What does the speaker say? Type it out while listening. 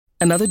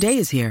Another day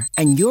is here,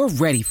 and you're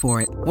ready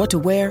for it. What to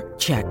wear?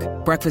 Check.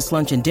 Breakfast,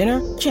 lunch, and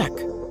dinner? Check.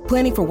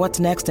 Planning for what's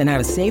next and how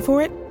to save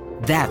for it?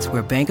 That's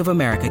where Bank of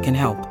America can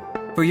help.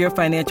 For your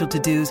financial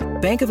to-dos,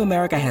 Bank of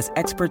America has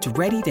experts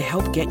ready to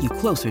help get you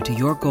closer to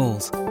your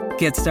goals.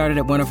 Get started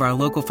at one of our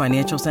local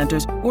financial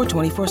centers or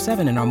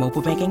 24/7 in our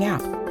mobile banking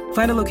app.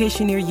 Find a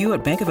location near you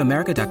at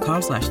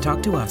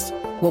bankofamerica.com/talktous.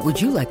 What would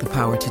you like the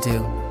power to do?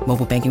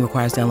 Mobile banking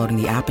requires downloading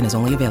the app and is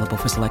only available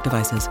for select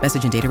devices.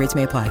 Message and data rates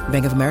may apply.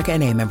 Bank of America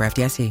N.A., member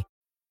FDIC.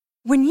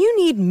 When you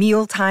need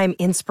mealtime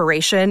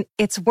inspiration,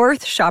 it's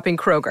worth shopping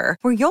Kroger,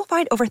 where you'll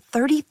find over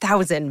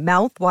 30,000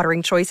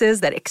 mouth-watering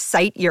choices that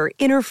excite your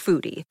inner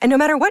foodie. And no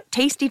matter what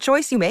tasty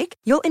choice you make,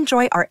 you'll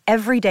enjoy our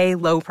everyday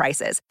low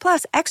prices,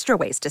 plus extra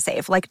ways to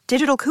save, like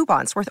digital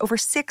coupons worth over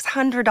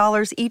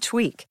 $600 each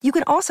week. You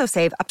can also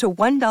save up to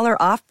 $1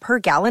 off per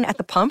gallon at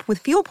the pump with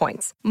fuel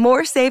points.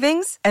 More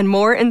savings and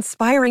more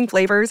inspiring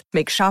flavors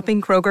make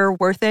shopping Kroger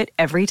worth it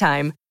every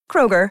time.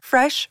 Kroger,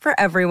 fresh for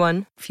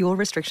everyone. Fuel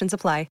restrictions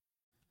apply.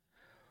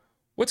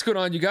 What's going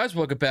on, you guys?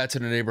 Welcome back to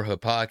the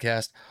Neighborhood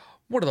Podcast.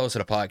 One of those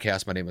at a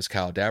podcast. My name is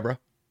Kyle Dabra.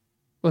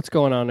 What's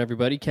going on,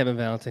 everybody? Kevin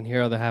Valentin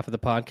here, other half of the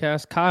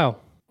podcast. Kyle,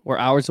 we're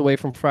hours away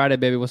from Friday,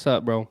 baby. What's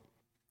up, bro?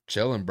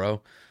 Chilling,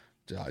 bro.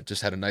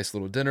 Just had a nice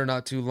little dinner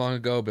not too long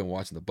ago. Been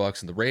watching the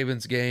Bucks and the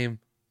Ravens game.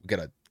 We got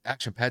an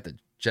action-packed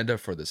agenda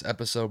for this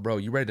episode, bro.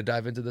 You ready to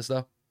dive into this,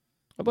 though?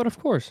 But of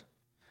course.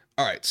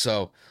 All right,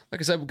 so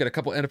like I said, we've got a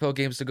couple NFL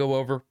games to go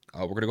over.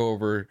 We're going to go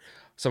over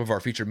some of our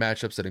featured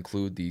matchups that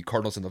include the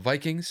Cardinals and the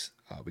Vikings.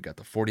 We got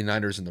the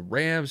 49ers and the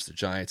Rams, the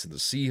Giants and the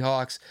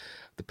Seahawks,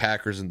 the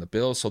Packers and the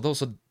Bills. So those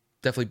will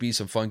definitely be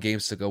some fun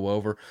games to go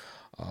over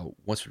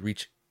once we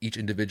reach each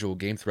individual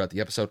game throughout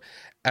the episode.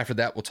 After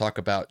that, we'll talk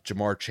about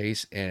Jamar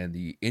Chase and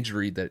the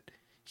injury that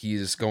he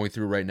is going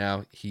through right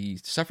now. He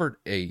suffered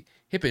a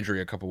hip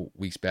injury a couple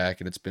weeks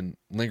back, and it's been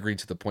lingering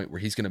to the point where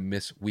he's going to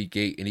miss week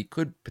 8, and he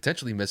could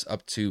potentially miss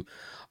up to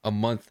a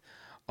month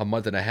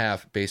and a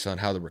half based on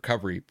how the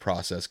recovery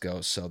process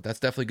goes. So that's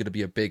definitely going to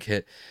be a big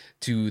hit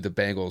to the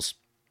Bengals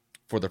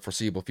for the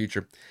foreseeable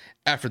future.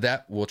 After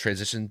that, we'll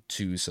transition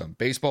to some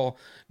baseball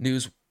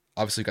news.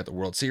 Obviously, we've got the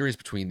World Series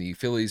between the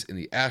Phillies and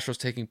the Astros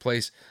taking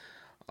place.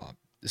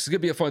 This is going to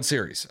be a fun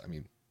series. I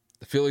mean,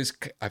 the Phillies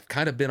have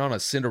kind of been on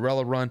a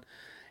Cinderella run,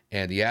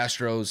 and the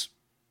Astros,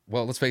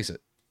 well, let's face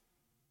it,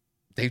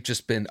 they've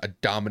just been a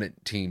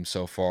dominant team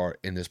so far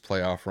in this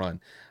playoff run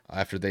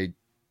after they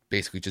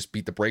basically just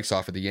beat the brakes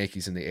off of the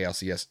Yankees in the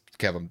ALCS.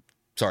 Kevin,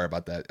 sorry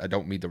about that. I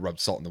don't mean to rub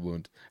salt in the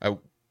wound.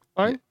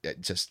 It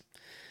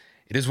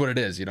is what it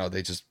is. You know,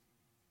 they just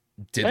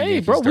did. Hey,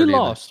 bro, we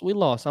lost. We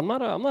lost. I'm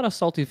not a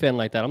salty fan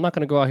like that. I'm not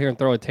going to go out here and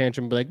throw a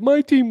tantrum and be like,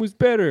 my team was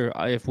better.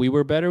 If we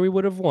were better, we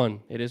would have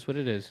won. It is what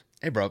it is.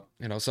 Hey, bro,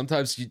 you know,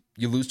 sometimes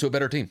you lose to a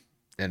better team,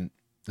 and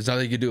there's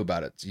nothing you can do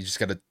about it. You just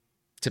got to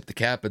tip the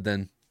cap and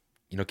then,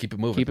 you know, keep it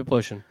moving. Keep it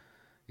pushing.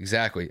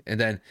 Exactly. And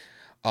then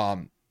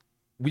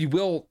we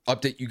will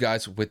update you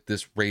guys with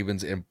this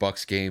Ravens and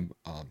Bucks game.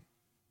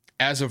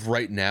 As of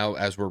right now,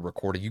 as we're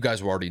recording, you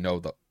guys will already know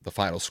the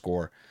final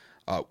score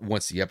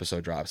once the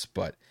episode drops,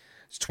 but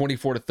it's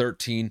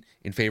 24-13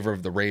 in favor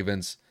of the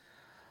Ravens.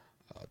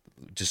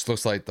 Just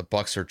looks like the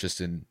Bucks are just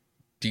in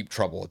deep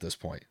trouble at this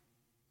point.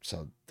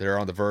 So they're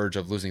on the verge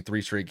of losing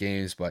 3 straight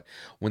games, but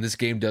when this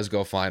game does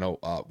go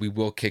final, we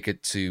will kick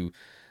it to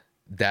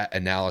that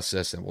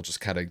analysis, and we'll just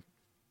kind of,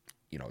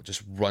 you know,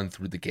 just run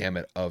through the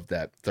gamut of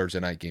that Thursday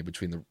night game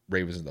between the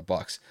Ravens and the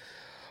Bucks.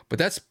 But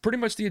that's pretty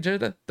much the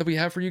agenda that we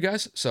have for you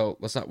guys. So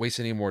let's not waste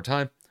any more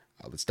time.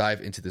 Let's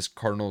dive into this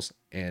Cardinals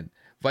and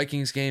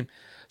Vikings game.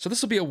 So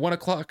this will be a 1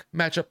 o'clock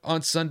matchup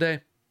on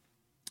Sunday.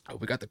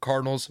 We got the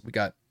Cardinals. We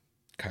got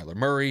Kyler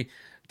Murray.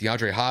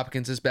 DeAndre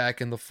Hopkins is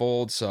back in the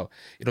fold. So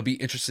it'll be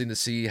interesting to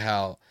see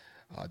how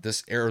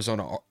this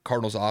Arizona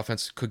Cardinals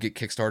offense could get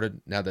kickstarted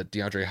now that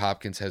DeAndre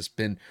Hopkins has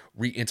been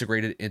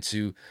reintegrated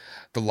into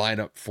the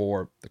lineup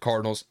for the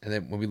Cardinals. And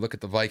then when we look at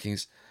the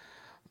Vikings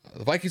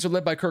are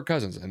led by Kirk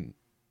Cousins. And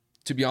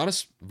to be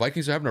honest,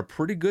 Vikings are having a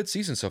pretty good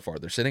season so far.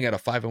 They're sitting at a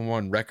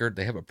 5-1 record.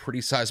 They have a pretty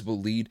sizable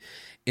lead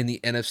in the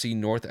NFC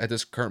North at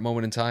this current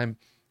moment in time.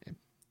 And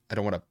I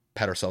don't want to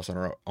pat ourselves on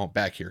our own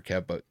back here,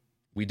 Kev, but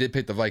we did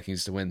pick the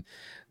Vikings to win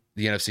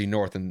the NFC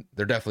North, and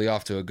they're definitely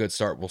off to a good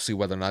start. We'll see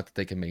whether or not that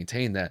they can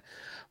maintain that.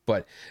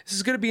 But this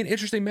is going to be an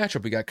interesting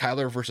matchup. We got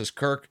Kyler versus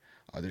Kirk.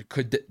 There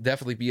could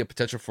definitely be a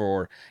potential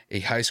for a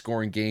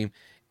high-scoring game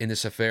in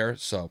this affair,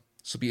 so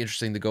this will be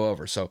interesting to go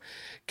over. So,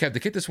 Kev, to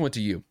kick this one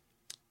to you,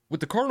 with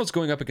the Cardinals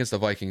going up against the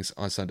Vikings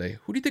on Sunday,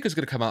 who do you think is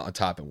going to come out on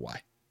top and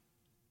why?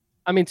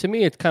 I mean, to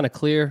me, it's kind of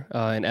clear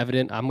and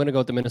evident. I'm going to go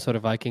with the Minnesota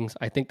Vikings.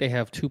 I think they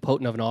have too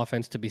potent of an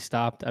offense to be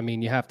stopped. I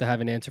mean, you have to have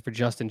an answer for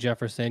Justin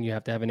Jefferson. You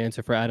have to have an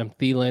answer for Adam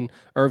Thielen.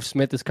 Irv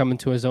Smith is coming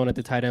to his own at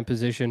the tight end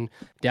position.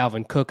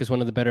 Dalvin Cook is one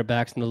of the better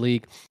backs in the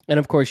league. And,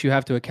 of course, you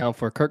have to account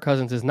for Kirk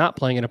Cousins is not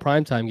playing in a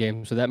primetime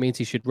game, so that means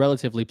he should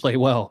relatively play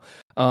well.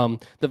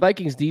 The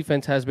Vikings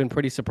defense has been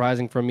pretty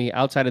surprising for me.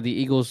 Outside of the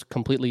Eagles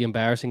completely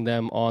embarrassing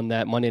them on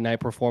that Monday night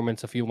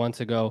performance a few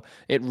months ago,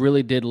 it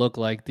really did look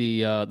like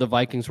the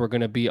Vikings were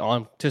going to be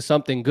on to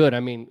something good. I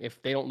mean,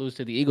 if they don't lose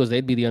to the Eagles,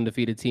 they'd be the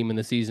undefeated team in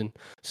the season.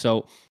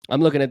 So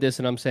I'm looking at this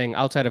and I'm saying,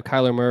 outside of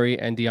Kyler Murray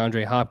and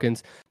DeAndre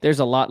Hopkins, there's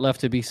a lot left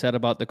to be said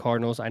about the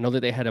Cardinals. I know that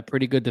they had a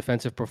pretty good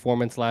defensive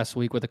performance last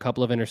week with a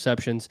couple of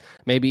interceptions,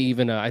 maybe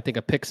even I think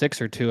a pick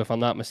six or two, if I'm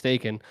not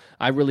mistaken.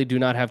 I really do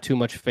not have too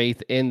much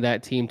faith in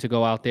that team to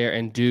go out there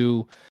and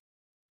do,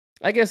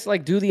 I guess,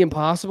 like, do the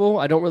impossible.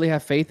 I don't really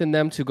have faith in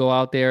them to go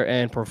out there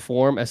and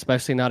perform,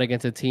 especially not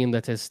against a team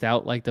that's as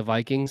stout like the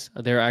Vikings.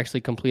 They're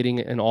actually competing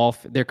in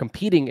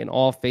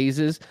all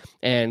phases,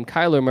 and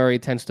Kyler Murray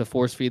tends to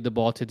force feed the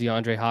ball to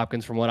DeAndre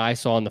Hopkins from what I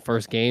saw in the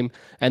first game,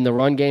 and the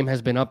run game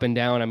has been up and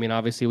down. I mean,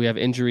 obviously we have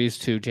injuries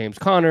to James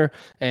Conner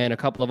and a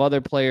couple of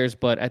other players,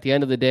 but at the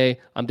end of the day,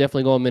 I'm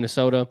definitely going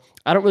Minnesota.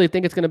 I don't really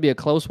think it's going to be a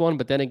close one,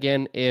 but then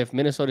again, if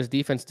Minnesota's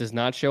defense does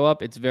not show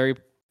up, it's very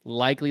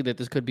likely that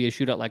this could be a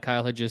shootout like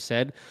Kyle had just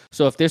said.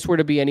 So if this were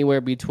to be anywhere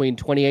between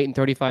 28 and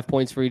 35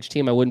 points for each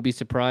team, I wouldn't be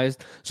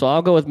surprised. So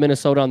I'll go with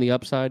Minnesota on the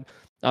upside.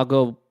 I'll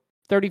go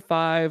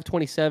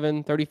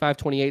 35-27,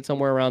 35-28,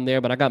 somewhere around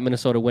there, but I got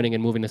Minnesota winning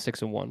and moving to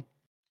 6-1.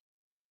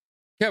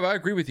 Yeah, but I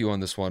agree with you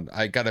on this one.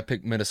 I got to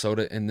pick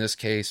Minnesota in this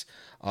case.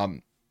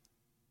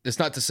 It's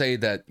not to say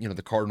that,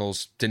 the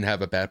Cardinals didn't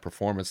have a bad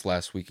performance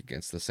last week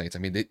against the Saints. I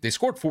mean, they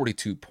scored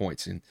 42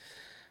 points, and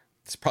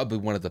it's probably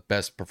one of the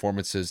best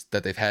performances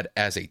that they've had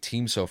as a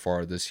team so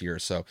far this year.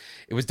 So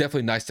it was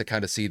definitely nice to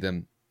kind of see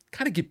them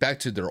kind of get back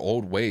to their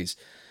old ways.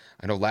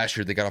 I know last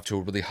year they got off to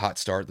a really hot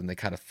start, then they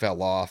kind of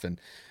fell off,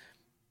 and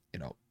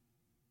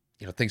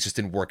things just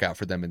didn't work out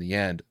for them in the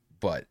end.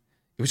 But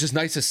it was just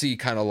nice to see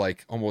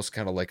almost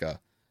like a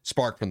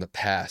spark from the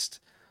past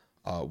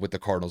with the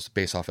Cardinals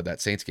based off of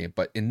that Saints game.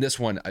 But in this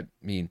one, I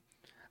mean,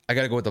 I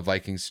got to go with the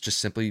Vikings just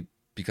simply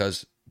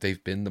because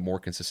they've been the more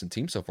consistent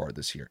team so far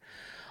this year.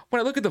 When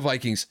I look at the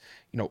Vikings,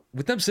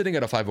 with them sitting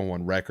at a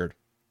 5-1 record,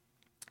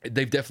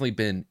 they've definitely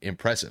been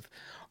impressive.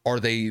 Are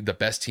they the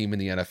best team in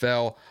the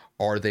NFL?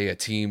 Are they a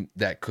team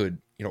that could,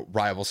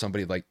 rival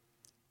somebody like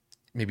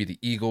maybe the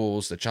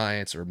Eagles, the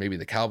Giants, or maybe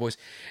the Cowboys?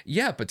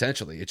 Yeah,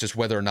 potentially. It's just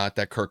whether or not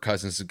that Kirk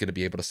Cousins is going to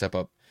be able to step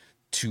up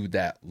to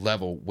that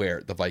level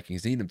where the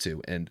Vikings need him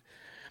to. And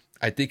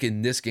I think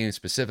in this game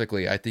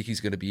specifically, I think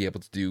he's going to be able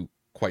to do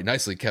quite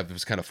nicely. Kev, it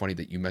was kind of funny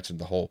that you mentioned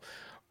the whole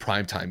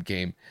primetime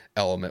game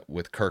element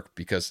with Kirk,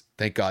 because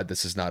thank God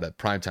this is not a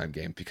primetime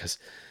game, because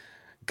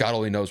God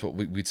only knows what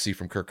we'd see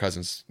from Kirk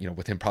Cousins,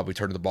 with him probably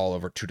turning the ball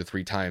over 2 to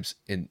 3 times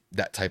in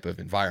that type of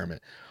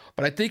environment.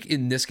 But I think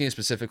in this game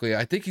specifically,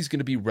 I think he's going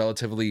to be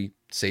relatively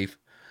safe.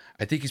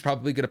 I think he's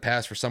probably going to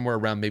pass for somewhere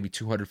around maybe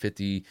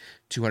 250,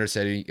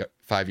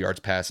 275 yards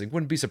passing.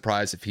 Wouldn't be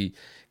surprised if he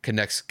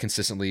connects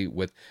consistently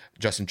with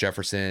Justin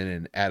Jefferson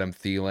and Adam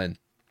Thielen,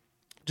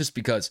 just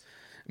because,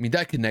 I mean,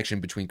 that connection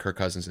between Kirk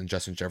Cousins and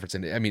Justin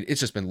Jefferson, I mean, it's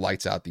just been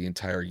lights out the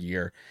entire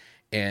year.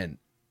 And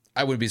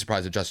I wouldn't be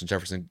surprised if Justin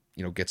Jefferson,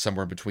 gets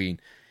somewhere in between,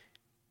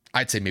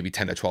 I'd say maybe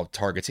 10 to 12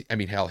 targets. I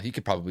mean, hell, he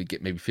could probably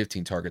get maybe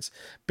 15 targets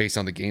based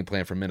on the game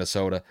plan from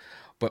Minnesota.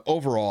 But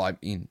overall, I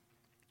mean,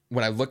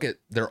 when I look at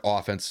their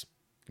offense,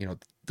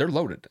 they're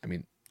loaded. I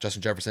mean,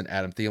 Justin Jefferson,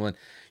 Adam Thielen,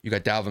 you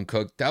got Dalvin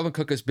Cook. Dalvin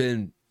Cook has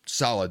been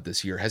solid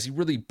this year. Has he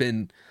really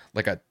been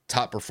like a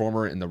top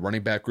performer in the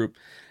running back group?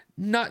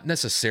 Not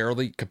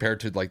necessarily compared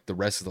to like the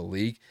rest of the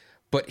league,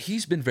 but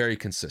he's been very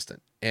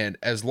consistent. And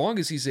as long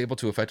as he's able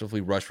to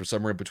effectively rush for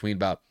somewhere in between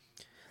about,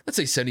 let's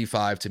say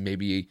 75 to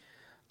maybe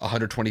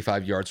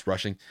 125 yards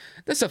rushing,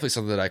 that's definitely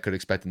something that I could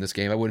expect in this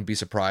game. I wouldn't be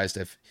surprised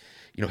if,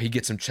 he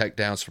gets some check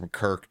downs from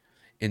Kirk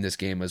in this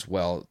game as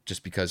well,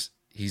 just because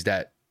he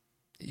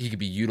could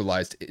be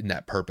utilized in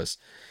that purpose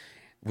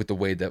with the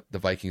way that the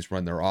Vikings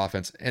run their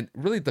offense. And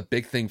really the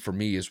big thing for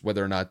me is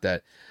whether or not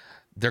that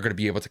they're going to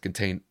be able to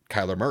contain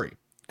Kyler Murray.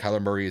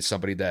 Kyler Murray is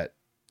somebody that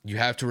you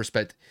have to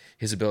respect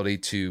his ability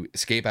to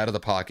escape out of the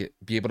pocket,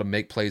 be able to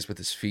make plays with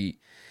his feet.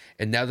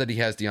 And now that he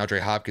has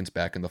DeAndre Hopkins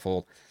back in the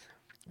fold,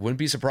 wouldn't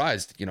be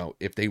surprised,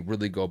 if they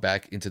really go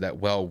back into that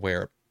well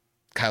where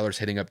Kyler's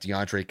hitting up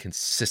DeAndre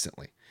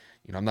consistently.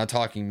 I'm not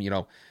talking,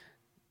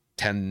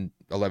 10,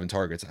 11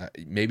 targets.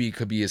 Maybe it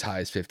could be as high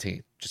as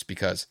 15, just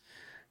because,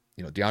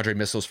 DeAndre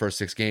missed those first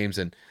 6 games,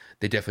 and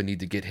they definitely need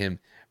to get him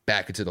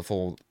back into the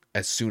fold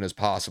as soon as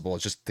possible,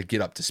 just to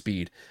get up to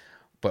speed.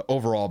 But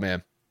overall,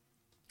 man,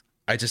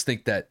 I just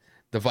think that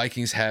the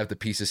Vikings have the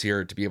pieces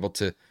here to be able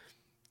to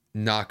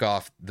knock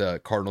off the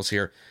Cardinals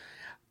here.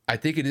 I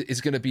think it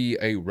is going to be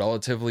a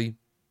relatively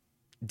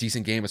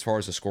decent game as far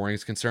as the scoring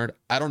is concerned.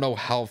 I don't know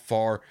how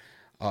far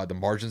the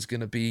margin's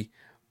going to be,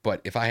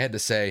 but if I had to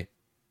say,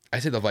 I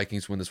say the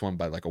Vikings win this one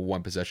by like a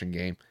 1-possession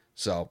game.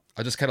 So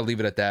I'll just kind of leave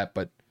it at that.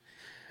 But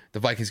the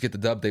Vikings get the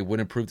dub, they would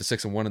improve to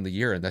 6-1 in the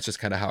year, and that's just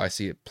kind of how I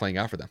see it playing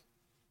out for them.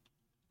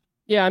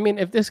 Yeah, I mean,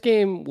 if this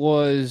game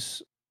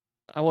was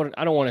I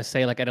don't want to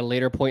say like at a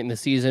later point in the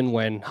season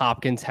when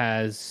Hopkins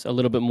has a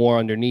little bit more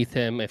underneath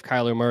him, if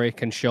Kyler Murray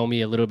can show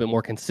me a little bit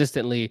more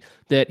consistently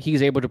that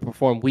he's able to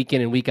perform week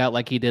in and week out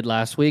like he did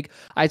last week,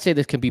 I'd say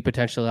this could be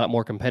potentially a lot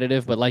more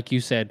competitive. But like you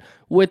said,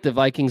 with the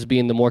Vikings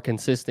being the more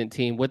consistent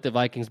team, with the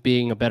Vikings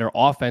being a better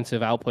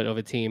offensive output of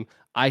a team,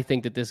 I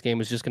think that this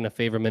game is just going to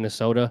favor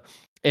Minnesota.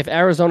 If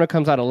Arizona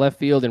comes out of left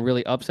field and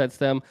really upsets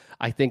them,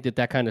 I think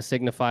that kind of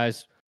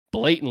signifies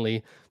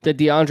blatantly that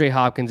DeAndre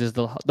Hopkins is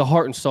the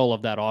heart and soul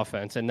of that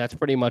offense. And that's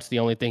pretty much the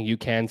only thing you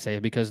can say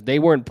because they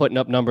weren't putting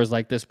up numbers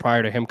like this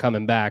prior to him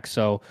coming back.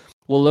 So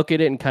we'll look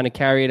at it and kind of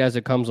carry it as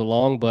it comes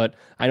along. But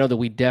I know that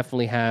we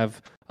definitely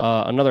have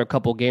another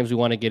couple games we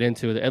want to get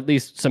into, at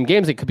least some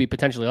games that could be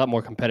potentially a lot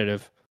more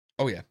competitive.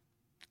 Oh, yeah.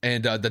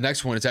 And the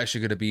next one is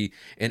actually going to be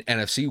an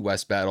NFC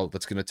West battle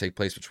that's going to take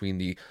place between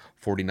the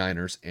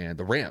 49ers and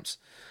the Rams.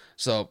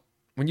 So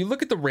when you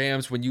look at the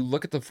Rams, when you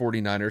look at the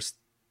 49ers,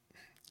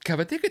 Kev,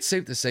 I think it's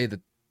safe to say that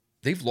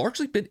they've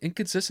largely been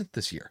inconsistent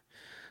this year.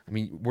 I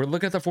mean, we're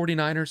looking at the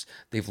 49ers.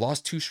 They've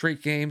lost 2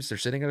 straight games. They're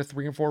sitting at a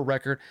 3-4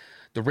 record.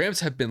 The Rams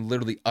have been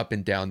literally up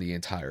and down the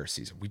entire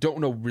season. We don't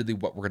know really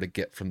what we're going to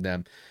get from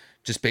them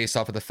just based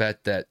off of the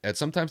fact that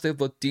sometimes they've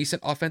looked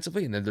decent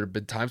offensively, and then there have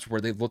been times where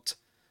they've looked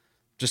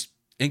just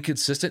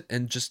inconsistent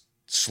and just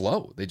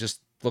slow. They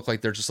just look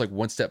like they're just like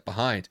one step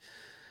behind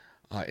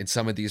in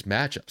some of these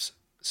matchups.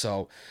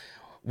 So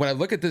when I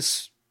look at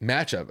this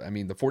matchup, I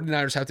mean, the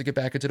 49ers have to get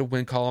back into the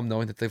win column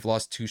knowing that they've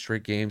lost 2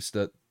 straight games.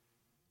 The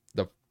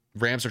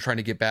Rams are trying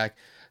to get back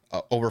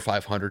over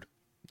 500,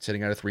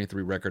 sitting at a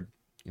 3-3 record.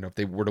 You know, if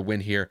they were to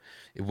win here,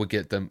 it would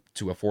get them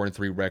to a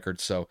 4-3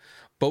 record. So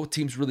both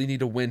teams really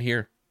need to win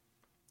here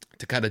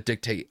to kind of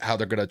dictate how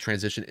they're going to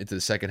transition into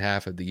the second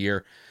half of the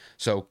year.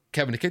 So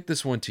Kevin, to kick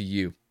this one to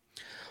you,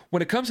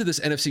 when it comes to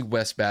this NFC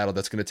West battle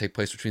that's going to take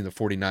place between the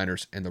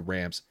 49ers and the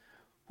Rams,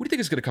 who do you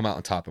think is going to come out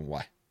on top and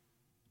why?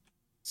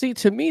 See,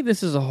 to me,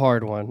 this is a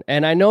hard one.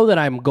 And I know that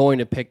I'm going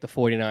to pick the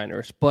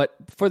 49ers. But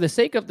for the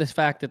sake of this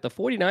fact that the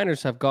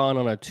 49ers have gone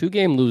on a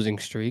 2-game losing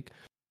streak,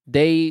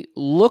 they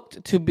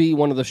looked to be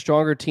one of the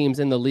stronger teams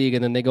in the league,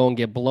 and then they go and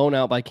get blown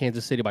out by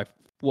Kansas City by,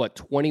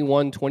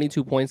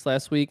 22 points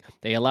last week.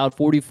 They allowed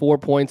 44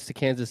 points to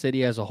Kansas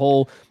City as a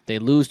whole. They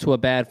lose to a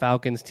bad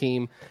Falcons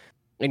team.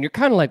 And you're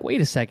kind of like,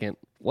 wait a second.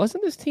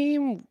 Wasn't this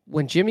team,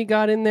 when Jimmy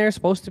got in there,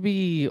 supposed to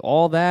be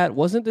all that?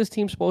 Wasn't this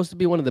team supposed to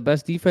be one of the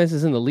best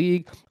defenses in the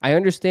league? I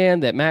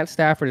understand that Matt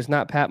Stafford is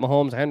not Pat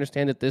Mahomes. I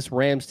understand that this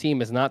Rams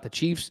team is not the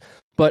Chiefs.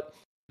 But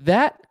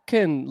that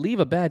can leave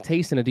a bad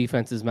taste in a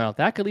defense's mouth.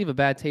 That could leave a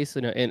bad taste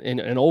in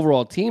an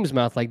overall team's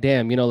mouth. Like,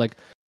 damn, like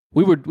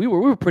we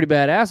were pretty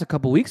badass a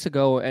couple weeks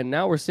ago, and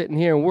now we're sitting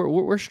here and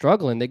we're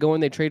struggling. They go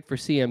and they trade for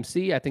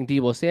CMC. I think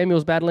Deebo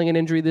Samuel's battling an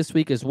injury this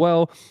week as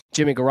well.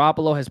 Jimmy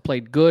Garoppolo has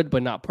played good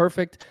but not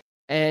perfect.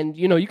 And,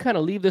 you kind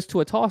of leave this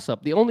to a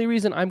toss-up. The only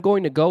reason I'm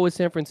going to go with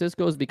San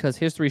Francisco is because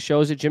history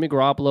shows that Jimmy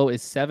Garoppolo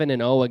is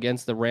 7-0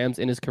 against the Rams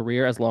in his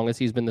career as long as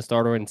he's been the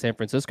starter in San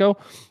Francisco.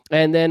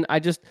 And then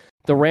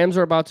the Rams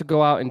are about to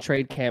go out and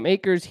trade Cam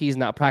Akers. He's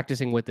not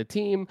practicing with the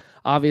team.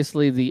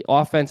 Obviously, the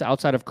offense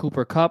outside of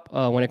Cooper Kupp,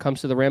 when it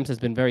comes to the Rams, has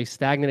been very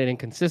stagnant and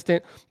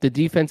inconsistent. The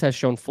defense has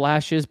shown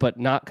flashes, but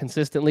not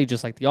consistently,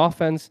 just like the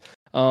offense.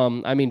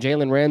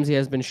 Jalen Ramsey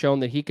has been shown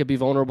that he could be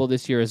vulnerable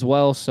this year as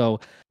well. So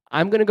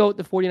I'm going to go with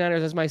the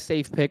 49ers as my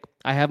safe pick.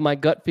 I have my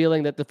gut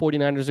feeling that the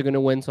 49ers are going to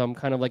win, so I'm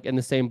kind of like in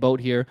the same boat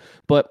here.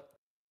 But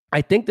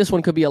I think this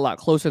one could be a lot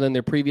closer than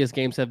their previous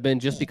games have been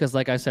just because,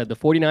 like I said, the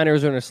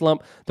 49ers are in a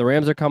slump. The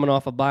Rams are coming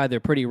off a bye. They're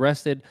pretty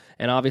rested.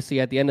 And obviously,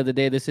 at the end of the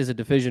day, this is a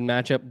division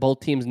matchup. Both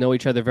teams know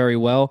each other very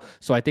well.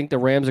 So I think the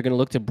Rams are going to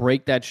look to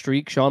break that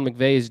streak. Sean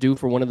McVay is due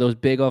for one of those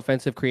big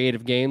offensive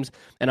creative games.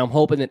 And I'm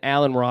hoping that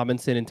Allen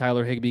Robinson and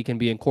Tyler Higbee can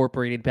be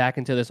incorporated back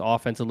into this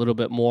offense a little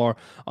bit more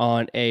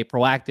on a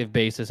proactive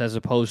basis as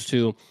opposed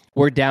to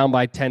we're down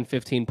by 10,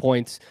 15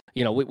 points.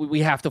 We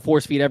have to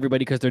force feed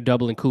everybody because they're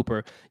doubling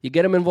Cooper. You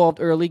get them involved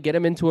early, get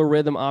them into a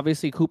rhythm.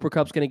 Obviously, Cooper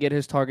Kupp's going to get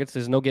his targets.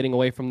 There's no getting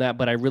away from that.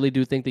 But I really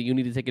do think that you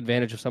need to take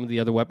advantage of some of the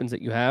other weapons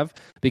that you have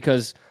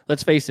because,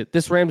 let's face it,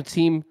 this Rams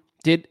team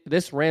did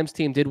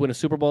win a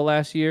Super Bowl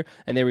last year,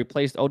 and they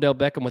replaced Odell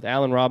Beckham with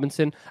Allen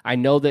Robinson. I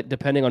know that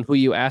depending on who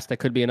you ask, that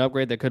could be an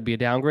upgrade, that could be a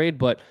downgrade.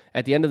 But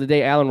at the end of the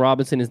day, Allen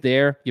Robinson is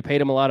there. You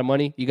paid him a lot of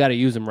money. You got to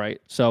use him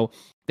right. So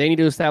they need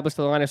to establish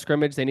the line of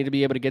scrimmage. They need to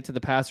be able to get to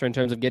the passer in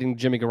terms of getting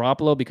Jimmy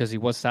Garoppolo because he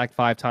was sacked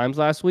 5 times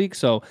last week.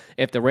 So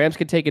if the Rams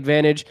can take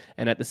advantage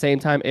and at the same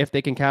time, if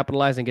they can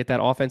capitalize and get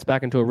that offense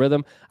back into a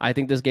rhythm, I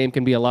think this game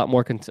can be a lot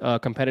more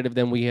competitive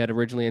than we had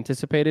originally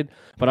anticipated.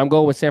 But I'm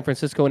going with San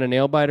Francisco in a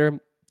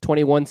nail-biter,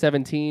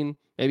 21-17,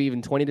 maybe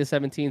even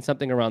 20-17,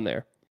 something around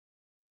there.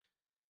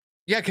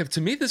 Yeah, Kev,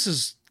 to me, this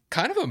is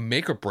kind of a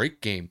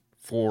make-or-break game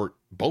for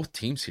both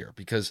teams here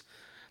because,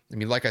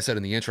 like I said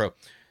in the intro,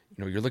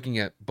 you're looking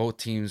at both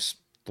teams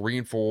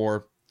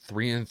 3-4,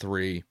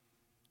 3-3.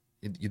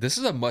 This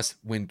is a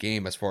must-win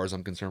game as far as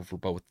I'm concerned for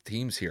both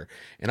teams here.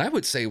 And I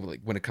would say,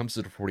 when it comes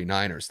to the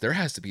 49ers, there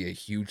has to be a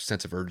huge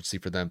sense of urgency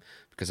for them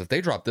because if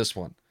they drop this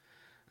one,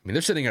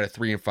 they're sitting at a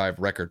 3-5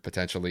 record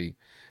potentially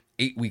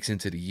 8 weeks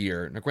into the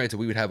year. Now, granted,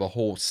 we would have a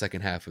whole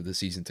second half of the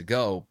season to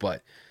go,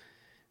 but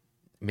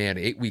man,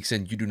 8 weeks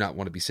in, you do not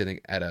want to be sitting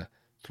at a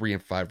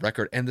 3-5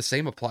 record. And the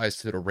same applies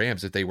to the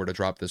Rams. If they were to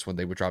drop this one,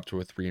 they would drop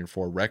to a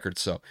 3-4 record.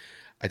 So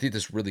I think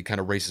this really kind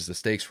of raises the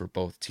stakes for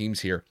both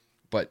teams here.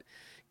 But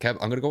Kev,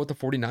 I'm going to go with the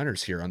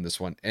 49ers here on this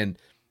one. And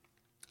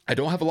I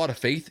don't have a lot of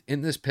faith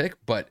in this pick,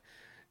 but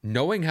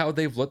knowing how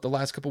they've looked the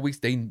last couple of weeks,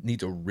 they need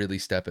to really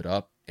step it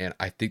up. And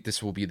I think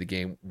this will be the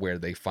game where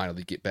they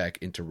finally get back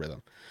into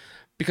rhythm.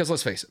 Because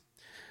let's face it,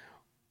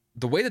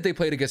 the way that they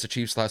played against the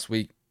Chiefs last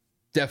week,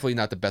 definitely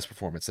not the best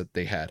performance that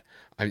they had.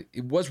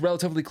 It was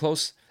relatively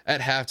close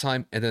at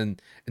halftime. And then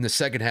in the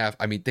second half,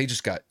 they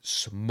just got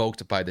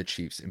smoked by the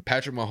Chiefs. And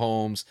Patrick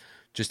Mahomes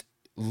just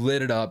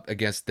lit it up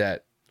against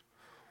that,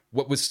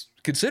 what was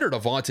considered a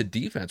vaunted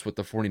defense with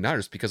the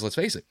 49ers. Because let's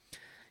face it,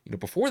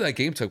 before that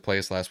game took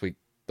place last week,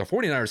 the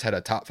 49ers had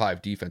a top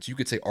 5 defense. You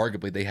could say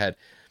arguably they had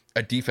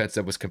a defense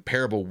that was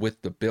comparable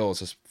with the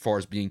Bills as far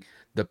as being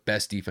the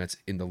best defense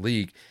in the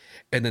league.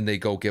 And then they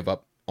go give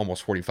up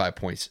almost 45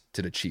 points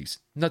to the Chiefs.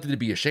 Nothing to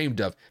be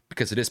ashamed of,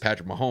 because it is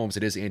Patrick Mahomes,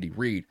 it is Andy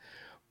Reid,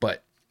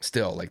 but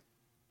still,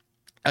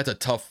 that's a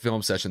tough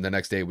film session the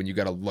next day when you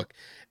got to look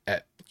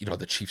at,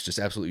 the Chiefs just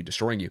absolutely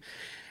destroying you.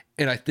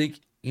 And I think,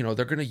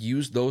 they're going to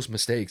use those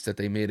mistakes that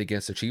they made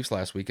against the Chiefs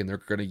last week, and they're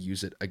going to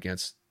use it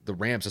against the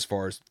Rams as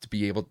far as to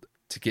be able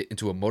to get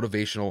into a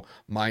motivational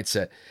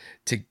mindset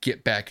to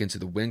get back into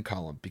the win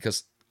column,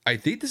 because I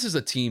think this is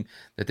a team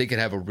that they could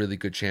have a really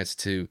good chance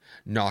to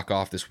knock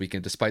off this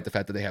weekend, despite the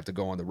fact that they have to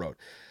go on the road.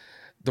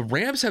 The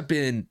Rams have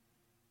been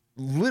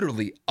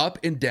literally up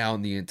and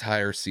down the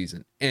entire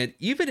season. And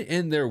even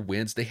in their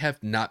wins, they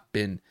have not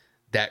been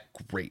that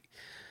great.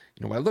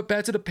 When I look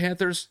back to the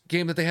Panthers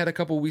game that they had a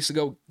couple of weeks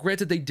ago,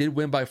 granted they did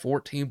win by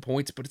 14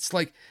 points, but it's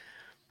like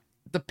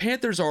the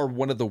Panthers are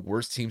one of the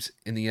worst teams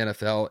in the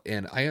NFL.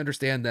 And I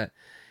understand that,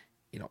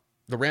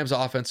 the Rams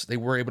offense, they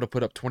were able to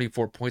put up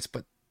 24 points,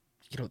 but,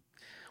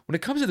 when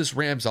it comes to this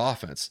Rams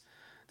offense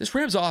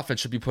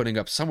should be putting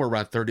up somewhere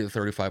around 30 to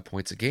 35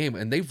 points a game,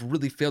 and they've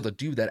really failed to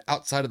do that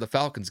outside of the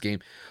Falcons game,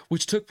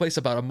 which took place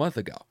about a month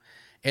ago.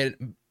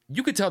 And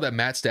you could tell that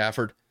Matt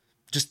Stafford,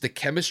 just the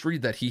chemistry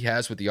that he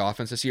has with the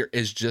offense this year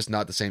is just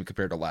not the same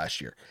compared to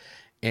last year.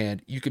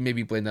 And you can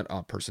maybe blame that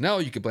on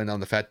personnel. You could blame that on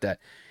the fact that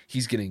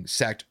he's getting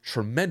sacked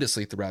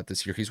tremendously throughout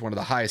this year. He's one of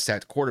the highest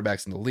sacked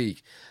quarterbacks in the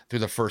league through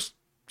the first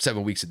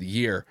 7 weeks of the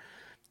year.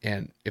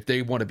 And if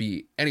they want to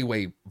be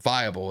anyway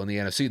viable in the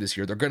NFC this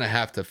year, they're going to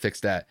have to fix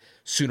that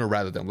sooner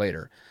rather than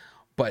later.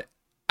 But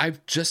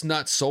I've just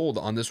not sold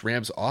on this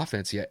Rams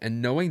offense yet.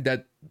 And knowing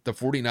that the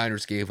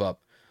 49ers gave up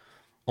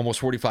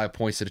almost 45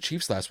 points to the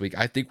Chiefs last week,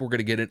 I think we're going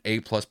to get an A+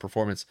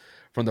 performance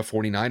from the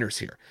 49ers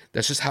here.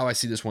 That's just how I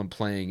see this one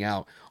playing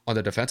out on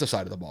the defensive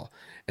side of the ball.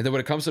 And then when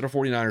it comes to the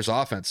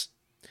 49ers offense,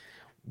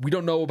 we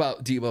don't know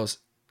about Deebo's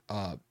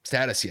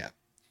status yet.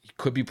 He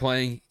could be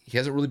playing. He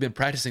hasn't really been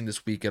practicing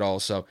this week at all.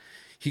 So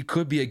he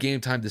could be a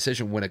game time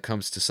decision when it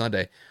comes to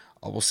Sunday.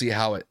 We'll see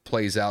how it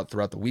plays out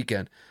throughout the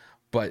weekend.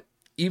 But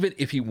even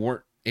if he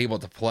weren't able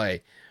to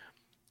play,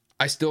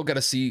 I still got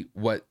to see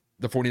what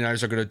the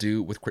 49ers are going to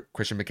do with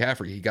Christian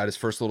McCaffrey. He got his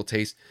first little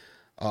taste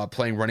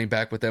playing running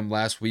back with them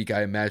last week.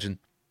 I imagine,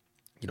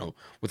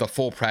 with a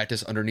full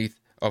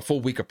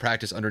week of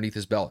practice underneath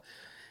his belt,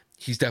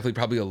 he's definitely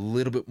probably a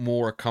little bit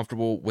more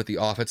comfortable with the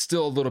offense.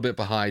 Still a little bit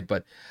behind,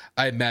 but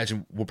I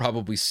imagine we'll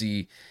probably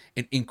see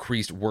an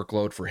increased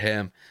workload for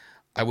him.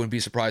 I wouldn't be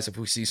surprised if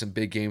we see some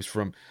big games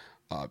from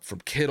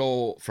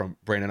Kittle, from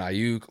Brandon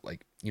Ayuk.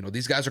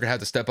 These guys are going to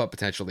have to step up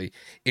potentially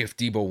if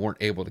Deebo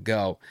weren't able to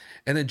go.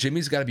 And then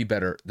Jimmy's got to be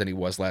better than he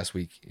was last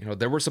week.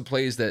 There were some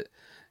plays that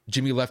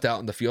Jimmy left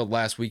out in the field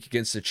last week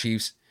against the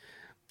Chiefs.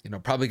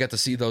 Probably got to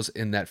see those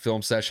in that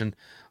film session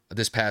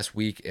this past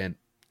week. And,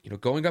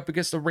 going up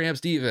against the Rams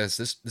defense,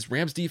 this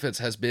Rams defense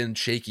has been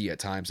shaky at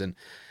times. And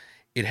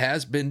it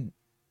has been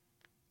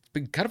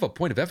kind of a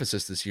point of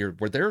emphasis this year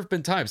where there have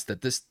been times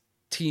that this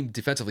team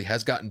defensively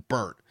has gotten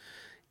burnt.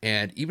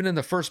 And even in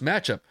the first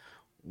matchup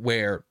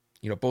where,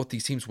 both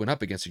these teams went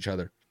up against each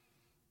other,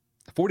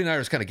 the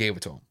 49ers kind of gave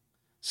it to them.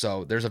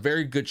 So there's a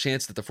very good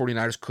chance that the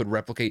 49ers could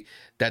replicate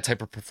that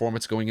type of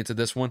performance going into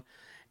this one.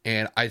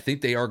 And I think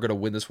they are going to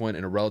win this one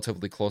in a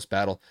relatively close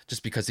battle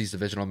just because these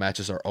divisional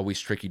matches are always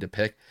tricky to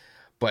pick.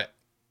 But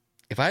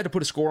if I had to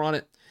put a score on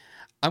it,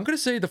 I'm going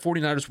to say the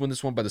 49ers win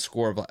this one by the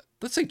score of,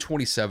 let's say,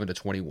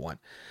 27-21.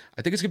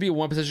 I think it's going to be a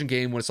one-possession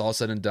game when it's all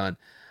said and done.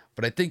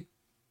 But I think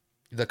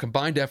the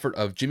combined effort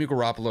of Jimmy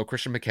Garoppolo,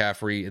 Christian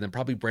McCaffrey, and then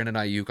probably Brandon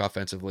Ayuk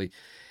offensively,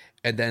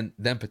 and then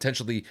them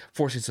potentially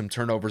forcing some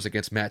turnovers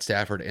against Matt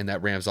Stafford and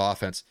that Rams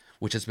offense,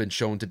 which has been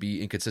shown to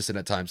be inconsistent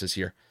at times this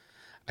year.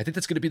 I think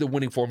that's going to be the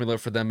winning formula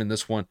for them in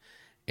this one,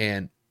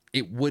 and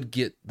it would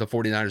get the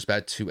 49ers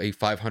back to a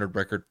 500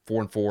 record,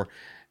 4-4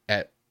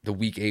 at the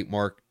Week 8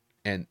 mark,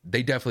 and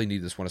they definitely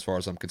need this one as far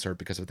as I'm concerned,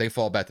 because if they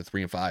fall back to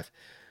 3-5,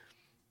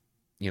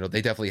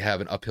 they definitely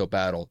have an uphill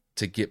battle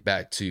to get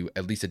back to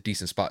at least a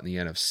decent spot in the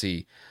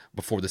NFC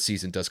before the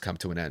season does come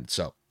to an end.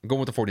 So I'm going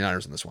with the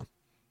 49ers in this one.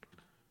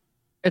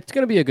 It's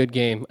going to be a good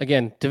game.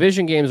 Again,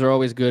 division games are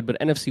always good, but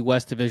NFC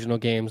West divisional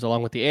games,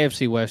 along with the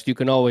AFC West, you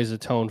can always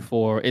atone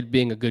for it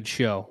being a good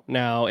show.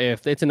 Now,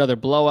 if it's another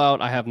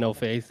blowout, I have no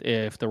faith.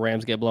 If the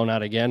Rams get blown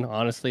out again,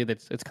 honestly,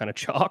 it's kind of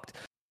chalked.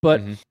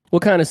 But Mm-hmm.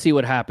 we'll kind of see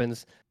what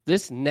happens.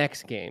 This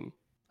next game,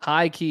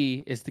 high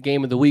key, is the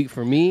game of the week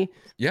for me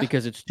Yeah.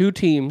 because it's two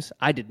teams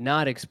I did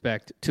not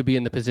expect to be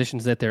in the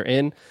positions that they're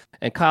in.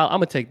 And Kyle, I'm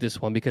gonna take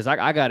this one because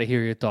I got to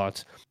hear your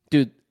thoughts,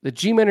 dude. The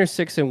G-men are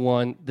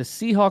 6-1. The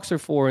Seahawks are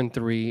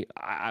 4-3.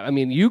 I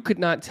mean, you could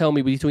not tell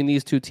me between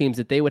these two teams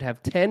that they would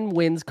have 10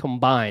 wins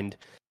combined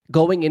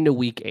going into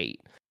Week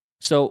 8.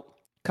 So,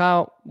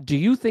 Kyle, do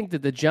you think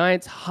that the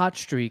Giants' hot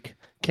streak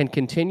can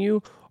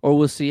continue, or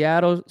will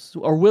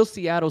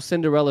Seattle's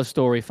Cinderella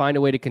story find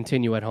a way to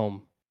continue at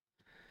home?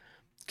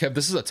 Kev,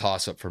 this is a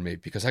toss-up for me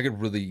because I could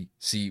really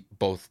see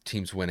both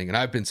teams winning, and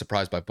I've been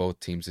surprised by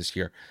both teams this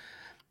year.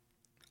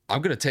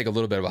 I'm going to take a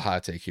little bit of a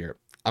hot take here.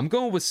 I'm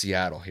going with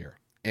Seattle here.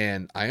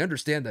 And I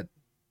understand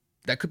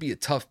that could be a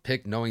tough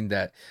pick, knowing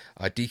that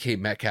DK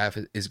Metcalf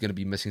is going to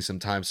be missing some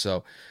time.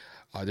 So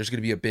there's going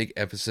to be a big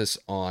emphasis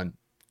on,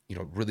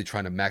 really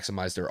trying to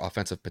maximize their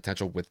offensive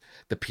potential with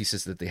the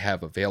pieces that they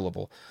have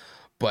available.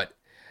 But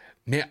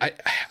man,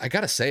 I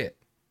gotta say it.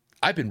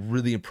 I've been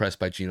really impressed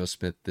by Geno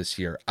Smith this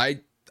year.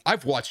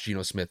 I've watched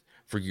Geno Smith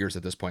for years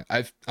at this point.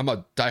 I'm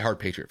a diehard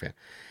Patriot fan,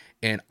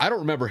 and I don't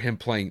remember him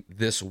playing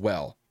this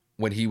well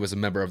when he was a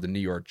member of the New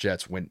York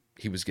Jets, when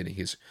he was getting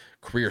his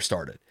career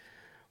started.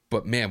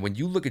 But man, when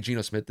you look at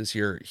Geno Smith this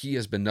year, he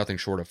has been nothing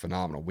short of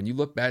phenomenal. When you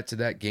look back to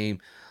that game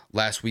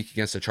last week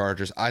against the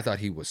Chargers, I thought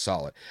he was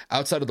solid.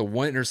 Outside of the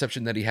one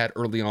interception that he had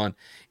early on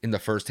in the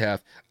first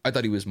half, I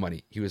thought he was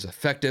money. He was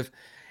effective.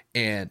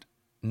 And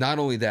not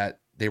only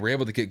that, they were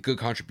able to get good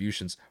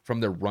contributions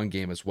from their run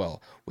game as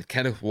well. With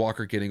Kenneth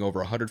Walker getting over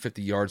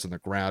 150 yards on the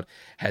ground,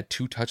 had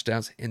 2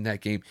 touchdowns in that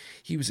game.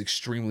 He was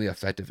extremely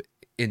effective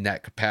in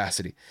that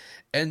capacity.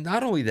 And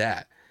not only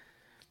that,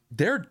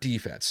 their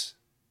defense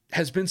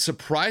has been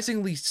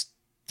surprisingly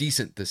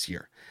decent this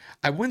year.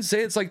 I wouldn't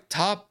say it's like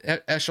top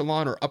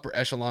echelon or upper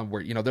echelon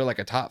where, they're like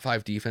a top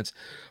 5 defense,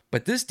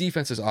 but this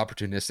defense is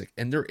opportunistic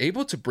and they're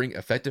able to bring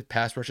effective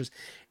pass rushes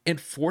and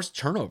force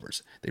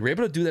turnovers. They were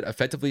able to do that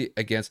effectively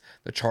against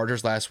the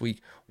Chargers last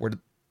week, where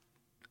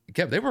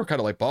they were kind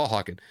of like ball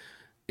hawking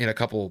in a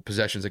couple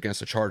possessions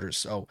against the Chargers.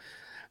 So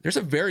there's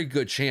a very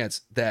good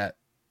chance that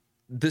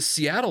the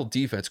Seattle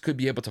defense could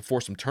be able to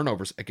force some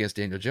turnovers against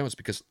Daniel Jones,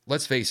 because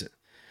let's face it,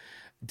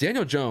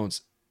 Daniel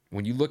Jones,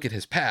 when you look at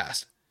his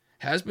past,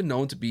 has been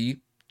known to be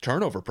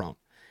turnover prone,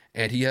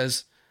 and he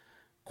has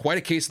quite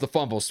a case of the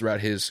fumbles throughout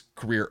his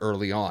career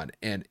early on.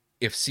 And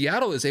if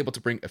Seattle is able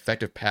to bring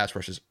effective pass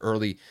rushes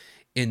early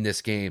in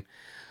this game,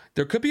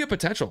 there could be a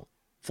potential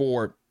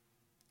for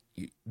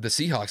the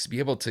Seahawks to be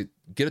able to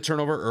get a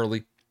turnover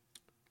early,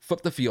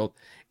 flip the field,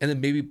 and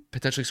then maybe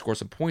potentially score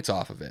some points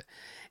off of it.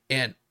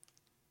 And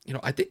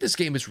I think this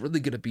game is really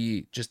going to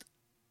be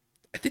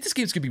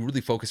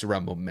really focused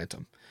around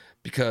momentum,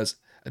 because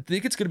I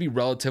think it's going to be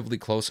relatively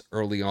close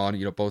early on.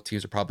 Both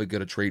teams are probably going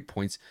to trade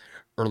points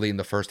early in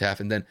the first half.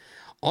 And then,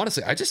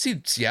 honestly, I just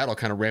see Seattle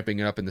kind of ramping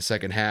it up in the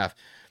second half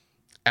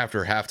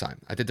after halftime.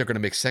 I think they're going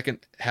to make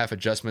second half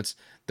adjustments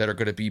that are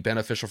going to be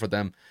beneficial for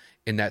them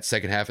in that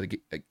second half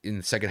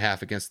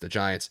against the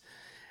Giants.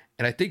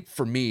 And I think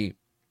for me,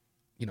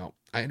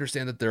 I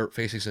understand that they're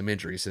facing some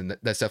injuries, and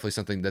that's definitely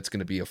something that's going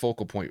to be a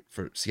focal point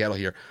for Seattle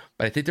here.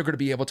 But I think they're going to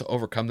be able to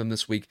overcome them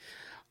this week.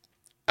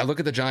 I look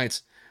at the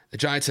Giants. The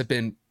Giants have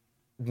been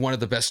one of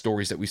the best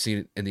stories that we've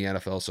seen in the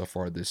NFL so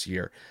far this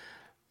year.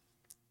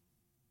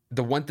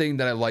 The one thing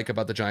that I like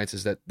about the Giants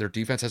is that their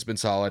defense has been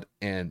solid,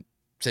 and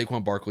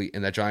Saquon Barkley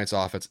and that Giants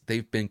offense,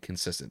 they've been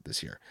consistent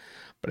this year.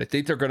 But I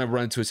think they're going to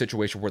run into a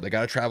situation where they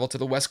got to travel to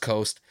the West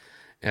Coast,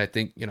 and I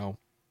think, I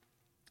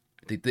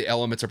think the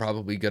elements are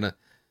probably going to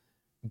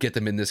get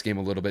them in this game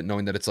a little bit,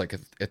 knowing that it's like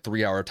a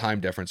 3-hour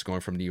time difference going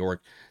from New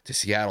York to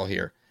Seattle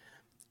here.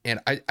 And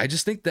I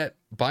just think that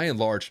by and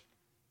large,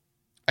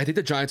 I think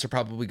the Giants are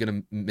probably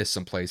going to miss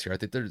some plays here. I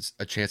think there's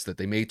a chance that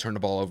they may turn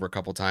the ball over a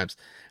couple times,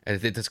 and I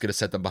think that's going to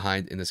set them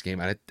behind in this game.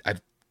 And I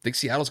think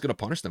Seattle's going to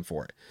punish them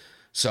for it.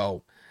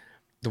 So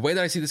the way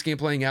that I see this game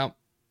playing out,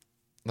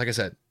 like I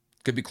said,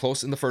 could be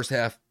close in the first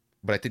half,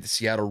 but I think the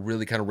Seattle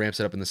really kind of ramps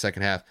it up in the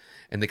second half,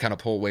 and they kind of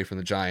pull away from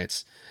the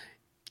Giants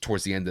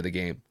towards the end of the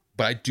game.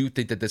 But I do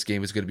think that this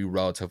game is going to be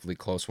relatively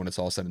close when it's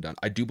all said and done.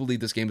 I do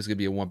believe this game is going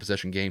to be a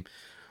one-possession game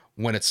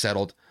when it's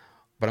settled,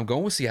 but I'm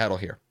going with Seattle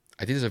here.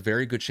 I think there's a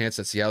very good chance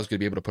that Seattle's going to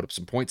be able to put up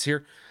some points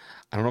here.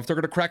 I don't know if they're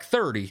going to crack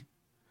 30,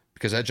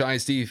 because that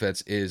Giants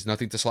defense is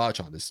nothing to slouch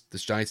on. This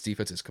Giants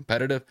defense is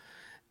competitive,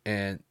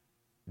 and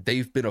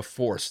they've been a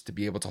force to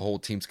be able to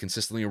hold teams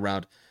consistently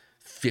around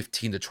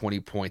 15 to 20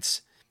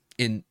 points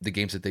in the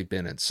games that they've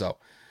been in. So,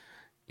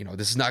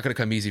 this is not going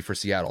to come easy for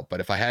Seattle.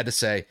 But if I had to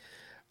say,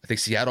 I think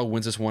Seattle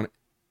wins this one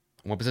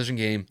possession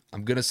game.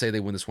 I'm going to say they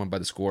win this one by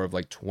the score of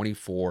like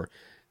 24-20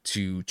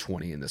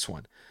 in this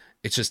one.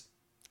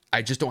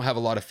 I just don't have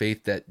a lot of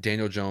faith that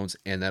Daniel Jones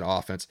and that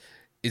offense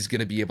is going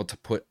to be able to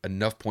put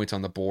enough points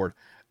on the board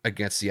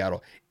against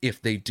Seattle.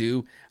 If they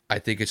do, I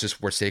think it's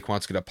just where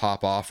Saquon's going to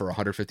pop off for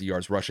 150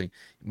 yards rushing.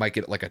 Might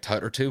get like a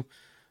tut or two.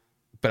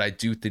 But I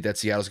do think that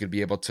Seattle's going to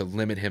be able to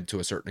limit him to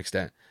a certain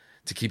extent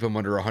to keep him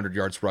under 100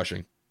 yards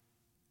rushing.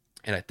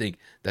 And I think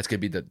that's going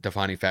to be the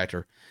defining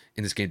factor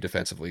in this game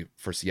defensively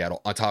for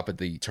Seattle, on top of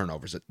the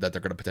turnovers that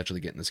they're going to potentially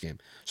get in this game.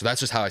 So that's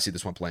just how I see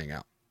this one playing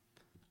out.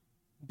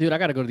 Dude, I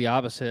got to go to the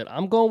opposite.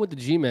 I'm going with the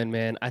G-Men,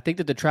 man. I think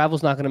that the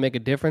travel's not going to make a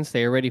difference.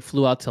 They already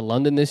flew out to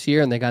London this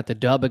year, and they got the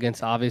dub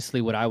against obviously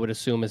what I would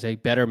assume is a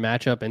better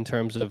matchup in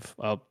terms of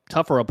a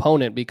tougher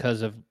opponent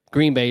because of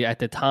Green Bay at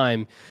the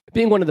time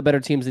being one of the better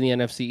teams in the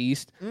NFC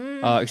East.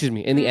 In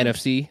the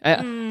NFC.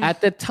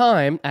 At the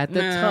time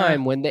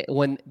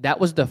when that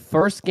was the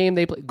first game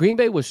they played, Green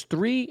Bay was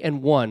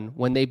 3-1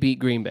 when they beat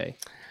Green Bay.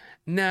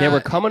 They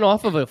were coming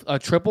off of a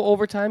triple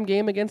overtime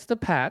game against the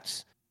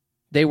Pats.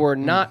 They were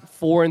not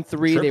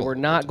 4-3. They were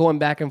not going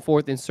back and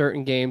forth in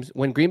certain games.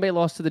 When Green Bay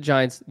lost to the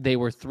Giants, they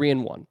were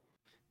 3-1.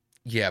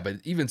 Yeah, but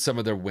even some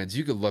of their wins,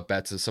 you could look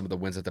back to some of the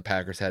wins that the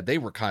Packers had. They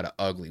were kind of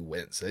ugly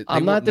wins.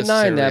 I'm not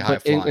denying that,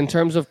 but in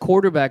terms of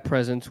quarterback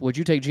presence, would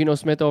you take Geno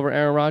Smith over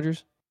Aaron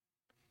Rodgers?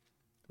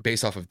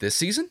 Based off of this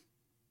season?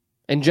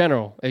 In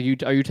general, are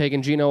you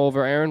taking Geno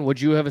over Aaron?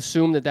 Would you have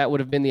assumed that would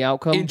have been the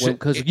outcome?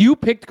 Because you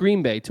picked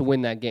Green Bay to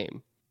win that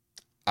game.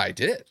 I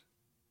did.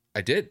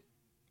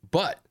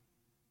 But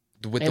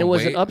it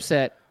was an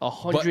upset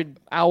 100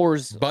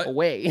 hours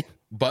away.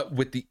 But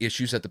with the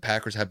issues that the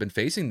Packers have been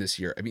facing this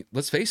year, I mean,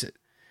 let's face it.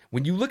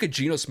 When you look at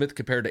Geno Smith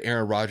compared to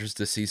Aaron Rodgers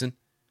this season,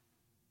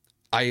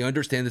 I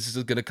understand this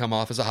is going to come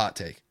off as a hot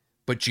take,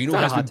 but Geno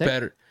has been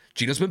better.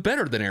 Geno's been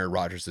better than Aaron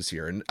Rodgers this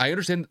year, and I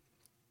understand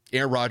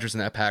Aaron Rodgers and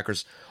that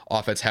Packers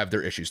offense have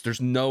their issues. There's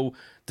no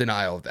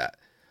denial of that.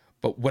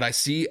 But what I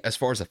see as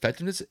far as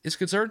effectiveness is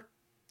concerned,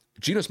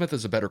 Geno Smith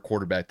is a better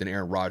quarterback than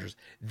Aaron Rodgers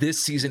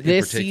this season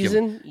in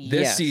particular.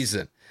 This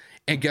season.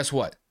 And guess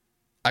what?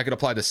 I could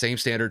apply the same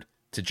standard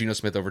to Geno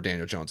Smith over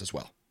Daniel Jones as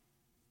well.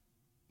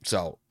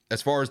 So,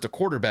 as far as the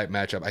quarterback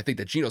matchup, I think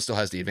that Geno still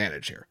has the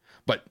advantage here.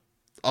 But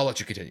I'll let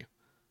you continue.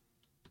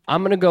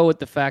 I'm going to go with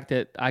the fact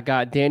that I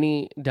got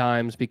Danny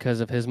Dimes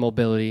because of his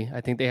mobility. I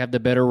think they have the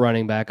better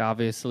running back.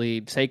 Obviously,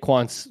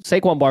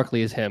 Saquon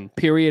Barkley is him.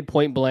 Period,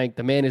 point blank.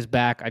 The man is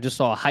back. I just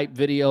saw a hype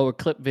video or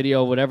clip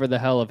video, whatever the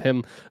hell, of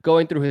him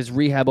going through his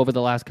rehab over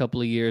the last couple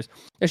of years.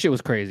 That shit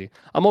was crazy.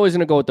 I'm always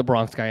going to go with the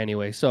Bronx guy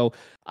anyway. So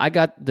I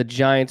got the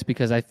Giants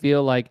because I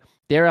feel like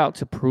they're out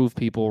to prove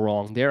people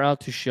wrong. They're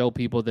out to show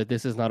people that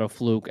this is not a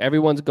fluke.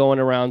 Everyone's going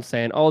around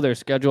saying, oh, their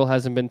schedule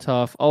hasn't been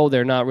tough. Oh,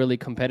 they're not really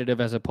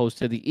competitive as opposed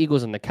to the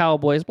Eagles and the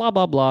Cowboys, blah,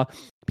 blah, blah.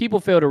 People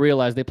fail to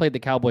realize they played the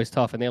Cowboys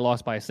tough and they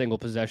lost by a single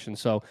possession.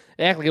 So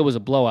they act like it was a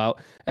blowout.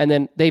 And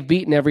then they've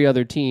beaten every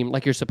other team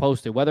like you're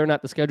supposed to. Whether or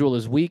not the schedule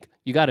is weak,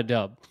 you got a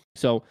dub.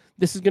 So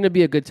this is going to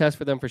be a good test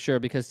for them for sure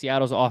because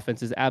Seattle's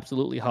offense is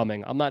absolutely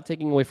humming. I'm not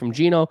taking away from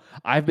Geno.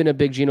 I've been a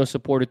big Geno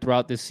supporter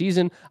throughout this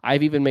season.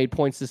 I've even made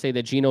points to say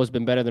that Geno has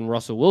been better than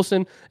Russell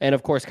Wilson. And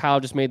of course, Kyle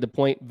just made the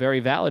point, very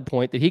valid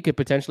point, that he could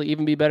potentially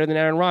even be better than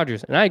Aaron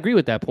Rodgers. And I agree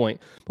with that point.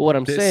 But what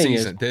I'm saying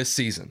is... This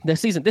season.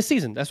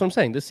 That's what I'm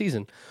saying, this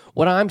season.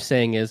 What I'm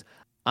saying is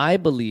I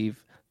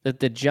believe that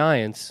the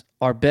Giants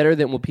are better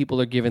than what people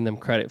are giving them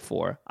credit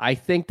for. I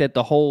think that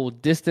the whole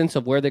distance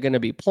of where they're going to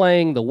be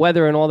playing, the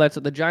weather and all that, so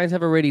the Giants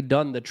have already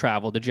done the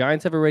travel. The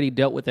Giants have already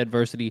dealt with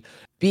adversity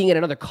being in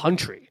another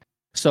country.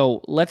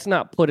 So let's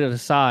not put it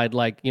aside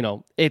like, you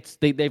know, it's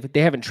they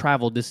haven't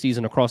traveled this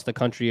season across the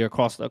country or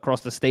across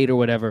the state or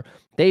whatever.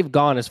 They've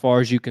gone as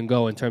far as you can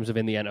go in terms of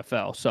in the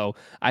NFL. So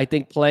I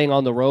think playing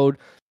on the road,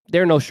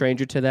 they're no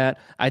stranger to that.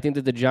 I think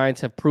that the Giants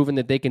have proven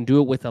that they can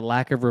do it with a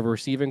lack of a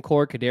receiving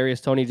core.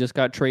 Kadarius Toney just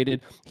got traded.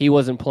 He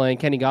wasn't playing.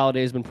 Kenny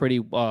Golladay has been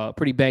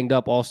pretty banged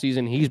up all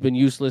season. He's been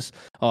useless.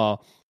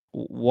 What's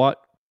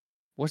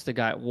the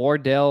guy?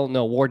 Wardell?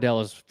 No,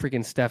 Wardell is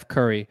freaking Steph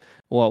Curry.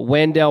 Well,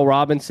 Wendell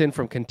Robinson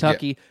from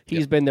Kentucky. Yeah.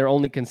 He's been their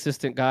only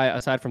consistent guy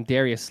aside from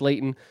Darius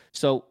Slayton.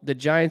 So the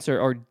Giants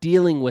are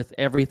dealing with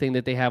everything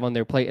that they have on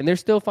their plate, and they're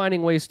still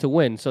finding ways to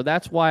win. So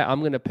that's why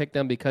I'm going to pick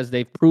them because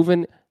they've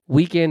proven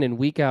week in and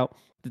week out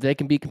that they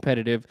can be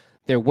competitive.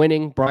 They're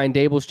winning. Brian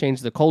Dable's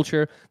changed the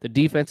culture. The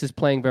defense is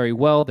playing very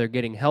well. They're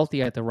getting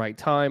healthy at the right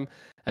time.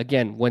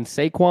 Again, when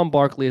Saquon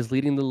Barkley is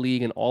leading the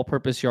league in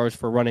all-purpose yards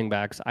for running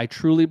backs, I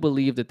truly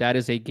believe that that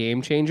is a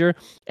game changer.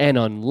 And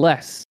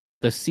unless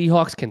the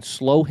Seahawks can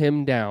slow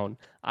him down,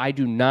 I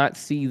do not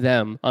see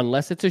them,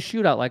 unless it's a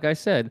shootout, like I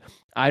said,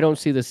 I don't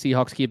see the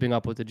Seahawks keeping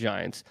up with the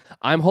Giants.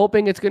 I'm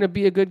hoping it's going to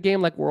be a good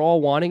game like we're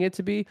all wanting it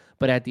to be,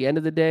 but at the end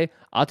of the day,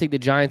 I'll take the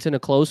Giants in a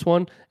close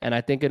one, and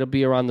I think it'll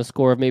be around the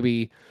score of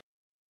maybe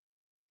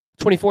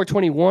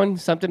 24-21,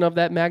 something of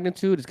that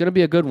magnitude. It's going to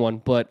be a good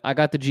one, but I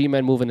got the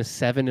G-Men moving to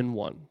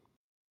 7-1.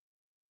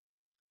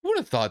 Who would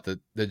have thought that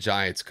the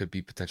Giants could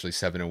be potentially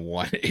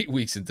 7-1 8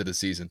 weeks into the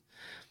season?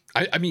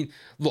 I mean,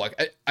 look,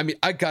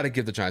 I got to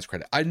give the Giants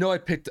credit. I know I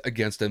picked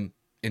against them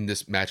in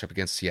this matchup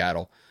against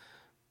Seattle,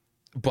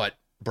 but,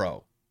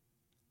 bro,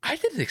 I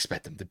didn't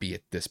expect them to be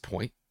at this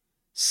point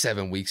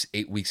 7 weeks,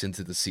 8 weeks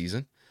into the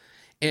season.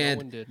 And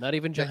no one did. Not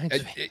even Giants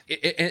fans.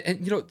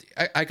 And you know,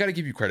 I got to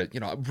give you credit. You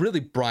know,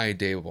 really, Brian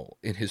Daboll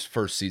in his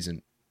first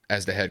season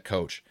as the head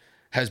coach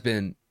has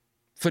been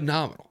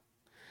phenomenal.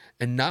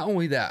 And not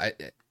only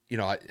that,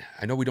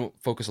 I know we don't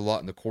focus a lot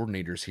on the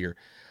coordinators here,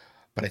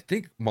 but I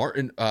think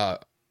Martin,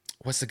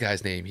 what's the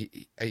guy's name?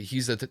 He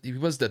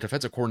was the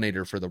defensive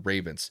coordinator for the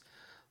Ravens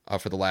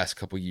for the last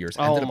couple of years.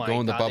 Oh my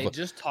God! They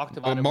just talked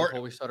about it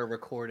before we started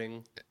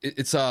recording.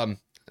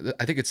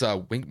 I think it's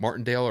Wink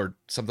Martindale or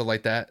something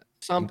like that.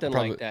 Something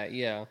like that,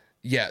 yeah.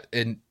 Yeah,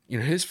 and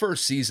his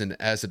first season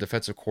as a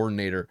defensive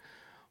coordinator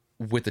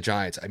with the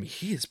Giants, I mean,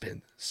 he has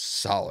been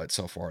solid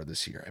so far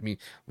this year. I mean,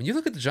 when you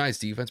look at the Giants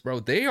defense, bro,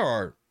 they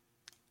are,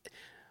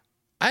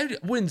 I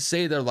wouldn't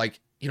say they're like,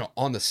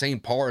 on the same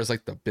par as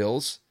like the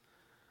Bills,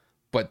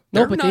 but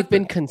they've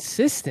been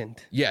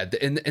consistent. Yeah,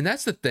 and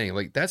that's the thing.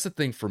 Like, that's the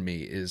thing for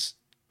me is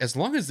as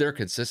long as they're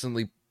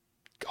consistently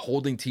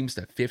holding teams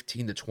to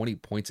 15 to 20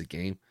 points a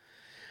game,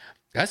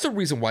 that's the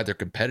reason why they're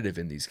competitive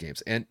in these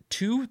games. And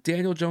to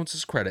Daniel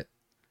Jones's credit,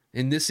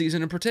 in this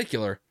season in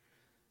particular,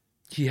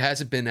 he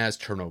hasn't been as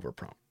turnover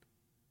prone.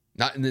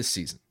 Not in this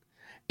season.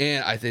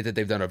 And I think that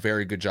they've done a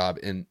very good job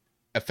in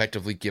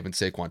effectively giving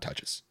Saquon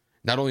touches.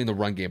 Not only in the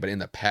run game, but in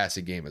the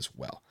passing game as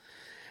well.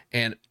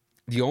 And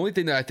the only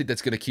thing that I think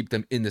that's going to keep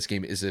them in this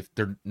game is if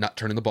they're not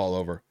turning the ball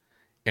over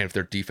and if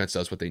their defense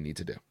does what they need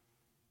to do.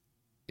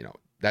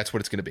 That's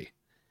what it's going to be.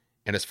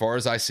 And as far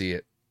as I see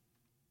it,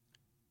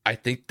 I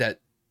think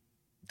that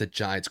the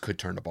Giants could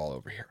turn the ball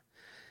over here.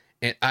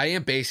 And I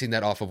am basing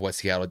that off of what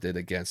Seattle did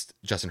against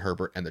Justin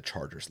Herbert and the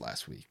Chargers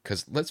last week.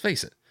 Because let's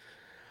face it,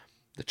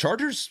 the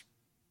Chargers,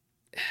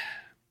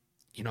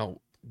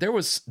 there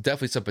was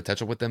definitely some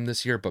potential with them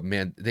this year, but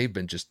man, they've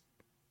been just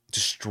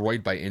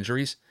destroyed by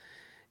injuries.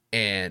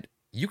 And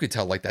you could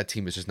tell like that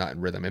team is just not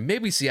in rhythm. And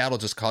maybe Seattle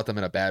just caught them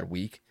in a bad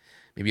week,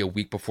 maybe a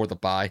week before the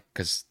bye,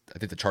 because I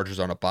think the Chargers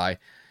are on a bye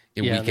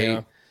in week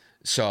 8.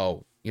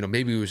 So,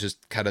 maybe it was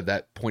just kind of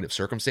that point of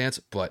circumstance.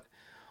 But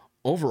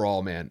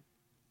overall, man,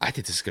 I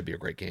think this is going to be a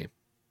great game.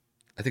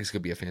 I think it's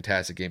going to be a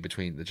fantastic game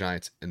between the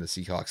Giants and the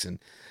Seahawks. And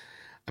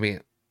I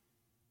mean,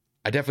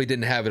 I definitely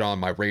didn't have it on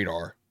my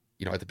radar,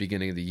 at the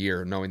beginning of the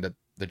year, knowing that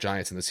the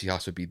Giants and the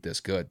Seahawks would be this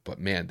good. But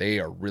man, they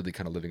are really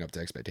kind of living up to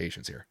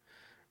expectations here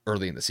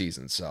early in the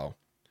season. So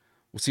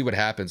we'll see what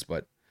happens.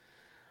 But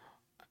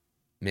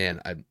man,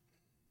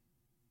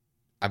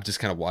 I'm just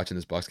kind of watching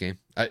this Bucs game.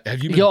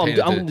 Have you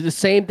been I'm the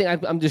same thing.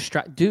 I'm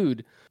distracted.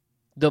 Dude,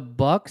 the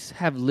Bucs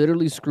have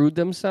literally screwed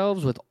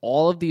themselves with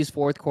all of these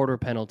fourth quarter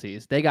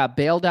penalties. They got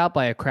bailed out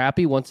by a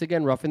crappy, once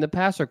again, roughing the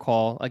passer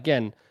call.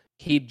 Again,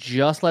 he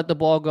just let the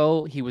ball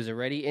go. He was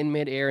already in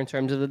midair in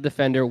terms of the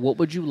defender. What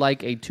would you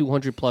like a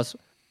 200-plus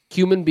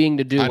human being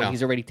to do when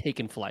he's already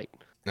taken flight?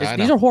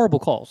 These are horrible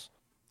calls.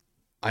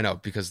 I know,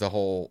 because the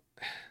whole...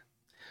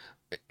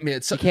 I mean,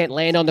 you can't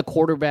land on the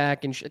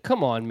quarterback and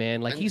come on,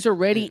 man. Like, he's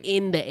already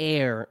in the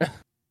air.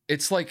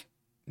 It's like,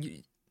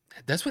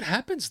 that's what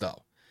happens,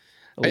 though.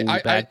 Ooh,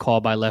 bad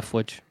call by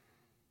Leftwich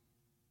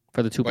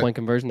for the 2-point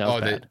conversion. That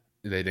was bad.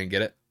 They didn't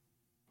get it?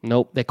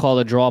 Nope. They called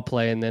a draw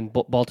play, and then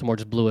Baltimore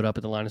just blew it up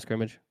at the line of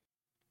scrimmage.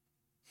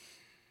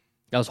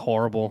 That was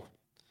horrible.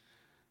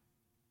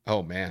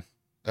 Oh, man.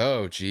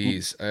 Oh,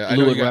 geez.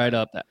 Blew it right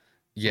up.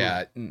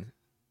 Yeah.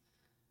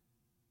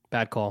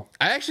 Bad call.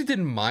 I actually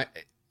didn't mind.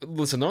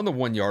 Listen, they're on the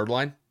 1-yard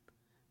line.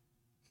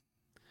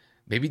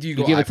 Maybe do you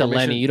go give I it to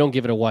formation? Lenny. You don't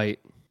give it to White.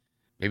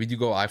 Maybe do you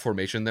go I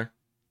formation there?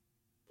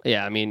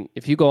 Yeah, I mean,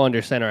 if you go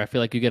under center, I feel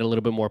like you get a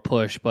little bit more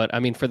push. But, I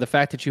mean, for the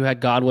fact that you had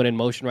Godwin in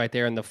motion right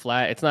there in the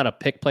flat, it's not a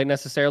pick play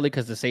necessarily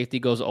because the safety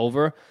goes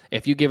over.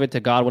 If you give it to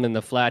Godwin in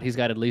the flat, he's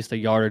got at least a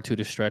yard or two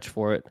to stretch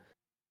for it.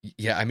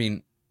 Yeah, I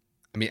mean,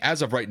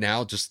 as of right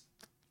now, just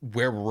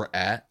where we're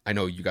at, I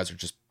know you guys are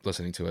just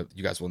listening to it.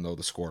 You guys will know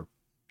the score,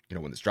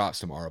 when this drops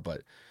tomorrow.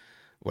 But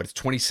it's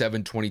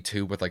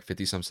 27-22 with like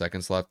 50-some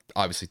seconds left.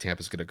 Obviously,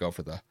 Tampa's going to go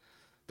for the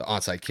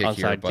onside kick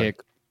here. But,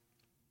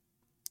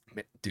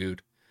 man,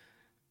 dude,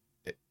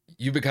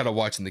 you've been kind of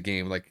watching the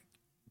game like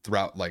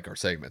throughout like our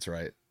segments,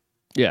 right?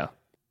 Yeah.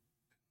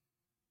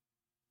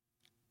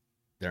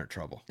 They're in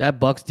trouble. That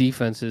Bucs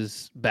defense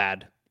is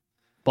bad.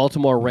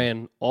 Baltimore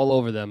ran all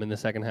over them in the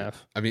second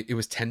half. I mean, it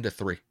was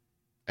 10-3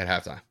 at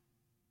halftime.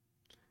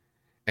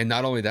 And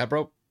not only that,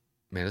 bro,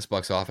 man, this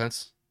Bucs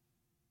offense,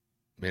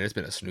 man, it's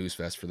been a snooze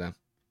fest for them.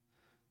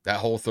 That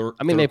whole third.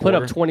 I mean, they put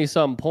up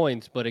 20-some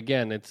points, but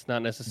again, it's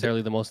not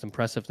necessarily the most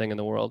impressive thing in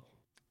the world.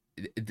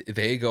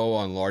 They go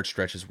on large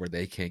stretches where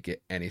they can't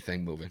get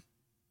anything moving.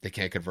 They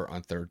can't convert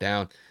on third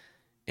down.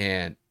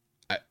 And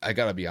I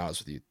got to be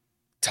honest with you.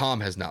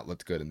 Tom has not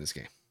looked good in this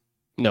game.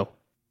 No.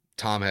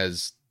 Tom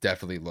has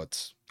definitely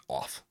looked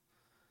off.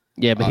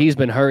 Yeah, but he's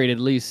been hurried at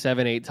least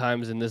 7-8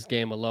 times in this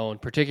game alone,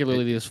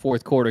 particularly this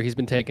fourth quarter. He's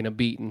been taking a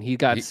beat, and he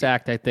got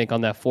sacked, I think,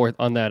 on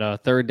that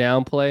third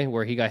down play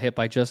where he got hit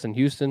by Justin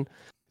Houston.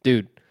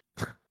 Dude,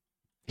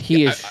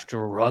 he is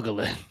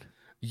struggling.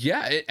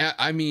 Yeah,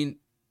 I mean,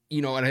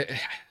 and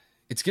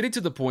it's getting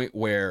to the point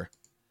where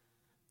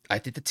I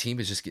think the team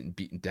is just getting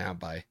beaten down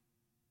by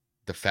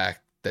the fact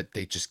that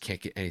they just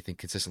can't get anything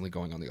consistently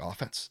going on the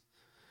offense.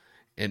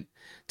 And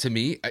to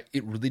me,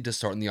 it really does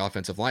start in the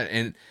offensive line.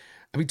 And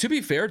I mean, to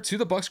be fair, to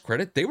the Bucs'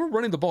 credit, they were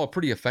running the ball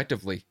pretty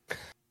effectively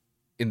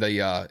in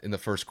the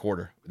first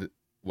quarter.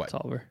 What? It's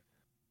over.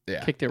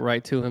 Yeah. Kicked it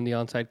right to him, the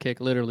onside kick,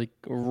 literally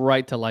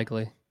right to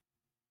Likely.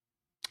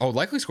 Oh,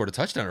 Likely scored a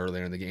touchdown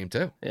earlier in the game,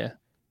 too. Yeah.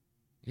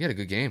 He had a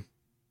good game.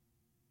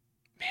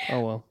 Man.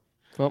 Oh,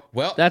 well.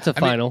 Well, that's a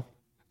final.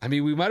 I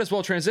mean, we might as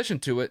well transition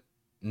to it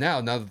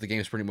now that the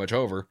game's pretty much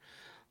over.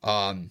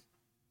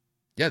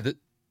 Yeah,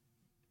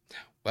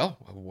 well,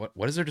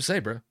 what is there to say,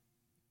 bro?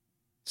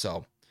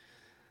 So,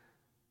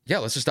 yeah,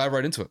 let's just dive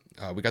right into it.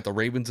 We got the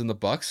Ravens and the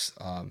Bucs.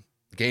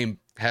 The game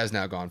has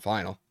now gone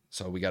final.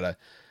 So we got a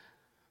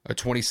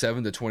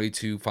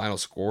 27-22 final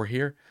score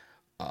here.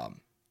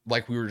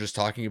 Like we were just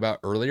talking about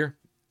earlier,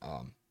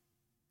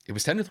 it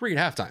was 10-3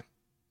 at halftime.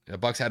 The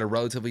Bucs had a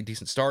relatively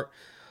decent start,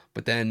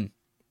 but then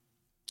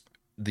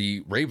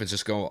the Ravens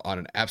just go on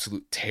an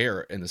absolute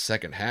tear in the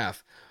second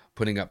half,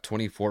 putting up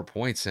 24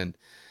 points and,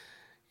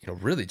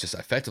 really just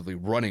effectively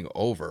running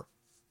over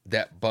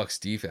that Bucs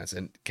defense.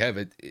 And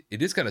Kev,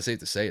 it is kind of safe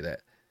to say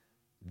that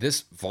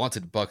this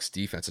vaunted Bucs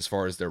defense, as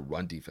far as their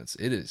run defense,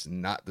 it is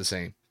not the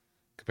same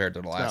compared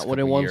to the last couple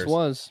not what it years. once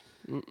was.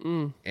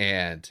 Mm-mm.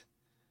 And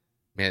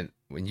man,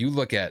 when you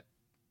look at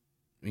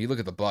the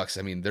Bucs,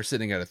 I mean, they're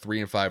sitting at a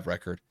 3-5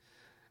 record.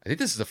 I think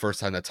this is the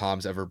first time that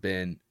Tom's ever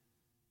been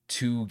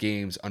 2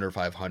 games under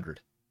 500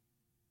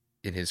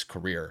 in his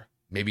career.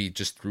 Maybe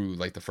just through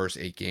like the first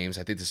 8 games.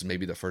 I think this is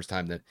maybe the first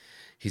time that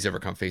he's ever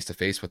come face to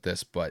face with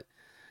this. But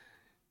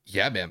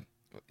yeah, man,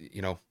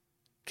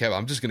 Kev,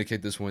 I'm just gonna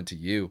kick this one to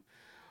you.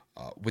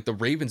 With the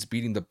Ravens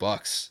beating the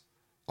Bucs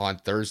on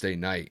Thursday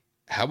night,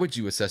 how would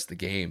you assess the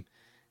game?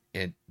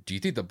 And do you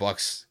think the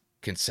Bucs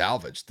can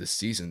salvage this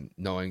season,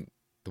 knowing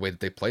the way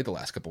that they played the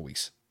last couple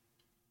weeks?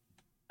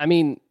 I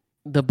mean,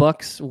 the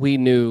Bucs we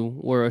knew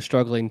were a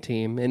struggling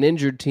team, an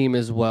injured team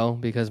as well,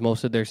 because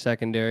most of their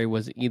secondary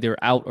was either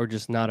out or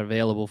just not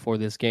available for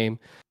this game.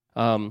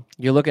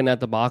 You're looking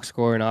at the box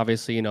score, and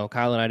obviously,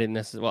 Kyle and I didn't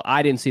necessarily. Well,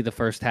 I didn't see the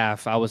first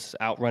half. I was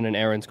out running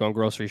errands, going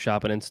grocery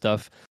shopping and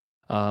stuff.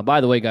 By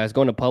the way, guys,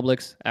 going to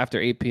Publix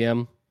after 8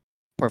 p.m.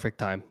 Perfect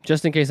time.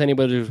 Just in case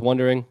anybody was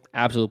wondering,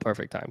 absolute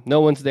perfect time. No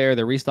one's there.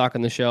 They're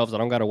restocking the shelves. I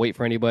don't got to wait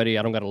for anybody.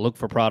 I don't got to look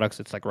for products.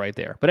 It's like right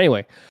there. But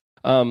anyway,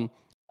 I'm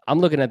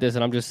looking at this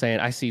and I'm just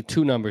saying I see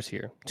 2 numbers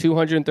here,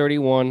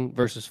 231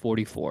 versus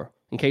 44.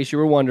 In case you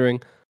were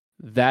wondering,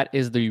 that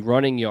is the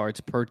running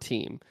yards per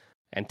team.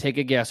 And take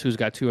a guess who's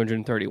got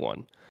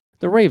 231.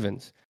 The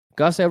Ravens.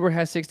 Gus Edwards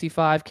has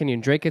 65,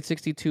 Kenyon Drake had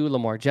 62,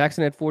 Lamar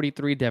Jackson had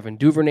 43, Devin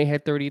Duvernay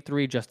had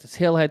 33, Justice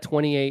Hill had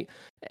 28,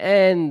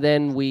 and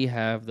then we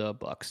have the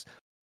Bucs.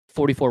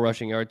 44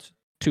 rushing yards,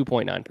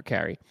 2.9 per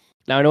carry.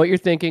 Now, I know what you're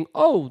thinking.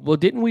 Oh, well,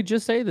 didn't we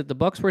just say that the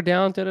Bucs were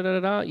down?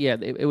 Yeah,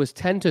 it was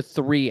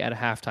 10-3 at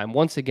halftime.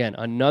 Once again,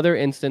 another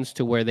instance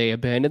to where they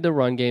abandoned the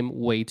run game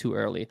way too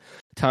early.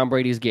 Tom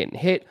Brady's getting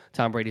hit.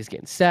 Tom Brady's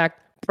getting sacked,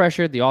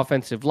 pressured, the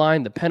offensive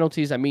line, the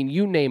penalties. I mean,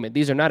 you name it.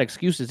 These are not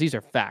excuses. These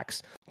are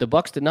facts. The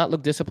Bucs did not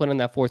look disciplined in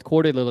that fourth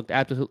quarter. They looked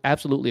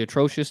absolutely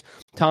atrocious.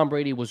 Tom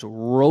Brady was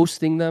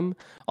roasting them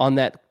on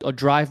that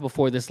drive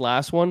before this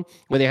last one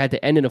where they had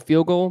to end in a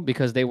field goal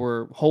because they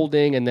were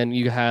holding, and then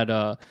you had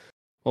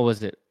what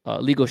was it?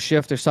 Legal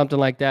shift or something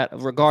like that.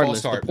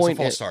 Regardless, the point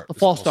is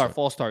false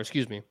start.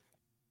 Excuse me.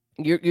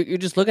 You're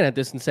just looking at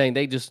this and saying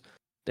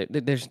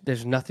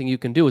there's nothing you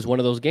can do. It's one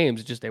of those games.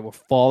 It's just they were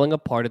falling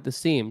apart at the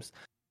seams.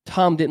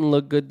 Tom didn't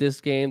look good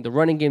this game. The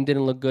running game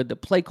didn't look good. The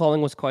play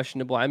calling was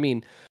questionable. I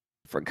mean,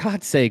 for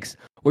God's sakes,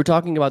 we're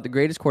talking about the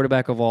greatest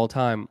quarterback of all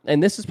time.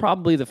 And this is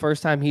probably the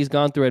first time he's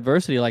gone through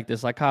adversity like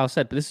this, like Kyle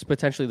said. But this is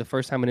potentially the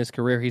first time in his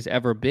career he's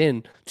ever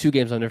been 2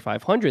 games under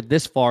 500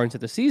 this far into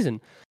the season.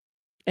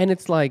 And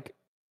it's like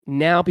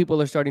now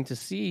people are starting to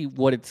see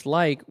what it's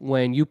like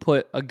when you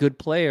put a good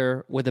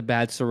player with a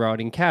bad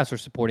surrounding cast or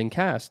supporting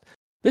cast.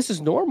 This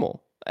is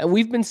normal. And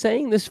we've been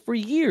saying this for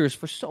years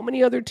for so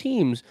many other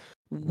teams.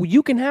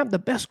 You can have the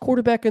best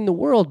quarterback in the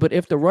world, but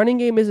if the running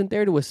game isn't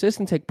there to assist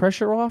and take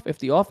pressure off, if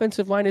the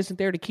offensive line isn't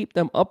there to keep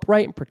them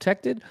upright and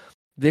protected,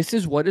 this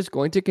is what is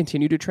going to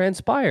continue to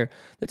transpire.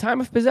 The time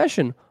of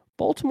possession,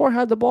 Baltimore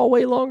had the ball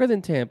way longer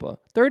than Tampa.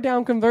 3rd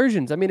down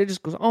conversions. I mean, it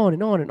just goes on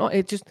and on and on.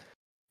 It just,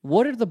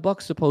 what are the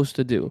Bucs supposed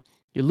to do?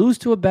 You lose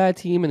to a bad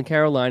team in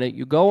Carolina,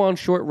 you go on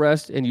short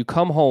rest, and you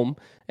come home,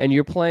 and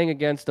you're playing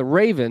against the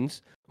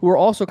Ravens, who are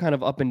also kind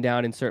of up and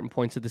down in certain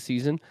points of the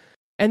season.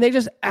 And they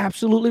just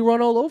absolutely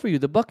run all over you.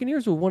 The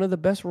Buccaneers were one of the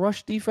best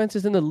rush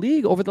defenses in the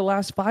league over the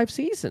last 5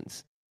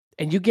 seasons.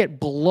 And you get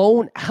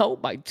blown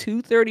out by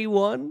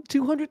 231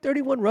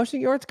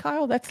 rushing yards,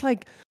 Kyle. That's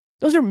like,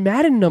 those are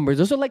Madden numbers.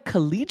 Those are like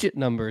collegiate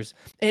numbers.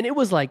 And it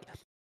was like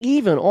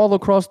even all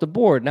across the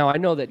board. Now, I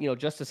know that,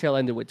 Justice Hill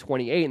ended with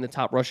 28 and the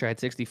top rusher had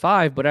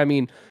 65. But I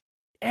mean,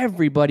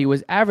 everybody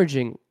was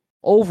averaging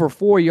over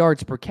 4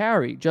 yards per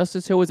carry.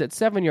 Justice Hill was at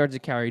 7 yards a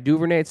carry.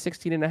 Duvernay at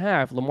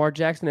 16.5. Lamar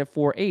Jackson at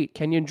 4.8.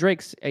 Kenyon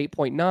Drake's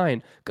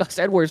 8.9. Gus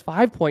Edwards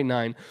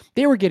 5.9.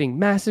 They were getting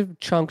massive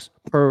chunks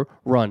per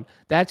run.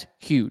 That's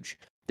huge.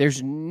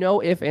 There's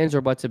no ifs, ands,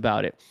 or buts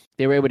about it.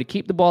 They were able to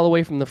keep the ball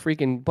away from the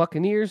freaking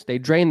Buccaneers. They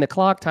drained the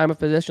clock, time of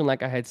possession,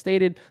 like I had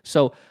stated.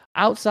 So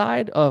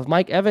outside of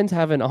Mike Evans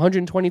having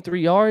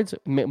 123 yards,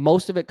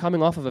 most of it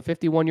coming off of a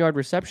 51-yard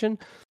reception,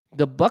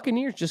 the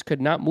Buccaneers just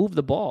could not move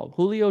the ball.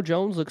 Julio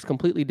Jones looks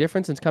completely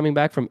different since coming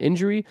back from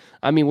injury.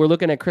 I mean, we're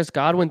looking at Chris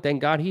Godwin. Thank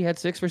God he had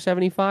 6 for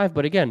 75.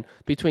 But again,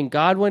 between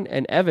Godwin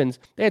and Evans,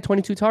 they had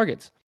 22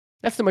 targets.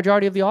 That's the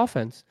majority of the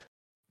offense.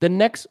 The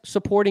next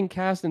supporting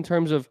cast in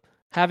terms of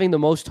having the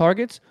most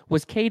targets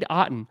was Cade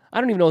Otton. I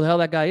don't even know who the hell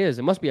that guy is.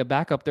 It must be a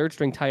backup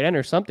third-string tight end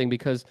or something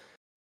because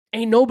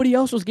ain't nobody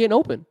else was getting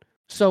open.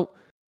 So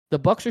the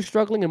Bucs are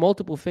struggling in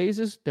multiple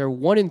phases. They're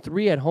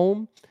 1-3 at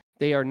home.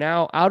 They are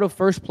now out of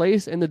first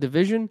place in the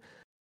division.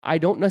 I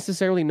don't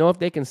necessarily know if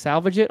they can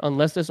salvage it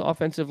unless this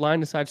offensive line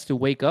decides to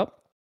wake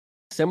up.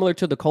 Similar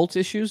to the Colts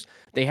issues,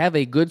 they have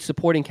a good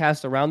supporting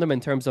cast around them in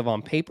terms of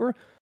on paper,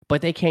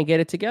 but they can't get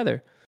it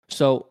together.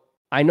 So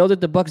I know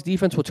that the Bucs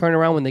defense will turn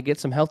around when they get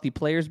some healthy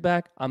players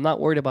back. I'm not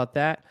worried about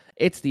that.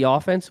 It's the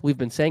offense. We've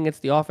been saying it's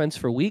the offense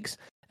for weeks.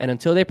 And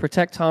until they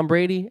protect Tom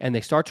Brady and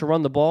they start to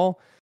run the ball,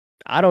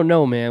 I don't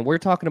know, man. We're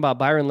talking about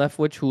Byron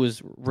Leftwich, who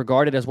is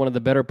regarded as one of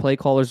the better play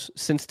callers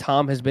since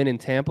Tom has been in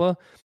Tampa.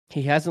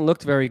 He hasn't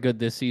looked very good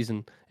this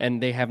season,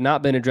 and they have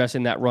not been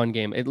addressing that run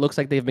game. It looks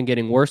like they've been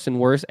getting worse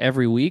and worse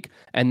every week,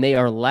 and they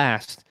are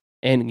last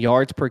in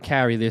yards per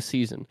carry this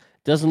season.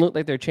 Doesn't look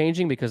like they're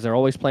changing because they're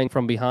always playing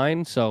from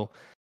behind. So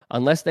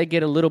unless they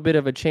get a little bit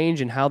of a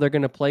change in how they're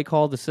going to play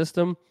call the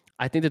system,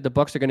 I think that the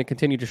Bucs are going to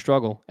continue to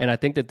struggle, and I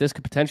think that this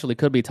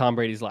could be Tom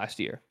Brady's last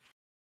year.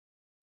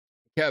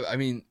 Yeah, I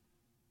mean,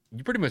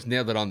 you pretty much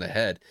nailed it on the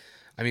head.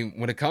 I mean,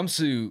 when it comes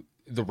to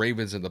the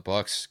Ravens and the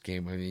Bucs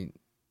game, I mean,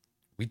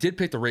 we did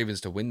pick the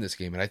Ravens to win this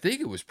game, and I think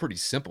it was pretty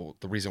simple,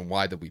 the reason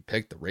why that we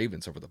picked the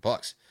Ravens over the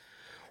Bucs.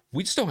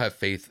 We just don't have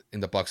faith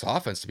in the Bucs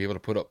offense to be able to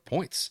put up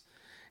points.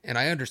 And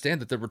I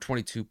understand that there were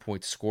 22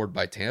 points scored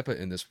by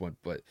Tampa in this one,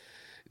 but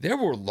there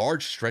were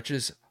large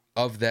stretches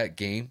of that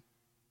game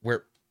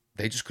where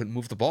they just couldn't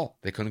move the ball.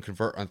 They couldn't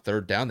convert on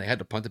third down. They had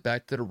to punt it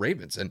back to the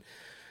Ravens. And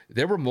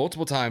there were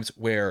multiple times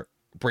where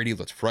Brady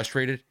looked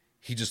frustrated.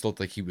 He just looked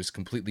like he was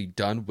completely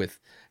done with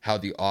how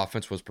the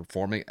offense was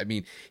performing. I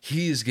mean,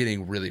 he is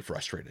getting really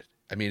frustrated.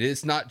 I mean,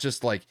 it's not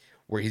just like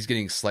where he's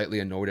getting slightly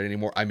annoyed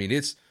anymore. I mean,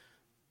 it's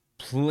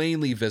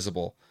plainly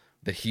visible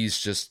that he's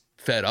just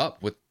fed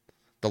up with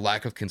the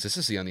lack of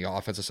consistency on the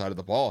offensive side of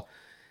the ball.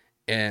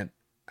 And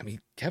I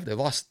mean, Kev, they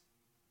lost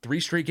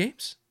 3 straight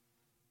games.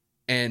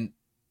 And,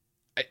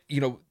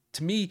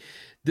 to me,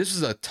 this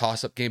is a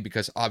toss-up game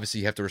because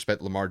obviously you have to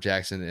respect Lamar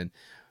Jackson and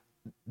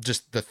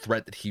just the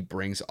threat that he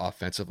brings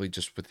offensively,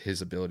 just with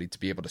his ability to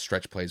be able to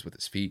stretch plays with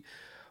his feet.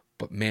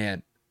 But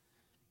man,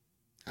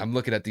 I'm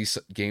looking at these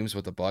games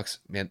with the Bucs.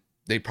 Man,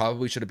 they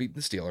probably should have beaten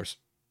the Steelers.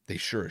 They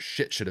sure as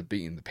shit should have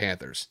beaten the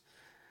Panthers.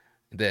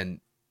 And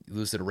then you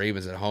lose to the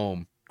Ravens at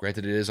home.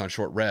 Granted, it is on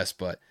short rest,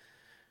 but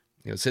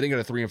sitting at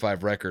a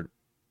 3-5 record,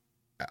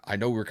 I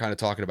know we were kind of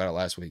talking about it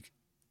last week.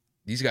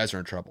 These guys are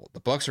in trouble. The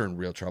Bucs are in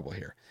real trouble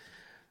here.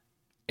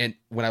 And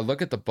when I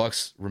look at the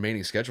Bucs'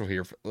 remaining schedule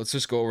here, let's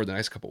just go over the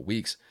next couple of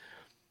weeks.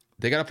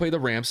 They got to play the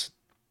Rams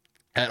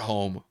at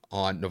home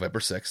on November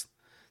 6th.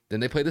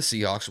 Then they play the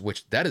Seahawks,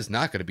 which that is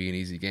not going to be an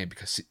easy game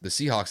because the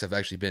Seahawks have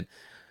actually been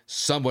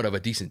somewhat of a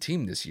decent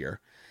team this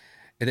year.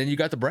 And then you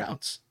got the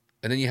Browns.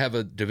 And then you have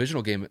a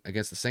divisional game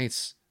against the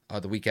Saints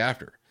the week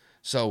after.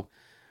 So,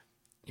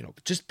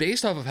 just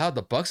based off of how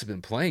the Bucs have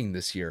been playing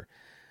this year,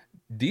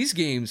 these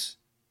games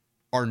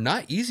are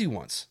not easy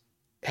ones.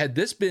 Had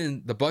this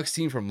been the Bucs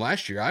team from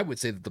last year, I would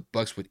say that the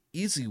Bucs would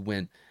easily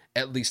win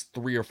at least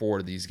 3 or 4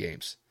 of these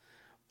games.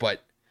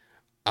 But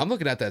I'm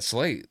looking at that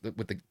slate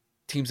with the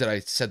teams that I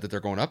said that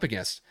they're going up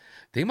against.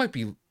 They might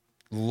be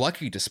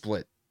lucky to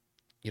split,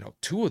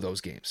 2 of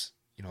those games.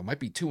 It might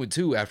be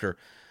 2-2 after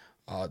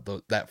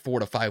that 4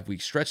 to 5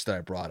 week stretch that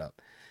I brought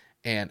up.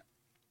 And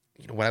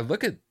when I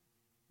look at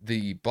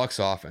the Bucs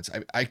offense,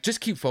 I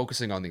just keep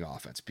focusing on the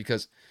offense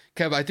because,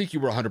 Kev, I think you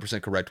were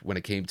 100% correct when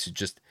it came to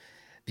just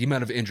the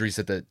amount of injuries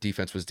that the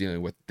defense was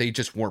dealing with. They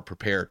just weren't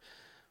prepared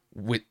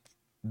with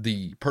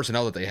the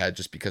personnel that they had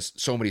just because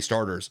so many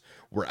starters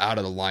were out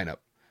of the lineup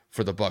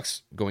for the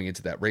Bucs going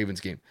into that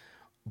Ravens game.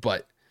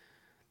 But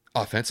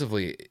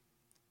offensively,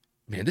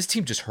 man, this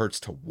team just hurts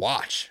to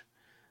watch.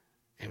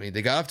 I mean,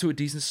 they got off to a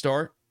decent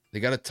start.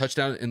 They got a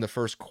touchdown in the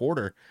first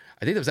quarter.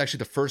 I think that was actually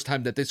the first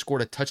time that they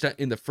scored a touchdown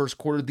in the first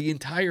quarter the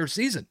entire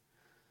season.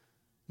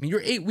 I mean,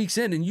 you're 8 weeks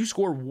in and you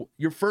score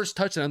your first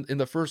touchdown in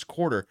the first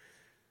quarter.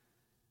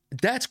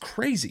 That's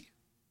crazy.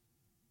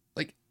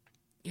 Like,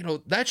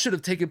 that should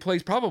have taken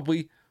place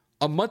probably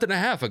a month and a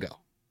half ago.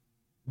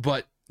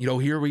 But,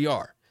 here we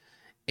are.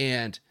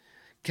 And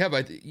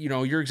Kev,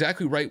 you're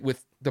exactly right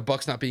with the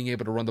Bucs not being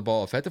able to run the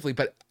ball effectively,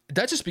 but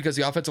that's just because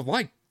the offensive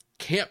line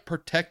can't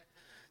protect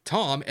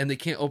Tom and they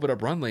can't open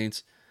up run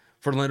lanes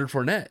for Leonard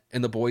Fournette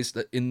and the boys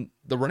in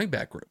the running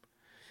back group.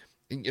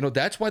 And,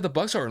 that's why the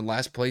Bucs are in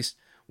last place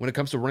when it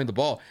comes to running the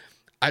ball.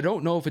 I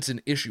don't know if it's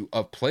an issue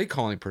of play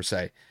calling per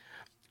se.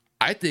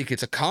 I think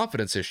it's a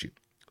confidence issue.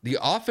 The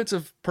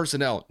offensive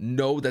personnel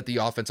know that the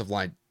offensive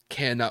line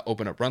cannot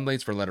open up run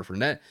lanes for Leonard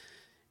Fournette.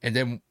 And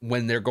then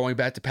when they're going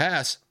back to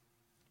pass,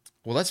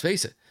 well, let's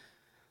face it,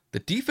 the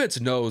defense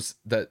knows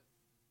that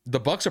the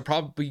Bucs are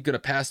probably going to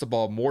pass the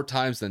ball more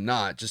times than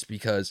not, just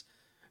because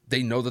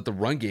they know that the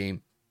run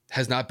game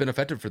has not been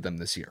effective for them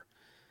this year.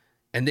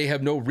 And they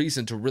have no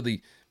reason to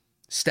really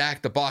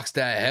stack the box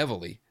that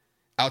heavily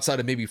outside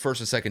of maybe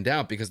first and second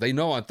down, because they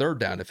know on third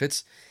down, if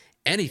it's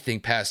anything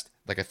past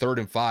like a 3rd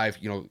and 5,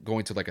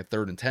 going to like a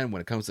 3rd and 10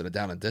 when it comes to the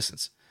down and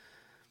distance.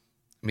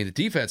 I mean, the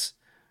defense,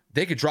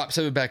 they could drop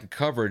 7 back in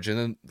coverage, and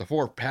then the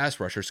 4 pass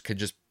rushers could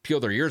just peel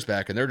their ears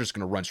back, and they're just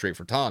going to run straight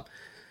for Tom.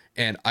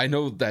 And I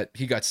know that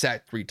he got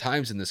sacked 3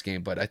 times in this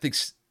game, but I think,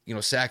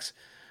 sacks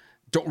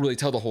don't really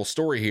tell the whole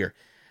story here.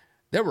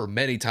 There were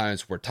many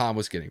times where Tom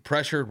was getting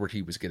pressured, where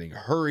he was getting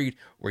hurried,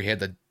 where he had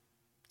to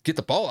get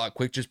the ball out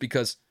quick just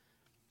because,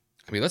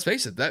 I mean, let's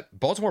face it, that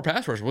Baltimore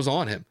pass rush was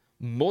on him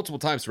multiple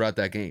times throughout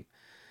that game.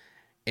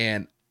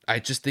 And I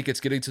just think it's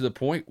getting to the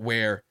point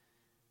where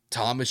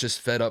Tom is just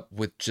fed up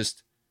with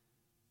just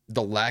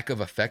the lack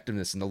of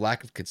effectiveness and the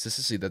lack of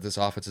consistency that this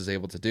offense is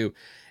able to do.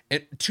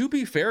 And to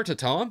be fair to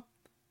Tom,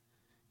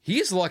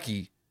 he's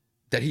lucky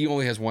that he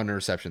only has 1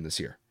 interception this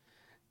year.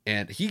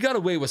 And he got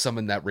away with some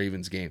in that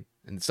Ravens game.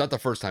 And it's not the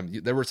first time.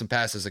 There were some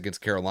passes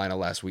against Carolina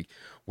last week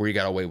where he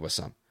got away with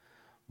some.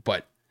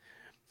 But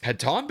had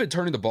Tom been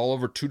turning the ball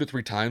over 2 to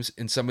 3 times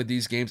in some of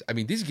these games, I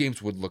mean, these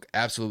games would look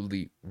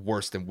absolutely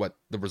worse than what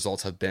the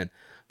results have been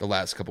the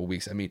last couple of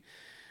weeks. I mean,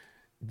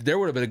 there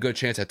would have been a good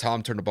chance had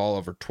Tom turned the ball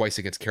over twice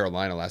against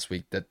Carolina last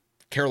week that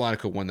Carolina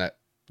could win that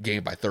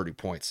game by 30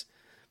 points.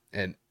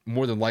 And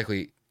more than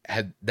likely,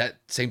 had that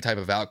same type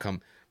of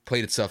outcome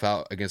played itself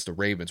out against the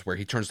Ravens, where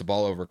he turns the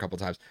ball over a couple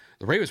of times,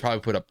 the Ravens probably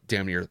put up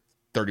damn near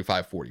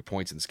 35, 40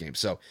 points in this game.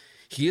 So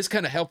he is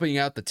kind of helping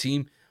out the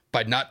team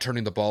by not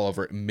turning the ball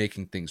over and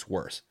making things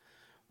worse.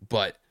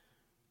 But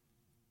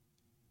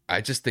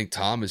I just think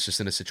Tom is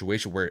just in a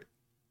situation where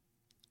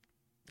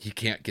he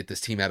can't get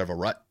this team out of a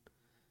rut.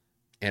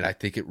 And I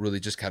think it really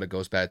just kind of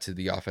goes back to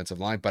the offensive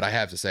line. But I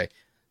have to say,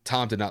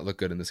 Tom did not look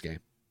good in this game.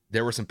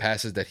 There were some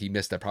passes that he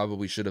missed that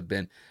probably should have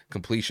been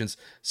completions,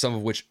 some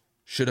of which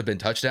should have been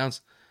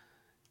touchdowns.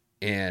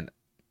 And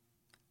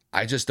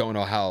I just don't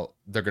know how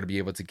they're going to be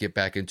able to get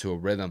back into a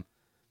rhythm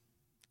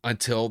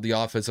until the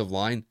offensive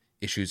line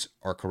issues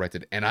are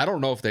corrected. And I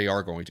don't know if they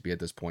are going to be at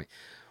this point.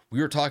 We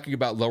were talking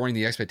about lowering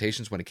the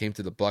expectations when it came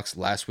to the Bucs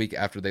last week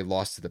after they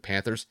lost to the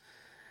Panthers.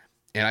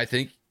 And I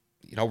think,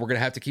 we're going to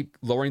have to keep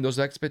lowering those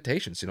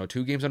expectations.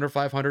 2 games under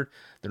 500.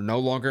 They're no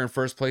longer in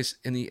first place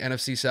in the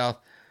NFC South.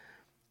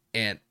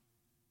 And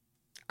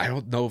I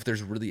don't know if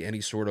there's really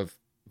any sort of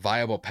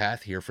viable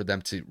path here for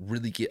them to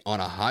really get on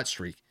a hot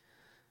streak,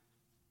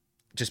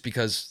 just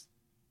because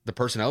the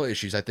personnel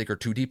issues, I think, are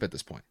too deep at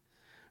this point.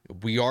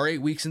 We are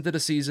 8 weeks into the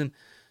season,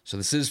 so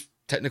this is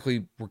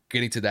technically, we're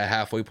getting to that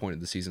halfway point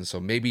of the season.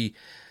 So maybe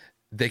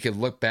they could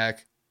look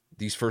back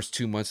these first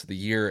 2 months of the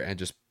year and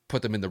just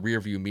put them in the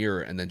rearview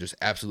mirror and then just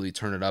absolutely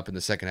turn it up in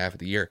the second half of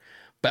the year.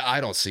 But I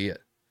don't see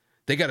it.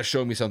 They got to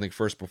show me something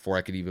first before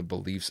I could even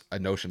believe a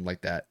notion like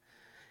that.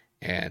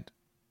 And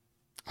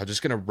I'm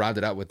just going to round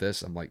it out with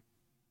this. I'm like,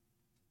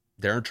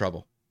 they're in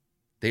trouble.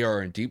 They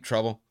are in deep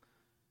trouble.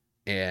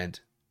 And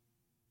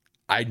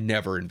I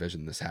never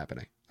envisioned this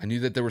happening. I knew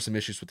that there were some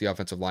issues with the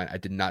offensive line. I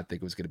did not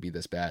think it was going to be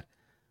this bad.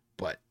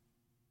 But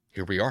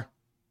here we are.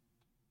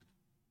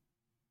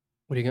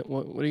 What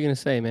are you gonna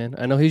say, man?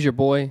 I know he's your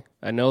boy.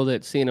 I know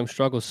that seeing him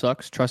struggle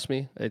sucks. Trust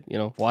me.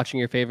 Watching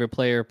your favorite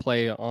player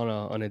play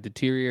on a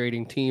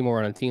deteriorating team or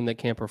on a team that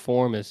can't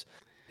perform is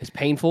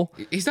painful.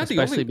 He's not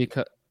especially the only.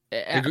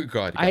 Because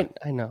Go ahead.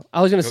 I know.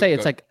 I was gonna say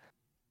it's like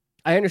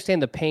I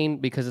understand the pain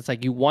because it's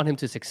like you want him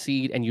to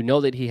succeed and you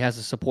know that he has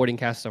a supporting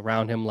cast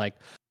around him. Like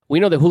we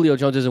know that Julio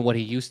Jones isn't what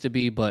he used to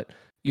be, but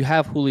you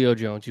have Julio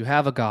Jones, you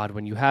have a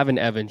Godwin, you have an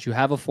Evans, you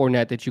have a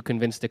Fournette that you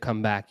convinced to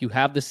come back. You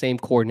have the same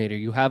coordinator.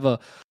 You have a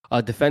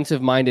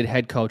defensive-minded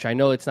head coach. I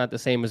know it's not the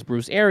same as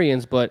Bruce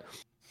Arians, but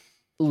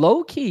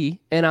low key,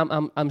 and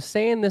I'm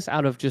saying this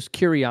out of just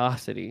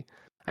curiosity.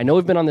 I know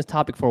we've been on this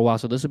topic for a while,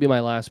 so this will be my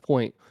last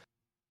point.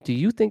 Do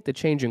you think the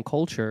change in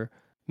culture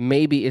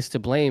maybe is to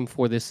blame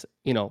for this,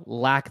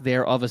 lack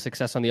thereof of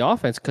success on the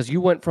offense? Because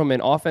you went from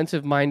an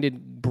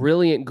offensive-minded,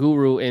 brilliant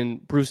guru in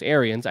Bruce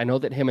Arians. I know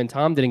that him and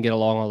Tom didn't get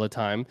along all the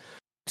time.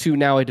 To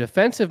now a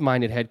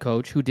defensive-minded head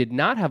coach who did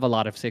not have a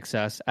lot of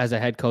success as a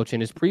head coach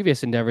in his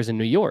previous endeavors in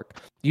New York.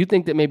 Do you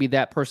think that maybe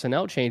that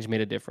personnel change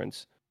made a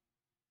difference?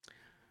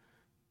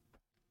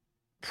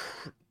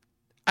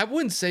 I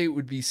wouldn't say it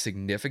would be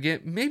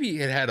significant.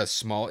 Maybe it had a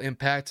small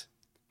impact.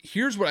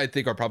 Here's what I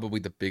think are probably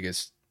the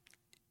biggest,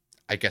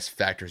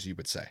 factors you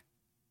would say.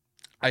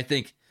 I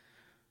think,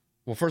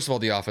 well, first of all,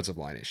 the offensive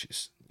line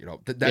issues.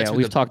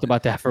 We've talked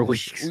about that for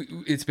weeks.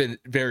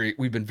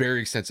 We've been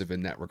very extensive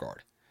in that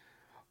regard.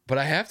 But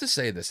I have to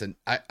say this, and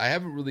I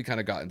haven't really kind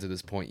of gotten to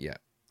this point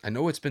yet. I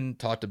know it's been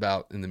talked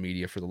about in the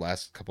media for the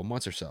last couple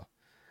months or so.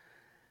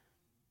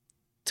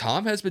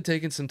 Tom has been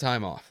taking some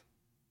time off.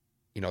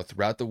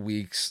 throughout the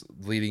weeks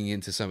leading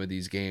into some of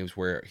these games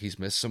where he's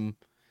missed some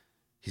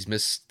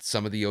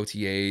of the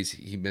OTAs,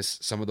 he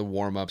missed some of the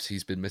warm-ups,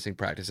 he's been missing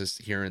practices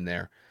here and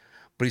there,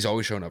 but he's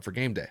always shown up for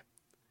game day.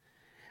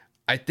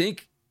 I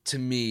think, to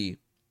me,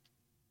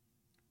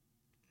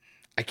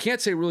 I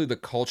can't say really the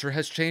culture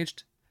has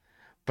changed,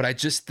 but I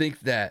just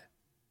think that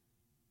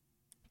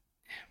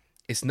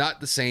it's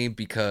not the same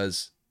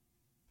because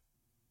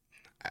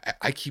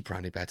I keep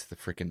rounding back to the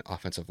freaking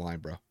offensive line,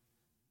 bro.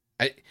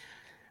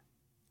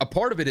 A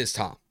part of it is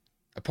Tom.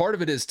 A part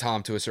of it is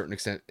Tom to a certain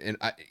extent. And,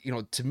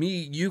 to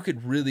me, you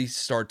could really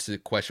start to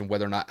question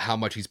whether or not how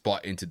much he's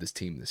bought into this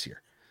team this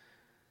year.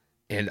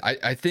 And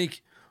I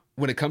think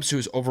when it comes to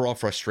his overall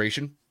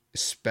frustration,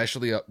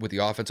 especially with the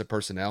offensive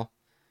personnel,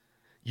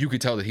 you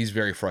could tell that he's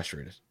very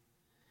frustrated.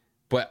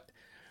 But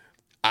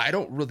I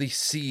don't really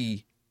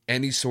see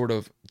any sort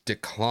of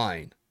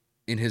decline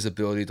in his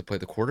ability to play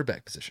the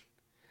quarterback position.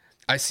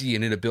 I see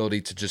an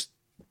inability to just,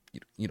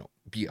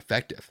 be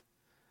effective.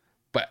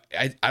 But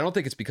I don't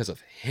think it's because of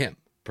him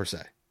per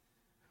se.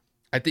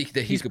 I think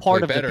that he could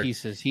play better. He's part of the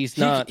pieces. He's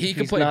not. He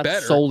can play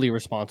better. Solely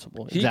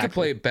responsible. He can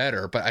play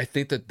better, but I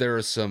think that there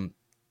are some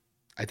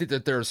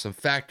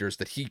factors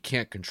that he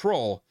can't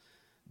control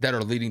that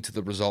are leading to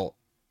the result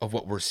of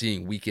what we're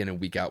seeing week in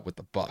and week out with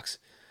the Bucs.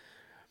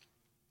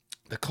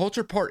 The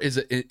culture part is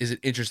an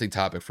interesting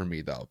topic for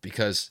me, though,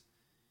 because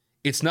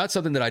it's not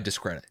something that I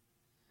discredit.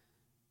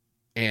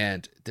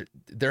 And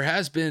there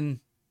has been,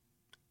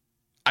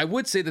 I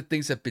would say that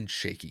things have been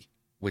shaky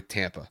with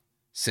Tampa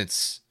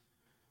since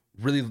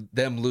really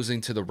them losing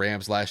to the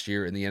Rams last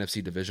year in the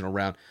NFC divisional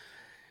round.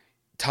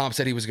 Tom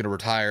said he was going to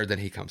retire, then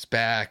he comes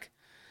back,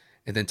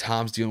 and then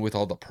Tom's dealing with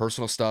all the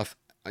personal stuff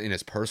in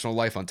his personal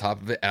life on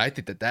top of it, and I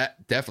think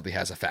that definitely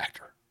has a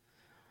factor.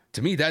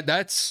 To me,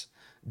 that's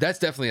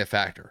definitely a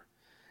factor.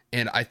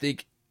 And I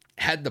think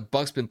had the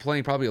Bucs been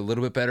playing probably a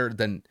little bit better,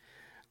 then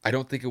I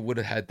don't think it would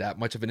have had that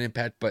much of an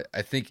impact. But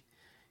I think,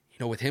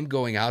 with him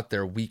going out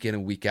there week in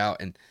and week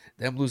out and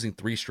them losing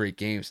 3 straight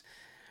games,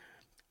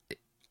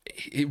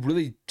 it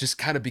really just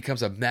kind of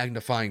becomes a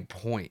magnifying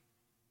point.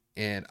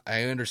 And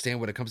I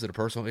understand when it comes to the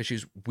personal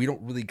issues, we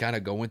don't really kind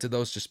of go into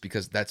those just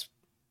because that's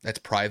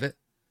private.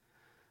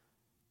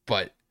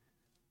 But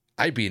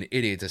I'd be an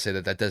idiot to say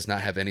that does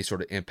not have any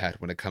sort of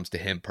impact when it comes to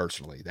him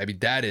personally. I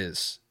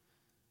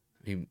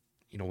mean,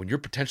 when you're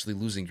potentially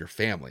losing your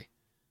family,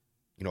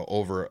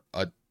 over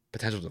a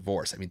potential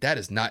divorce, I mean, that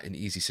is not an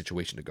easy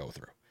situation to go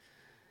through.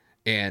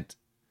 And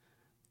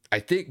I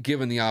think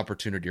given the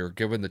opportunity or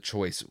given the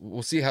choice,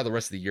 we'll see how the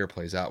rest of the year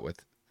plays out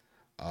with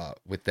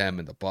them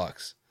and the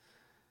Bucs.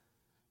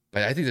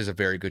 But I think there's a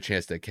very good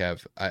chance that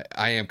Kev,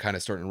 I am kind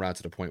of starting around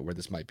to the point where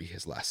this might be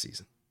his last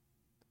season.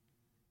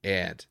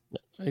 And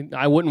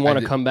I wouldn't want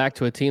to come back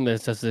to a team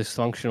that's as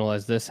dysfunctional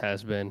as this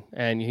has been.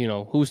 And,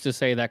 who's to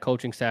say that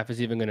coaching staff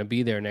is even going to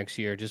be there next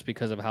year just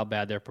because of how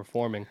bad they're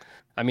performing?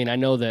 I mean, I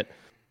know that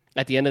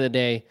at the end of the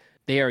day,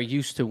 they are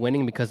used to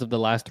winning because of the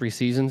last 3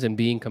 seasons and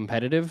being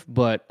competitive.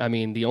 But, I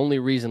mean, the only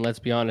reason, let's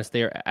be honest,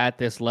 they're at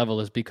this level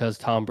is because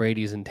Tom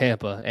Brady's in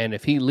Tampa. And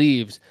if he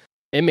leaves,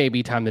 it may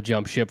be time to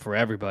jump ship for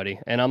everybody.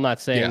 And I'm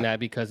not saying that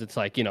because it's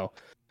like,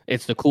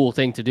 it's the cool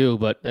thing to do,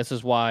 but this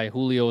is why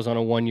Julio is on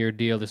a 1-year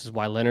deal. This is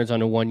why Leonard's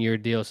on a 1-year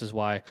deal. This is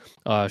why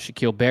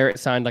Shaquille Barrett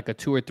signed like a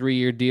 2 or 3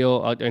 year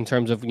deal in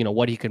terms of,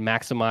 what he could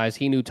maximize.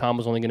 He knew Tom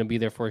was only going to be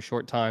there for a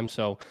short time.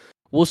 So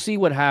we'll see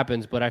what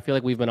happens, but I feel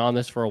like we've been on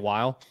this for a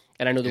while.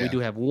 And I know that we do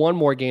have one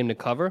more game to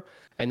cover,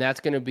 and that's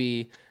going to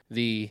be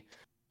the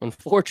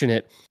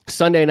unfortunate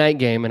Sunday night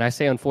game. And I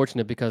say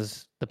unfortunate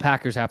because the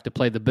Packers have to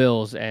play the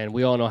Bills, and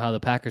we all know how the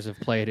Packers have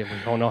played, and we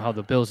don't know how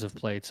the Bills have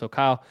played. So,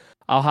 Kyle,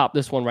 I'll hop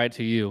this one right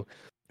to you.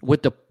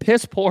 With the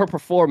piss-poor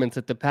performance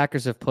that the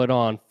Packers have put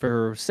on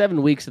for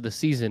 7 weeks of the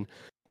season,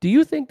 do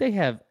you think they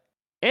have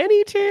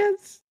any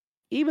chance,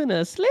 even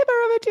a sliver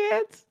of a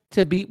chance,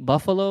 to beat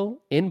Buffalo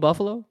in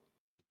Buffalo?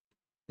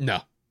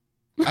 No.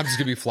 I'm just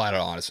going to be flat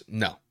out honest.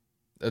 No.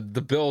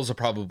 The Bills are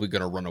probably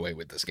going to run away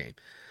with this game.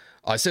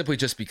 Simply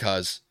just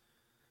because,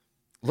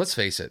 let's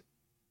face it,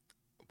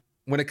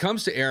 when it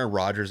comes to Aaron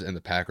Rodgers and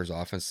the Packers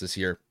offense this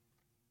year,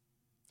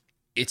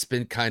 it's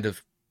been kind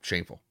of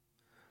shameful.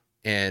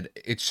 And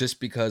it's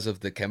just because of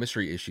the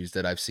chemistry issues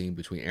that I've seen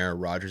between Aaron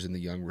Rodgers and the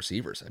young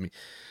receivers. I mean,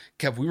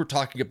 Kev, we were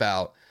talking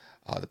about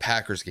the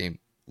Packers game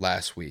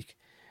last week,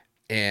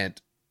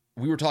 and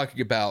we were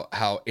talking about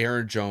how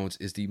Aaron Jones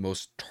is the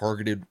most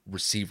targeted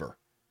receiver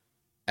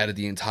out of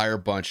the entire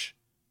bunch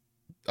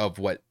of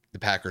what the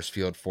Packers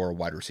field for a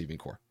wide receiving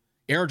core.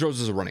 Aaron Jones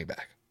is a running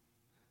back.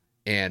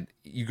 And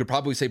you could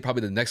probably say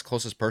the next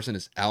closest person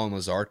is Allen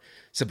Lazard,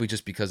 simply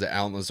just because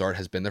Allen Lazard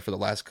has been there for the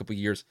last couple of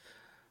years.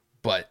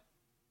 But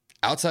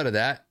outside of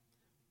that,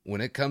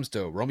 when it comes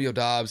to Romeo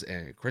Doubs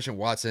and Christian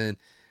Watson,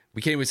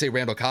 we can't even say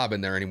Randall Cobb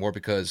in there anymore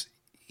because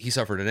he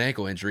suffered an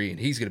ankle injury and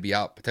he's going to be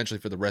out potentially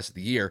for the rest of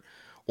the year,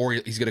 or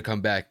he's going to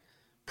come back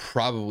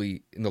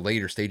probably in the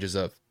later stages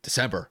of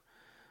December.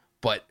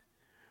 But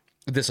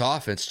this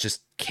offense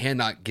just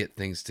cannot get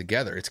things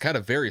together. It's kind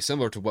of very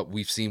similar to what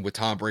we've seen with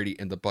Tom Brady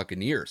and the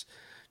Buccaneers,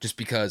 just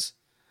because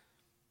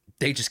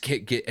they just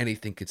can't get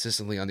anything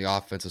consistently on the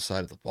offensive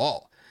side of the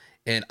ball.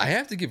 And I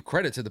have to give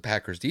credit to the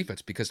Packers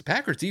defense, because the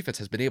Packers defense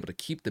has been able to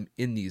keep them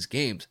in these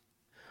games.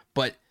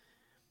 But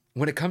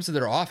when it comes to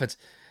their offense,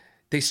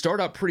 they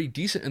start out pretty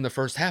decent in the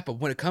first half, but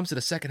when it comes to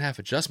the second half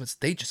adjustments,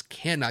 they just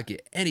cannot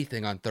get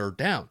anything on third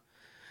down.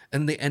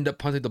 And they end up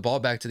punting the ball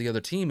back to the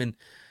other team, and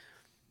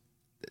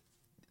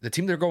the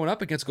team they're going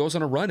up against goes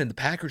on a run, and the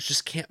Packers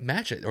just can't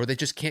match it, or they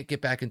just can't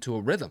get back into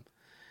a rhythm.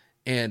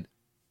 And,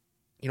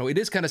 it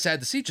is kind of sad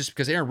to see, just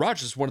because Aaron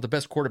Rodgers is one of the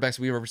best quarterbacks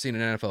we've ever seen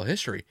in NFL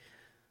history.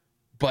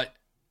 But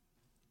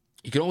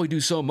you can only do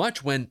so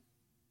much when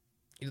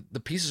the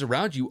pieces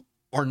around you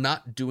are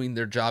not doing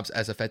their jobs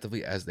as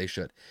effectively as they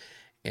should.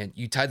 And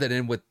you tie that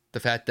in with the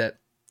fact that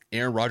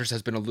Aaron Rodgers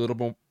has been a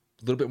little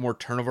bit more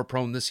turnover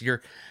prone this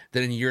year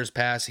than in years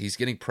past. He's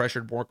getting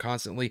pressured more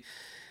constantly.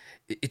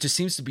 It just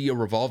seems to be a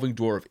revolving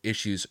door of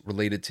issues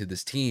related to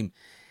this team,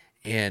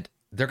 and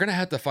they're going to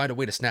have to find a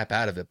way to snap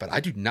out of it. But I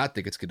do not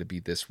think it's going to be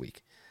this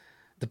week.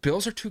 The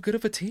Bills are too good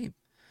of a team.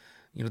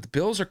 The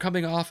Bills are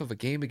coming off of a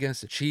game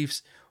against the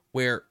Chiefs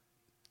where,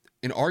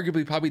 in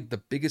arguably probably the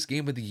biggest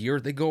game of the year,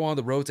 they go on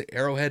the road to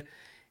Arrowhead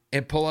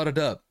and pull out a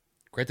dub.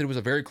 Granted, it was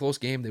a very close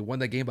game. They won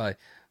that game by, I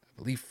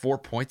believe, 4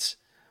 points.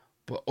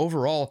 But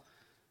overall,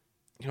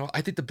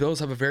 I think the Bills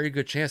have a very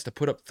good chance to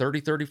put up 30,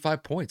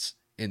 35 points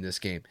in this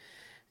game.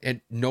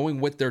 And knowing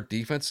what their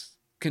defense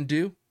can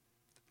do,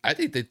 I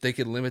think that they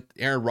can limit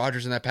Aaron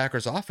Rodgers and that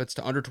Packers offense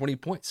to under 20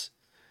 points.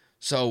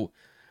 So,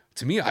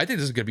 to me, I think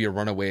this is going to be a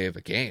runaway of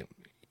a game.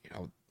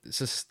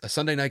 This is a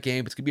Sunday night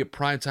game. It's going to be a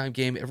primetime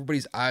game.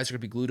 Everybody's eyes are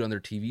going to be glued on their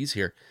TVs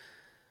here.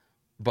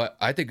 But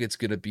I think it's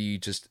going to be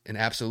just an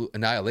absolute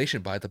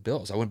annihilation by the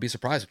Bills. I wouldn't be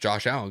surprised if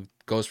Josh Allen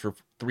goes for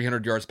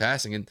 300 yards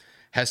passing and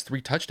has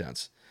 3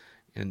 touchdowns.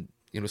 And,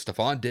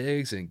 Stephon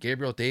Diggs and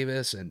Gabriel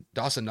Davis and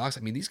Dawson Knox,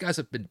 these guys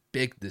have been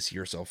big this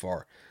year so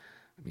far.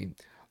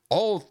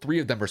 All 3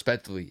 of them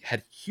respectively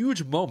had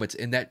huge moments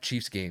in that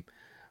Chiefs game.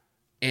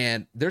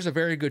 And there's a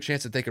very good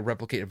chance that they could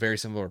replicate a very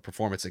similar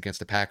performance against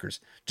the Packers,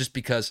 just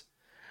because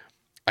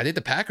I think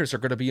the Packers are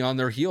going to be on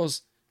their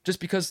heels, just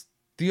because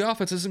the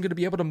offense isn't going to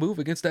be able to move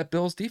against that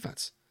Bills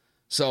defense.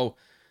 So,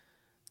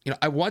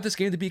 I want this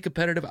game to be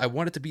competitive. I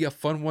want it to be a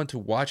fun one to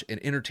watch, an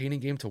entertaining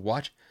game to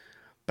watch.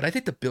 But I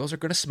think the Bills are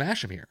going to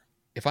smash them here.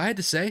 If I had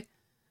to say,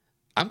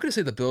 I'm going to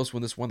say the Bills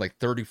win this one like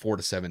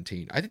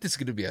 34-17. I think this is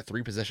going to be a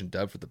 3-possession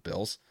dub for the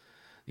Bills.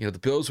 The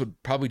Bills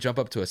would probably jump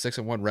up to a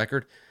 6-1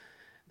 record.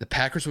 The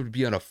Packers would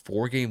be on a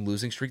 4-game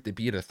losing streak. They'd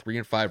be at a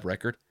 3-5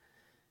 record.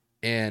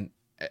 And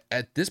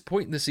at this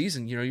point in the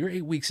season, you're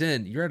 8 weeks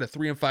in, you're at a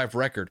 3-5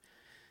 record.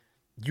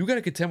 You got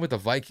to contend with the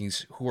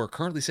Vikings, who are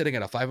currently sitting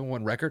at a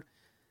 5-1 record.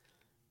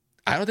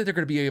 I don't think they're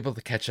going to be able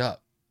to catch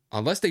up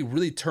unless they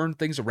really turn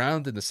things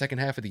around in the second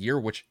half of the year,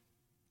 which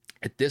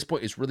at this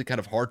point is really kind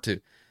of hard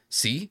to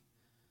see.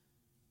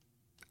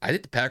 I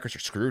think the Packers are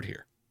screwed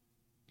here.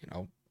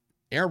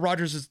 Aaron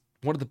Rodgers is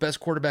one of the best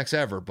quarterbacks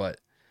ever, but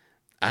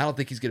I don't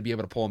think he's going to be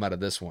able to pull him out of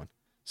this one.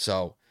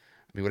 So,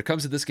 when it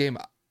comes to this game,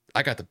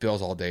 I got the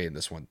Bills all day in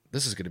this one.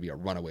 This is going to be a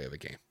runaway of a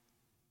game.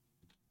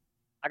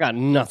 I got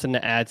nothing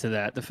to add to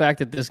that. The fact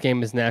that this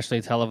game is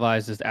nationally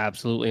televised is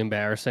absolutely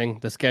embarrassing.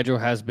 The schedule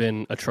has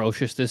been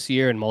atrocious this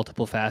year in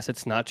multiple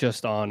facets, not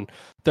just on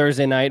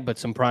Thursday night, but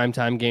some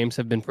primetime games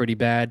have been pretty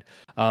bad.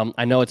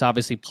 I know it's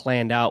obviously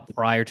planned out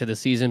prior to the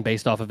season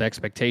based off of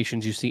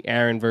expectations. You see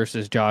Aaron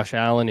versus Josh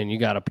Allen, and you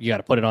gotta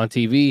put it on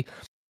TV.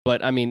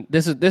 But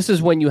this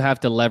is when you have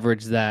to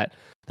leverage that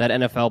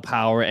NFL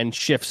power and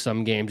shift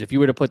some games. If you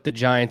were to put the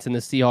Giants and the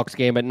Seahawks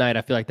game at night,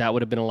 I feel like that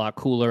would have been a lot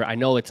cooler. I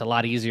know it's a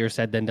lot easier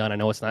said than done. I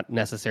know it's not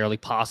necessarily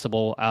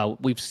possible.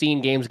 We've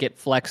seen games get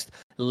flexed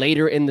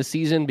later in the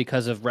season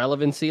because of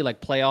relevancy,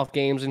 like playoff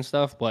games and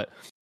stuff. But,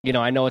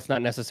 I know it's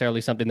not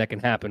necessarily something that can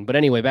happen. But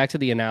anyway, back to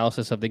the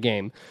analysis of the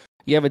game.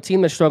 You have a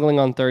team that's struggling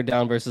on third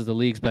down versus the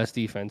league's best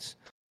defense.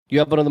 You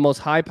have one of the most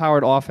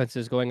high-powered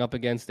offenses going up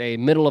against a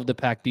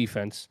middle-of-the-pack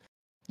defense.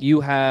 You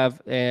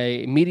have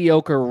a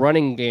mediocre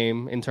running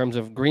game in terms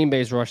of Green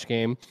Bay's rush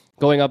game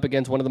going up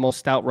against one of the most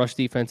stout rush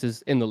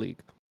defenses in the league.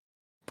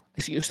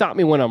 You stop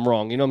me when I'm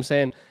wrong. You know what I'm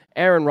saying?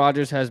 Aaron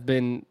Rodgers has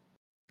been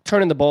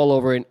turning the ball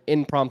over in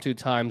impromptu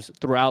times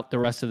throughout the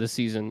rest of the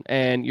season.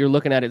 And you're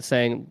looking at it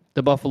saying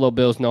the Buffalo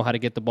Bills know how to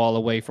get the ball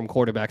away from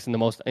quarterbacks in the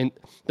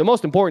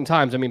most important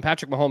times.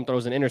 Patrick Mahomes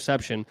throws an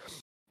interception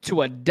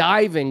to a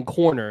diving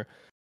corner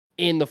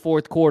in the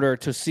fourth quarter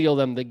to seal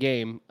them the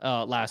game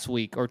last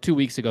week, or 2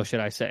 weeks ago, should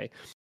I say.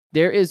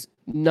 There is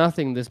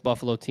nothing this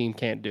Buffalo team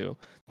can't do.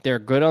 They're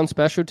good on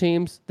special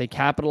teams. They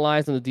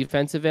capitalize on the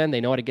defensive end.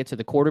 They know how to get to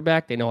the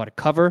quarterback. They know how to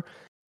cover.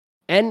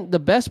 And the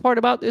best part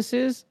about this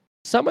is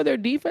some of their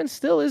defense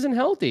still isn't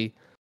healthy.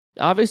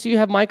 Obviously, you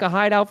have Micah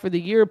Hyde out for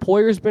the year.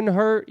 Poyer's been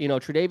hurt.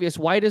 Tre'Davious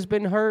White has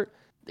been hurt.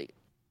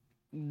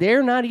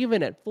 They're not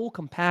even at full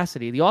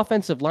capacity. The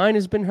offensive line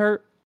has been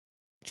hurt.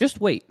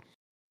 Just wait.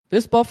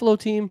 This Buffalo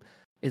team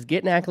is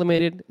getting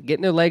acclimated,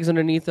 getting their legs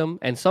underneath them,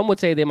 and some would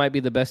say they might be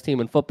the best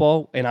team in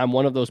football, and I'm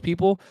one of those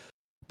people.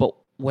 But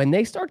when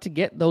they start to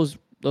get those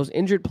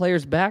injured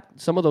players back,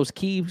 some of those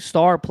key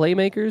star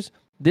playmakers,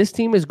 This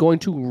team is going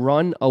to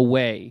run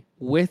away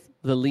with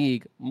the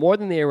league more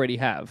than they already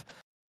have.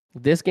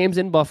 This game's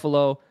in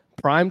Buffalo,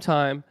 prime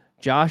time.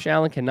 Josh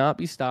Allen cannot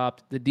be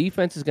stopped. The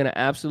defense is going to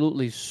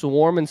absolutely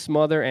swarm and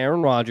smother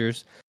Aaron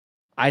Rodgers.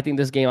 I think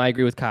this game, I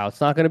agree with Kyle,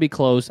 it's not going to be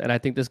close, and I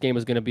think this game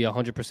is going to be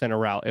 100% a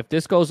rout. If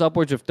this goes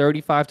upwards of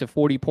 35 to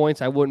 40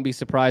 points, I wouldn't be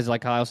surprised,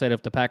 like Kyle said,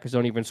 if the Packers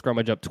don't even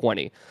scrummage up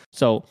 20.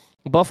 So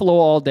Buffalo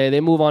all day. They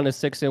move on to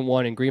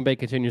 6-1, and Green Bay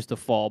continues to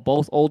fall.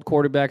 Both old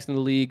quarterbacks in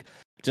the league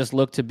just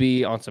look to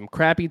be on some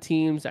crappy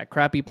teams at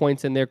crappy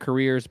points in their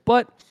careers.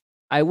 But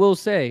I will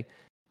say,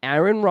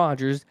 Aaron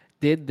Rodgers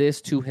did this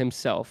to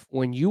himself.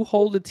 When you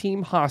hold a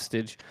team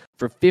hostage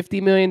for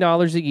 $50 million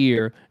a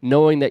year,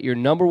 knowing that your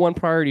number one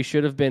priority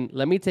should have been,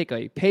 let me take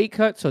a pay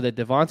cut so that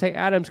Devontae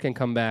Adams can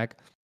come back,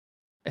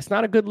 it's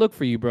not a good look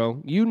for you,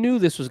 bro. You knew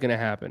this was going to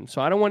happen.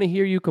 So I don't want to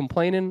hear you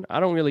complaining.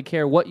 I don't really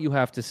care what you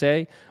have to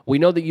say. We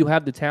know that you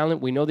have the talent.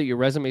 We know that your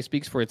resume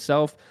speaks for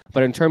itself.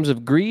 But in terms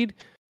of greed,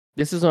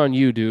 this is on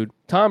you, dude.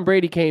 Tom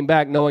Brady came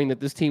back knowing that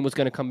this team was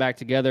going to come back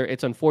together.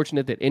 It's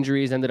unfortunate that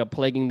injuries ended up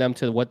plaguing them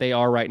to what they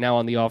are right now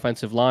on the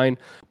offensive line.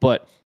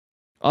 But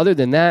other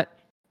than that,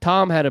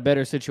 Tom had a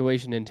better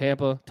situation in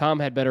Tampa. Tom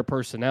had better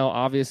personnel,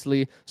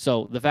 obviously.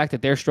 So the fact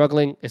that they're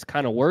struggling is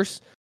kind of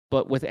worse.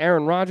 But with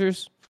Aaron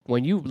Rodgers,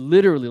 when you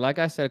literally, like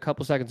I said a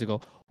couple seconds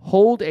ago,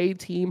 hold a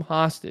team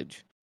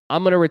hostage,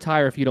 I'm going to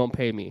retire if you don't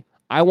pay me.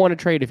 I want to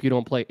trade if you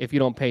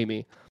don't pay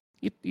me.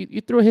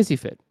 You threw a hissy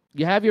fit.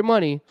 You have your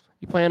money.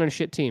 You play on a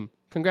shit team.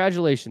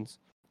 Congratulations.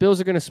 Bills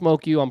are going to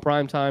smoke you on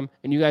prime time,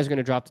 and you guys are going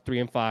to drop to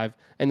 3-5,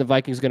 and the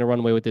Vikings are going to run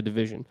away with the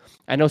division.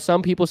 I know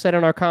some people said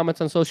in our comments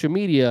on social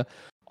media,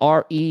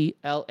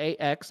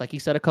 RELAX, like he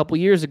said a couple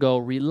years ago,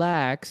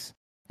 relax,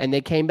 and they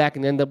came back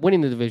and ended up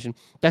winning the division.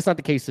 That's not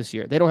the case this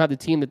year. They don't have the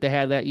team that they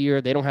had that year.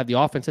 They don't have the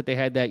offense that they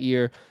had that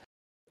year.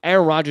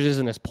 Aaron Rodgers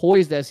isn't as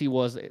poised as he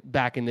was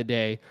back in the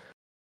day.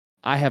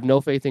 I have no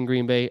faith in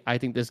Green Bay. I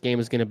think this game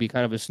is going to be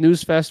kind of a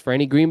snooze fest for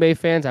any Green Bay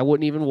fans. I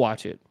wouldn't even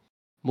watch it.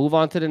 Move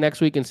on to the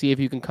next week and see if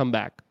you can come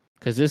back.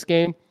 Because this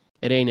game,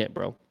 it ain't it,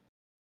 bro.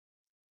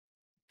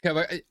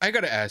 Kev, I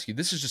got to ask you,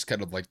 this is just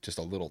kind of like just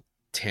a little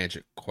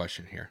tangent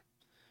question here.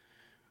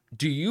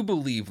 Do you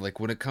believe, like,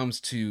 when it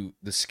comes to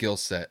the skill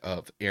set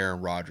of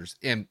Aaron Rodgers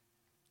and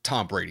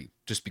Tom Brady,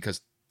 just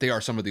because they are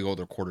some of the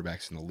older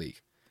quarterbacks in the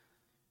league,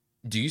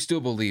 do you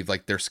still believe,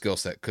 like, their skill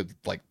set could,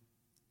 like,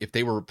 if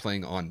they were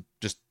playing on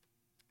just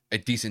a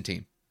decent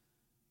team,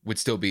 would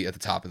still be at the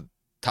top of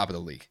the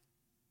league?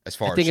 As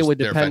far I think as it would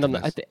their depend on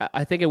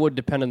I think it would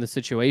depend on the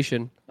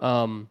situation.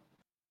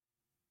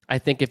 I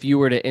think if you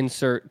were to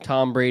insert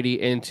Tom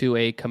Brady into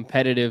a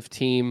competitive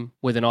team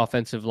with an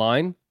offensive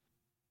line,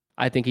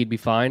 I think he'd be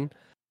fine.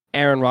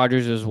 Aaron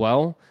Rodgers as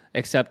well.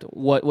 Except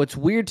what's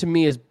weird to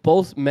me is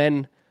both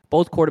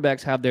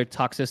quarterbacks have their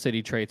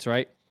toxicity traits,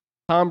 right?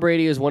 Tom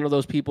Brady is one of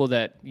those people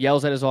that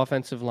yells at his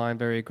offensive line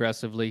very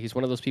aggressively. He's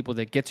one of those people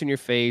that gets in your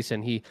face,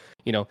 and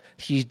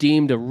he's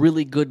deemed a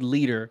really good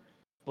leader.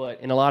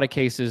 But in a lot of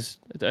cases,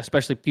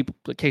 especially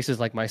cases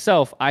like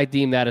myself, I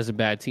deem that as a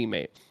bad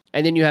teammate.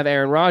 And then you have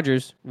Aaron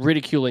Rodgers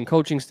ridiculing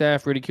coaching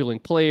staff, ridiculing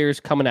players,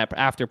 coming up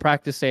after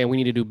practice saying we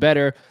need to do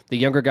better. The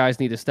younger guys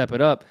need to step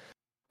it up.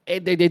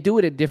 They do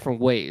it in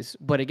different ways.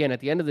 But again, at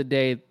the end of the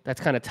day,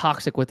 that's kind of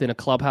toxic within a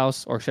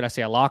clubhouse, or should I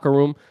say a locker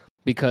room,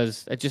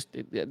 because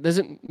it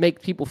doesn't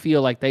make people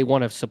feel like they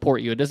want to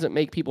support you. It doesn't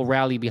make people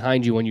rally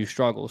behind you when you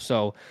struggle.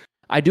 So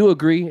I do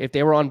agree, if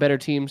they were on better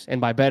teams, and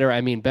by better,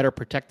 I mean better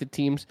protected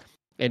teams,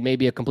 it may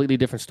be a completely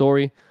different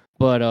story.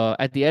 But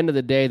at the end of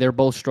the day, they're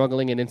both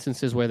struggling in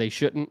instances where they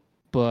shouldn't.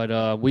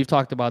 But we've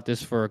talked about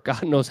this for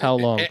God knows how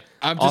long.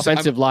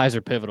 Offensive lies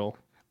are pivotal.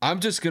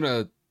 I'm just going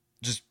to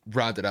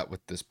round it out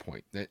with this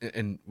point,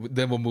 and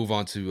then we'll move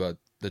on to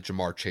the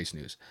Jamar Chase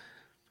news.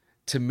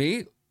 To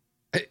me,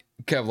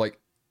 Kev, like,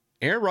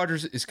 Aaron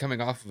Rodgers is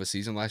coming off of a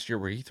season last year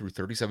where he threw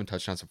 37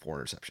 touchdowns and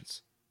 4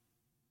 interceptions.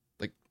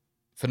 Like,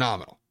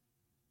 phenomenal.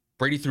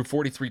 Brady threw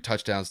 43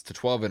 touchdowns to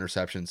 12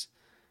 interceptions,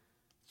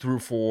 threw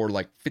for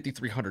like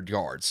 5,300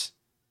 yards,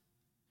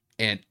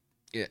 and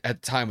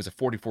at the time was a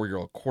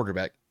 44-year-old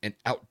quarterback and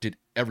outdid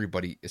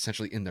everybody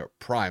essentially in their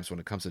primes when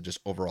it comes to just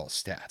overall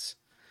stats.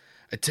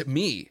 To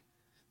me,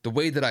 the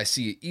way that I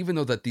see it, even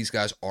though that these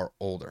guys are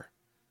older,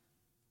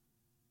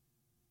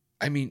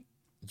 I mean,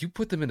 you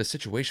put them in a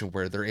situation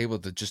where they're able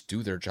to just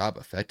do their job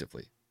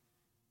effectively.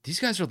 These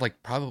guys are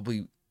like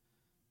probably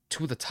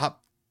 2 of the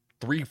top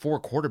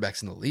 3-4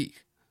 quarterbacks in the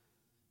league,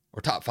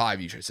 or top 5,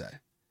 you should say.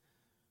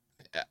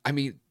 I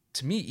mean,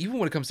 to me, even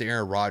when it comes to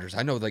Aaron Rodgers,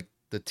 I know like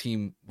the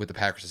team with the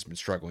Packers has been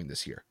struggling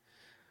this year,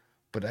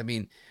 but I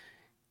mean,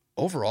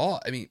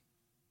 overall, I mean,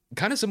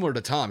 kind of similar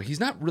to Tom,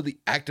 he's not really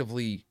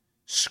actively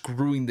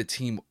screwing the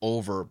team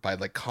over by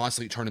like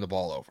constantly turning the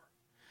ball over.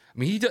 I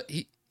mean,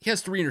 he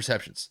has 3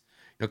 interceptions.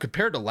 You know,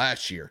 compared to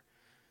last year,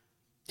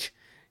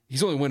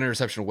 he's only 1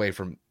 interception away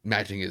from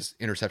matching his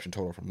interception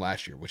total from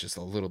last year, which is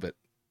a little bit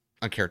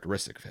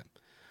uncharacteristic of him.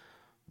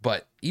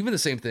 But even the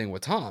same thing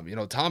with Tom. You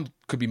know, Tom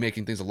could be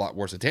making things a lot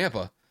worse in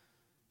Tampa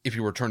if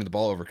he were turning the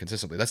ball over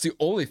consistently. That's the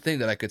only thing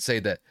that I could say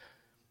that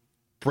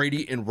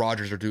Brady and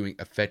Rodgers are doing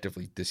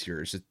effectively this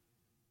year is that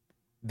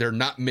they're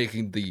not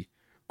making the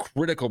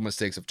critical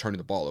mistakes of turning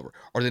the ball over.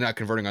 Are they not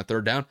converting on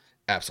third down?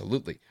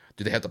 Absolutely.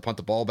 Do they have to punt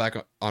the ball back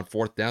on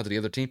fourth down to the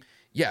other team?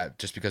 Yeah,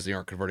 just because they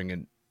aren't converting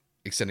and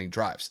extending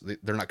drives.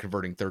 They're not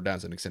converting third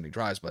downs and extending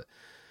drives, but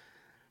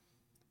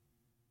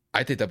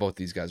I think that both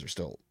these guys are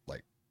still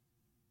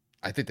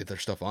I think that they're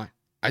still fine.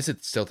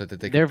 Still think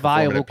that they're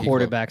viable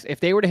quarterbacks.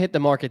 If they were to hit the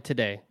market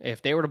today,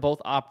 if they were to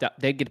both opt out,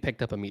 they'd get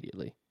picked up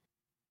immediately.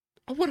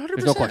 Oh, 100%.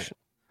 There's no question.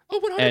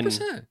 Oh,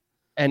 100%.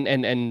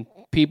 And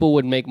people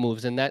would make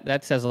moves, and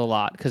that says a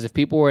lot, because if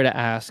people were to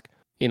ask,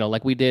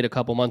 like we did a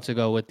couple months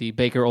ago with the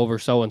Baker over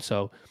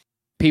so-and-so,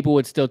 people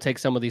would still take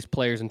some of these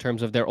players in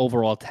terms of their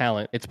overall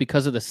talent. It's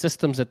because of the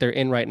systems that they're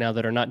in right now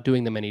that are not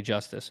doing them any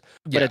justice.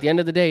 But at the end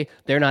of the day,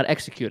 they're not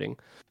executing.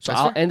 So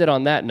I'll end it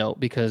on that note,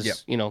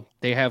 because,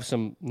 they have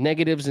some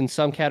negatives in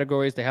some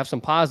categories. They have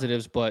some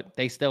positives, but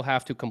they still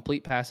have to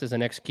complete passes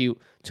and execute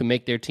to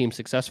make their team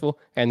successful,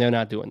 and they're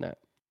not doing that.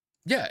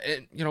 Yeah,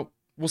 and,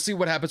 we'll see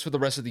what happens for the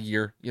rest of the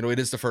year. It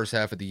is the first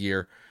half of the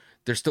year.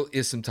 There still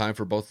is some time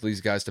for both of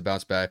these guys to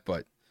bounce back,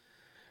 but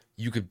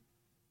you could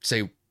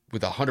say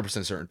with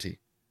 100% certainty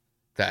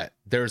that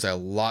there's a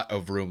lot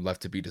of room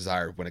left to be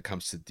desired when it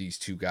comes to these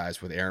two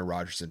guys with Aaron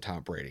Rodgers and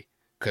Tom Brady,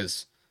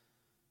 because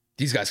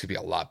these guys could be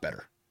a lot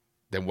better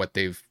than what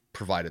they've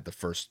provided the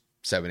first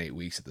 7-8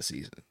 weeks of the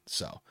season.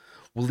 So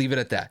we'll leave it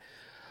at that.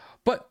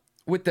 But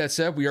with that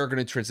said, we are going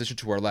to transition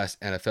to our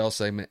last NFL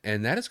segment,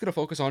 and that is going to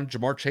focus on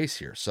Ja'Marr Chase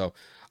here. So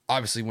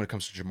obviously when it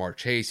comes to Ja'Marr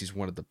Chase, he's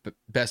one of the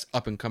best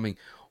up-and-coming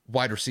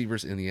wide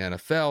receivers in the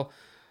NFL.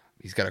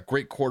 He's got a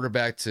great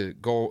quarterback to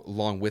go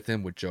along with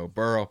him with Joe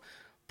Burrow,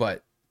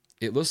 but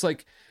it looks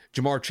like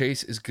Ja'Marr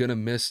Chase is going to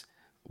miss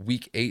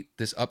week 8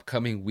 this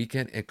upcoming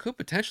weekend and could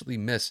potentially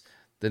miss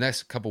the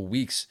next couple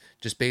weeks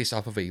just based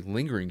off of a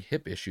lingering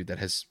hip issue that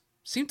has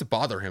seemed to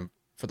bother him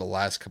for the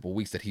last couple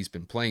weeks that he's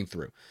been playing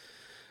through.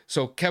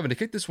 So, Kevin, to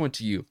kick this one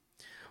to you,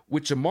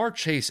 with Ja'Marr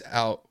Chase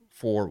out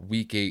for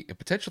week 8 and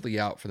potentially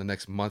out for the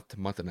next month to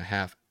month and a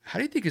half, how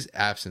do you think his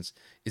absence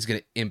is going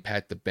to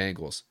impact the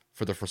Bengals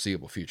for the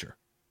foreseeable future?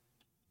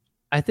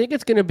 I think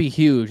it's going to be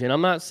huge, and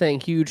I'm not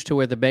saying huge to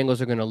where the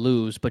Bengals are going to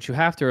lose, but you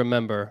have to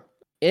remember,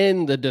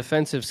 in the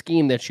defensive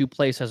scheme that you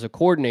place as a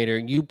coordinator,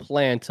 you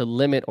plan to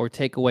limit or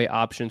take away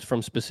options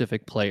from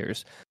specific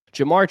players.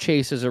 Ja'Marr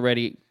Chase is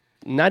already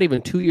not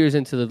even 2 years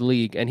into the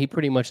league, and he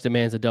pretty much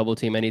demands a double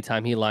team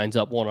anytime he lines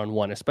up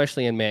one-on-one,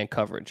 especially in man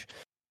coverage.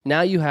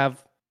 Now you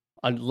have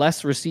a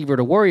less receiver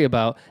to worry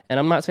about, and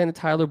I'm not saying that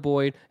Tyler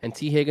Boyd and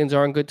T. Higgins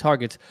aren't good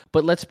targets,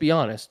 but let's be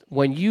honest.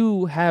 When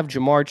you have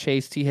Ja'Marr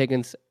Chase, T.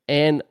 Higgins,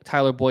 and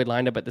Tyler Boyd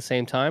lined up at the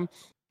same time,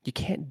 you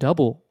can't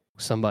double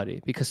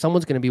somebody because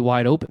someone's going to be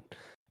wide open.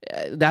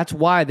 That's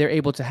why they're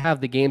able to have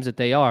the games that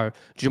they are.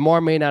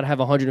 Ja'Marr may not have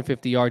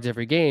 150 yards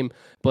every game,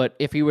 but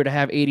if he were to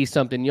have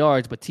 80-something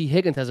yards, but T.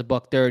 Higgins has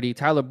 $130,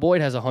 Tyler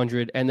Boyd has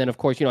 100, and then, of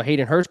course,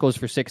 Hayden Hurst goes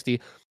for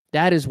 60,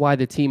 that is why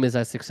the team is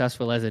as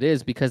successful as it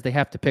is, because they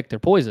have to pick their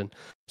poison.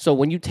 So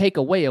when you take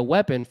away a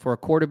weapon for a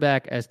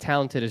quarterback as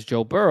talented as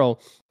Joe Burrow,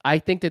 I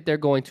think that they're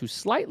going to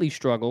slightly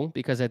struggle,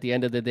 because at the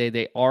end of the day,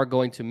 they are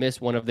going to miss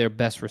one of their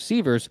best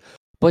receivers,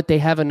 but they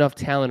have enough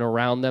talent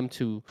around them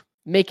to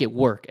make it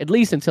work, at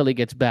least until he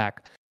gets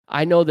back.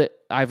 I know that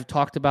I've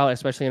talked about,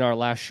 especially in our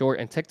last short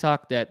and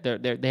TikTok, that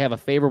they have a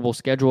favorable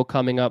schedule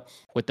coming up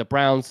with the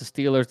Browns, the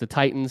Steelers, the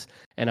Titans,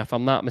 and if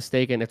I'm not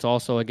mistaken, it's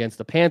also against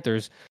the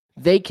Panthers.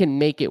 They can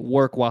make it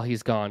work while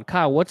he's gone.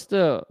 Kyle, what's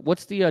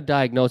the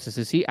diagnosis?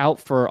 Is he out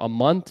for a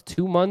month,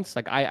 2 months?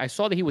 Like I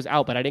saw that he was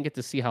out, but I didn't get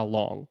to see how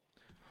long.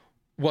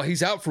 Well,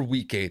 he's out for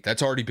week 8.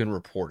 That's already been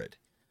reported.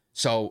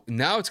 So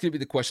now it's going to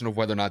be the question of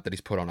whether or not that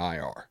he's put on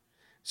IR.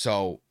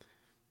 So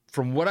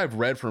from what I've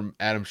read from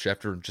Adam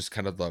Schefter and just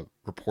kind of the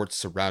reports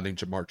surrounding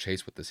Ja'Marr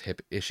Chase with this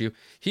hip issue,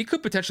 he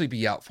could potentially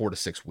be out 4 to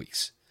 6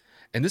 weeks.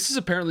 And this has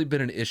apparently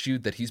been an issue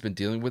that he's been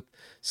dealing with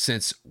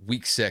since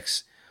week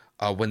 6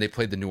 when they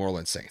played the New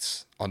Orleans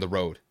Saints on the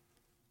road.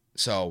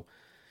 So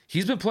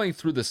he's been playing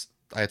through this,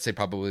 I'd say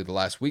probably the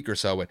last week or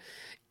so. And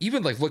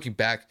even like looking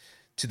back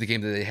to the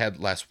game that they had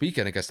last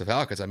weekend against the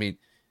Falcons, I mean,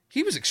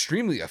 he was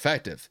extremely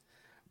effective.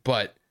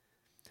 But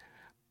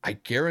I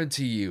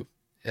guarantee you,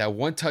 that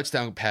one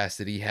touchdown pass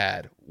that he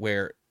had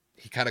where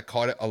he kind of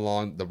caught it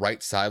along the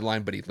right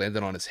sideline, but he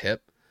landed on his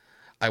hip.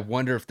 I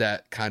wonder if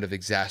that kind of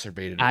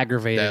aggravated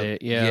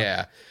it.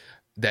 Yeah.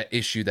 That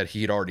issue that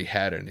he had already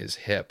had in his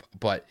hip.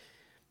 But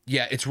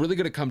yeah, it's really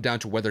going to come down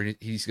to whether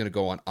he's going to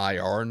go on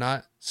IR or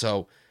not.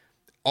 So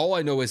all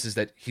I know is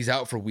that he's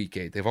out for week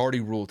 8. They've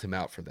already ruled him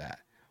out for that.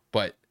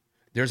 But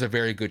there's a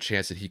very good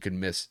chance that he could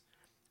miss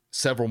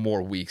several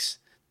more weeks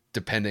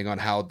depending on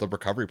how the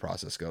recovery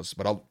process goes.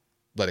 But I'll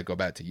let it go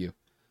back to you.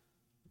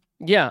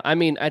 Yeah, I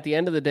mean, at the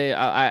end of the day,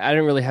 I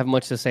didn't really have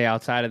much to say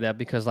outside of that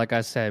because, like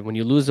I said, when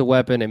you lose a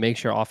weapon, it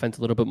makes your offense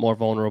a little bit more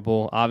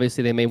vulnerable.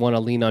 Obviously, they may want to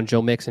lean on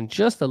Joe Mixon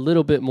just a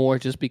little bit more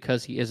just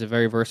because he is a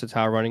very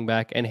versatile running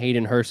back. And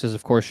Hayden Hurst has,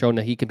 of course, shown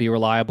that he can be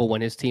reliable when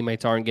his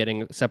teammates aren't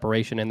getting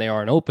separation and they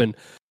aren't open.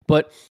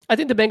 But I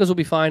think the Bengals will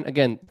be fine.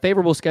 Again,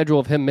 favorable schedule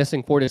of him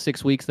missing 4 to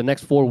 6 weeks. The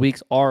next 4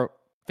 weeks are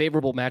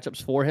favorable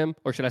matchups for him,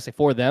 or should I say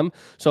for them.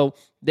 So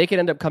they could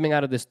end up coming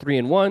out of this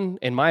 3-1.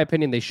 In my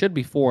opinion, they should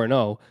be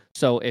 4-0.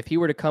 So if he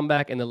were to come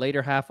back in the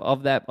later half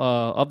of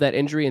that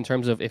injury, in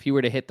terms of if he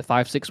were to hit the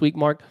 5-6 week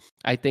mark,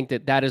 I think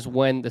that is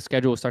when the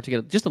schedule will start to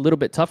get just a little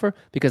bit tougher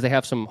because they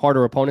have some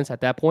harder opponents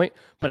at that point.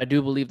 But I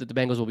do believe that the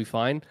Bengals will be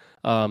fine.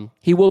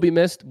 He will be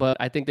missed, but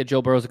I think that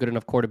Joe Burrow is a good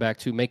enough quarterback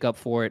to make up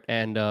for it,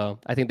 and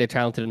I think they're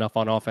talented enough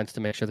on offense to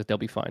make sure that they'll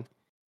be fine.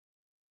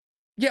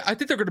 Yeah, I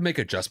think they're going to make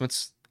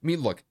adjustments. I mean,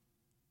 look,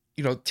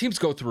 teams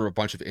go through a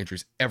bunch of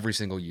injuries every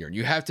single year, and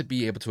you have to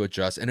be able to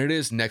adjust, and it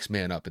is next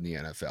man up in the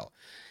NFL.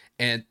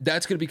 And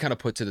that's going to be kind of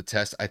put to the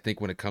test, I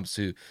think, when it comes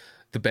to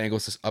the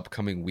Bengals this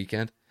upcoming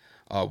weekend,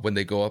 when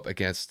they go up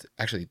against,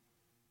 actually,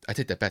 I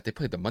take that back, they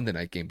played the Monday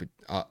night game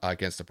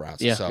against the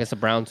Browns. Yeah, against the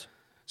Browns.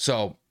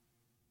 So,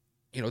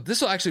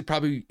 this will actually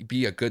probably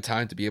be a good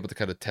time to be able to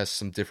kind of test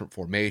some different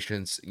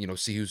formations,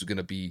 see who's going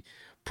to be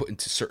put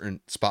into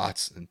certain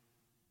spots and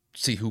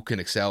see who can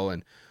excel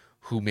and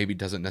who maybe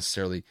doesn't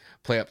necessarily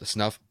play up to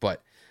snuff.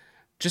 But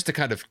just to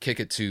kind of kick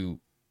it to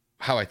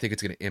how I think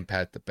it's going to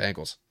impact the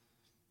Bengals,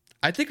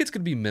 I think it's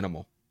going to be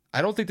minimal.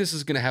 I don't think this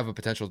is going to have a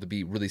potential to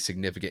be really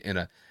significant in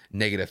a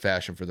negative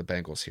fashion for the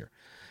Bengals here.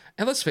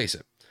 And let's face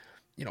it,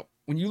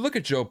 when you look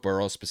at Joe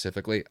Burrow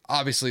specifically,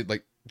 obviously,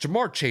 like,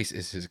 Jamar Chase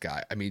is his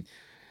guy. I mean,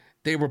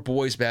 they were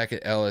boys back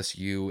at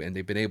LSU, and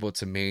they've been able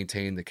to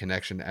maintain the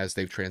connection as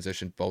they've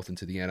transitioned both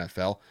into the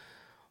NFL.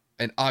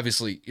 And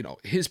obviously,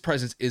 his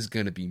presence is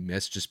going to be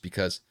missed just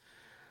because,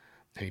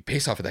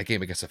 based off of that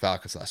game against the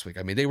Falcons last week,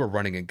 they were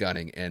running and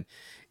gunning. And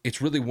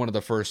it's really one of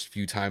the first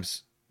few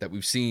times that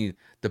we've seen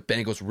the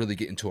Bengals really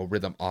get into a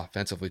rhythm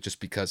offensively, just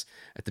because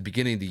at the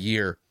beginning of the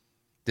year,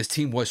 this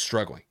team was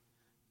struggling.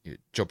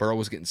 Joe Burrow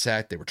was getting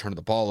sacked. They were turning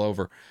the ball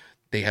over.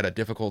 They had a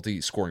difficulty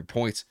scoring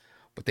points,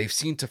 but they've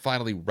seemed to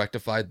finally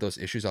rectify those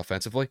issues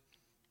offensively.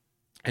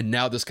 And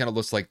now this kind of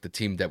looks like the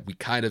team that we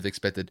kind of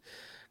expected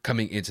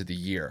coming into the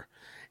year.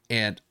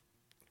 And,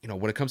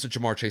 when it comes to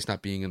Jamar Chase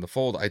not being in the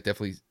fold, I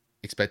definitely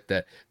expect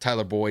that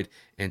Tyler Boyd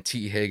and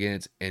T.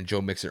 Higgins and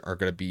Joe Mixon are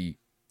going to be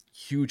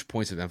huge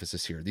points of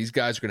emphasis here. These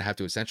guys are going to have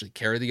to essentially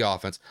carry the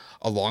offense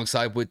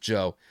alongside with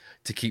Joe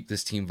to keep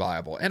this team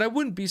viable. And I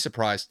wouldn't be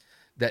surprised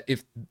that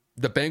if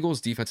the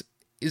Bengals defense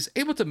is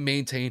able to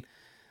maintain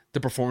the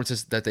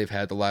performances that they've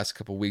had the last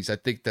couple of weeks, I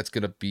think that's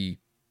going to be,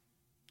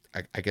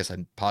 I guess,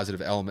 a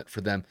positive element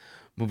for them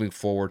moving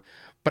forward.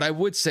 But I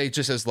would say,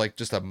 just as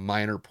just a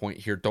minor point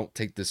here, don't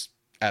take this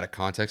out of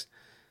context.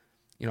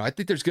 I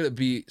think there's going to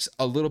be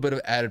a little bit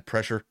of added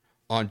pressure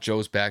on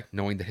Joe's back,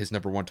 knowing that his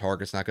number one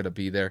target's not going to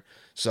be there.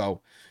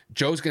 So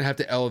Joe's going to have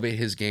to elevate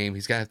his game.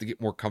 He's going to have to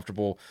get more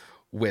comfortable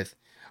with,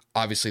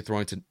 obviously,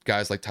 throwing to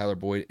guys like Tyler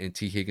Boyd and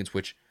T. Higgins,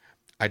 which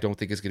I don't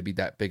think is going to be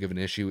that big of an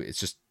issue. It's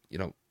just,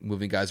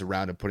 moving guys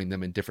around and putting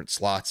them in different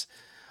slots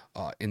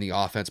in the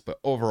offense. But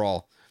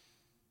overall,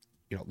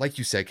 like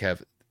you said,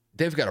 Kev,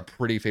 they've got a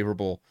pretty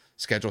favorable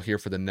schedule here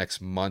for the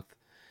next month.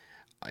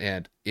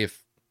 And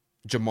if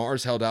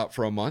Jamar's held out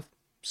for a month,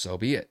 so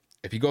be it.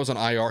 If he goes on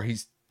IR,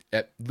 he's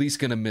at least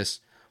going to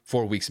miss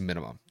 4 weeks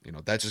minimum.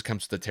 That just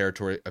comes to the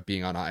territory of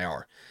being on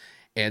IR.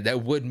 And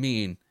that would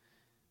mean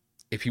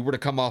if he were to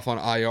come off on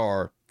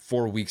IR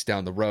 4 weeks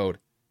down the road,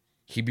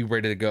 he'd be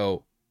ready to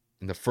go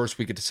in the first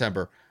week of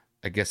December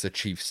against the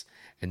Chiefs.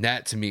 And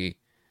that, to me,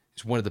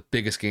 is one of the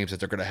biggest games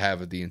that they're going to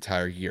have of the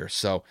entire year.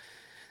 So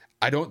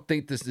I don't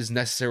think this is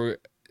necessarily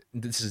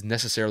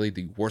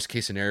the worst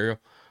case scenario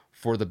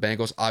for the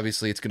Bengals.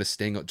 Obviously, it's going to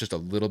sting just a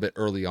little bit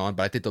early on,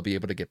 but I think they'll be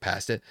able to get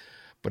past it.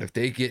 But if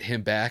they get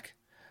him back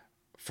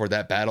for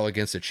that battle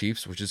against the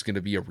Chiefs, which is going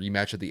to be a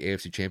rematch of the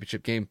AFC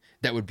Championship game,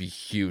 that would be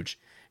huge.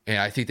 And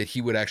I think that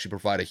he would actually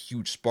provide a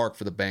huge spark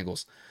for the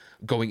Bengals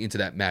going into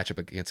that matchup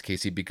against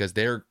KC, because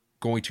they're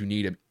going to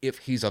need him if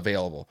he's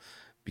available.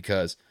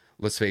 Because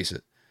let's face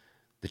it,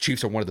 the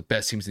Chiefs are one of the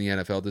best teams in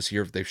the NFL this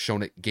year. They've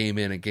shown it game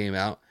in and game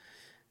out.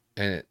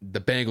 And the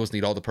Bengals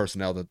need all the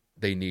personnel that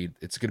they need.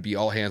 It's going to be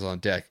all hands on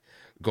deck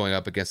going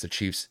up against the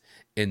Chiefs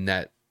in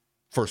that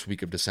first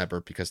week of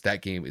December, because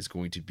that game is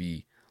going to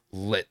be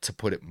lit, to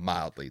put it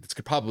mildly. It's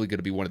probably going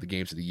to be one of the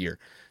games of the year,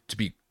 to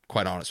be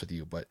quite honest with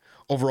you. But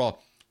overall,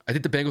 I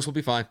think the Bengals will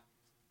be fine.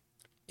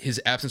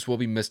 His absence will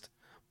be missed,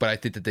 but I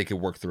think that they can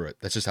work through it.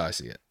 That's just how I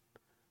see it.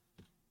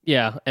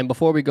 Yeah, and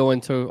before we go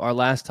into our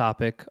last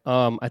topic,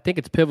 I think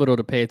it's pivotal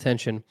to pay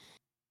attention.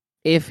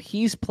 If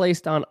he's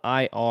placed on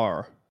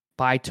IR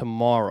by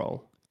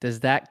tomorrow, does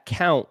that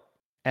count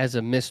as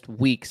a missed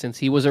week, since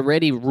he was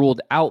already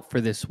ruled out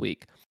for this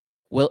week?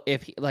 Well,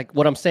 if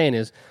what I'm saying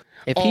is,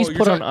 if he's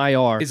put on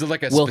IR, is it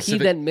like will he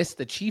then miss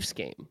the Chiefs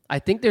game? I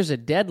think there's a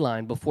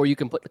deadline before you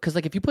can put, because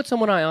if you put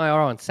someone on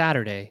IR on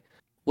Saturday,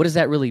 what does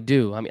that really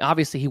do?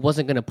 Obviously he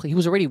wasn't going to play. He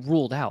was already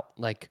ruled out.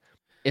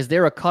 Is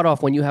there a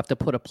cutoff when you have to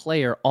put a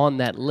player on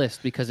that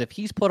list? Because if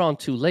he's put on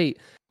too late,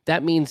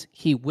 that means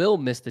he will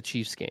miss the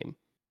Chiefs game,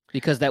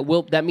 because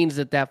that means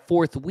that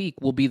fourth week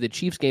will be the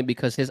Chiefs game,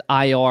 because his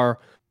IR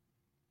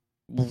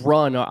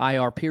run or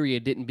IR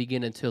period didn't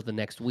begin until the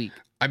next week.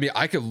 I mean,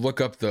 I could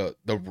look up the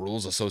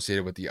rules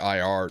associated with the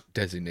IR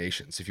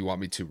designations if you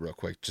want me to real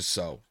quick, just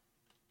so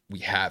we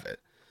have it.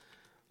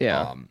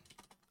 Yeah.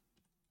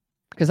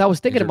 Because I was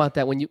thinking about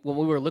that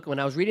when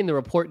I was reading the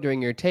report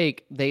during your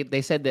take,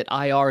 they said that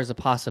IR is a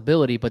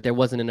possibility, but there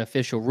wasn't an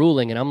official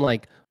ruling. And I'm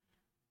like,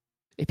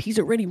 if he's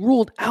already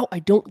ruled out, I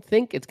don't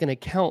think it's going to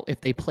count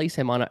if they place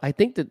him on it. I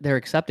think that they're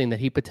accepting that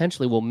he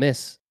potentially will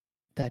miss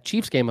that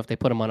Chiefs game if they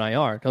put him on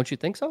IR. Don't you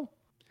think so?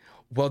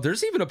 Well,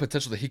 there's even a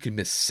potential that he could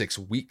miss 6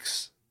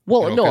 weeks.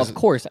 Well, no, of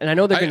course. And I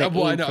know they're going to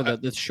aim for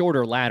the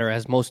shorter ladder,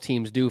 as most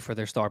teams do for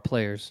their star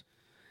players.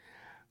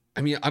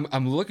 I mean,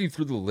 I'm looking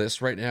through the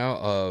list right now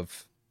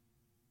of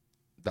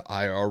the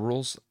IR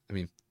rules. I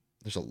mean,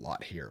 there's a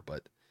lot here,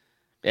 but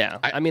yeah,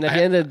 I mean, at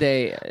the end of the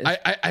day,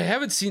 I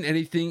haven't seen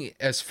anything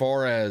as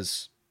far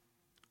as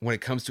when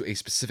it comes to a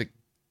specific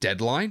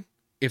deadline.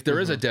 If there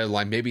is a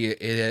deadline, maybe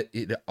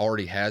it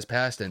already has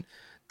passed, and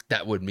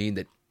that would mean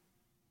that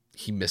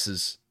he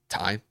misses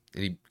time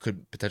and he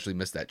could potentially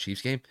miss that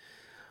Chiefs game.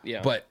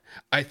 Yeah, but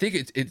I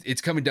think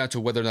it's coming down to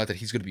whether or not that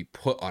he's going to be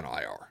put on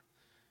IR.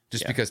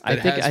 Just because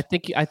I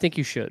think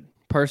you should.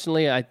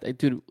 Personally,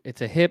 dude,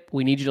 it's a hip.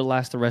 We need you to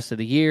last the rest of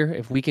the year.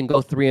 If we can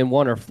go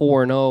 3-1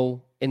 or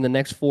 4-0 in the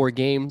next 4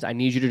 games, I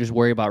need you to just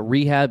worry about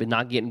rehab and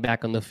not getting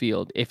back on the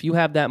field. If you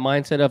have that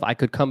mindset of I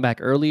could come back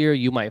earlier,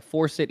 you might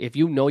force it. If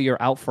you know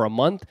you're out for a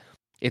month,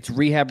 it's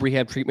rehab,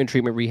 treatment,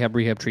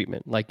 rehab,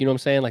 treatment. Like, you know what I'm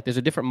saying? Like, there's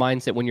a different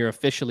mindset when you're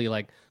officially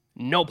like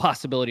no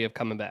possibility of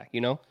coming back,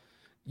 you know?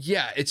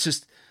 Yeah, it's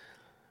just,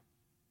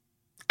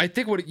 I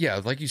think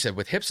like you said,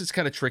 with hips, it's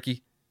kind of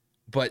tricky.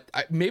 But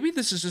maybe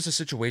this is just a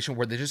situation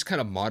where they just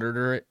kind of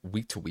monitor it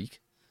week to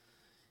week.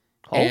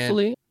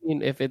 Hopefully, I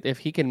mean, if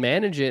he can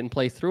manage it and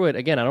play through it.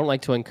 Again, I don't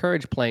like to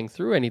encourage playing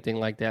through anything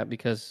like that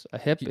because a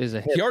hip is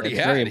a hip. He already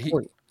had.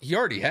 He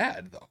already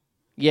had, though.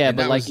 Yeah, and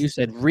but like you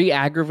said,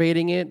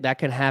 re-aggravating it, that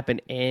can happen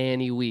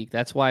any week.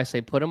 That's why I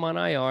say put him on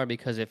IR,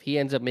 because if he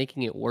ends up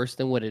making it worse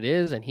than what it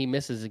is and he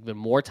misses even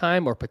more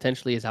time or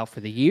potentially is out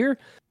for the year,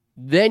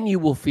 then you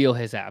will feel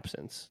his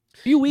absence. A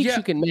few weeks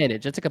you can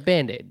manage. It's like a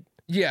Band-Aid.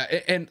 Yeah,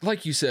 and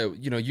like you said,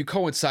 you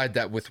coincide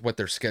that with what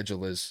their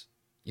schedule is,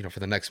 for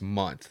the next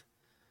month.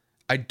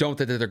 I don't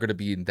think that they're going to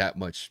be in that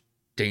much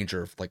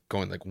danger of like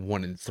going like 1-3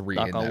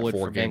 in that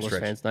 4-game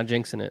stretch. Fans, not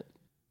jinxing it.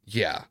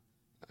 Yeah,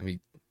 I mean,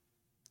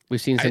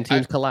 we've seen some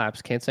teams collapse.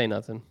 Can't say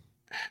nothing.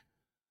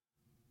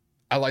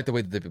 I like the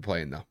way that they've been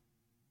playing, though.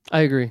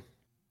 I agree.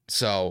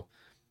 So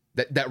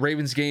that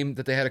Ravens game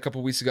that they had a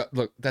couple weeks ago,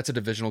 look, that's a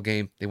divisional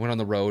game. They went on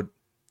the road.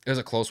 It was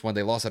a close one.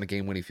 They lost on a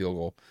game-winning field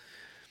goal.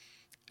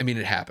 I mean,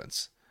 it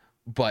happens.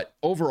 But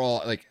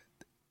overall, like,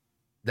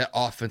 that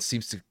offense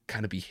seems to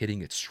kind of be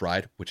hitting its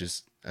stride, which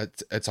is,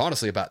 it's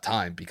honestly about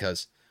time,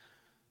 because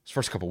those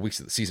first couple of weeks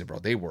of the season, bro,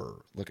 they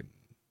were looking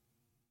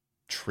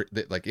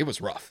like it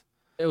was rough.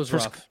 It was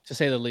rough, to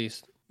say the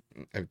least.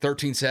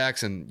 13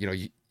 sacks, and,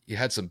 you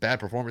had some bad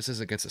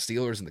performances against the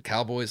Steelers and the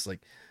Cowboys.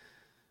 Like,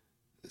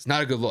 it's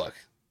not a good look.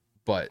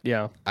 But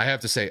yeah, I have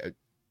to say,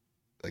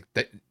 like,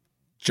 that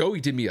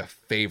Joey did me a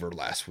favor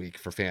last week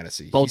for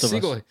fantasy. Both of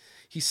us.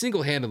 He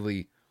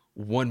single-handedly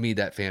won me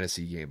that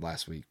fantasy game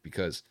last week,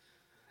 because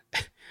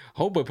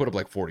Homeboy put up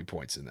like 40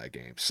 points in that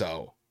game.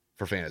 So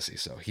for fantasy,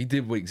 so he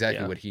did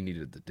exactly what he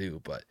needed to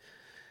do. But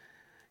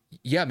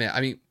yeah, man,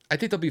 I mean, I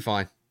think they'll be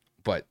fine,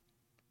 but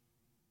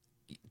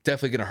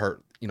definitely going to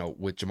hurt,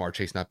 with Jamar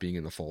Chase not being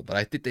in the fold. But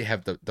I think they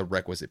have the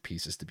requisite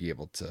pieces to be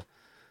able to,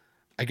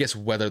 I guess,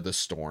 weather the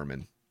storm,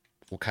 and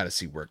we'll kind of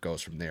see where it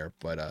goes from there.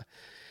 But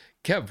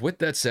Kev, with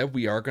that said,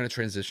 we are going to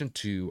transition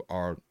to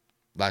our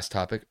last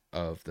topic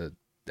of the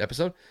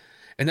episode,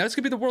 and that's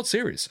going to be the World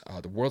Series.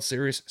 The World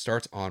Series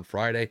starts on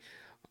Friday.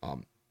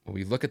 When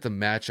we look at the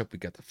matchup, we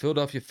got the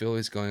Philadelphia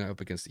Phillies going up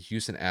against the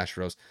Houston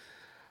Astros.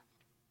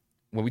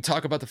 When we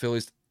talk about the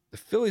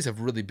Phillies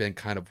have really been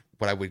kind of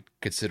what I would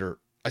consider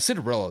a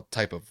Cinderella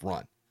type of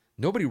run.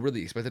 Nobody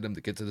really expected them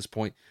to get to this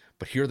point,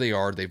 but here they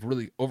are. They've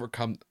really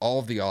overcome all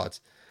of the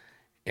odds,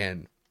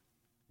 and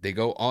they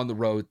go on the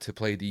road to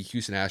play the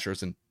Houston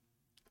Astros. And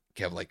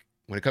Kev, like,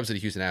 when it comes to the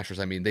Houston Astros,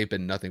 I mean, they've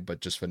been nothing but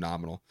just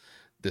phenomenal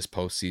this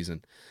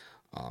postseason.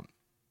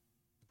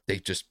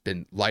 They've just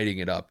been lighting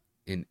it up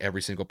in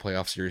every single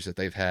playoff series that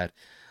they've had.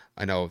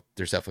 I know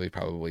there's definitely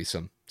probably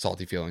some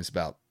salty feelings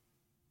about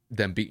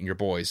them beating your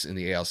boys in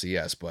the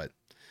ALCS, but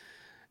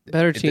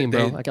better team,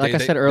 bro. Like I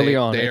said earlier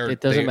on,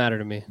 it doesn't matter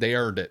to me. They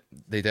earned it.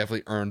 They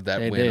definitely earned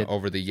that win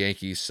over the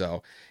Yankees,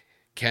 so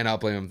cannot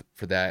blame them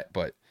for that.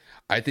 But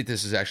I think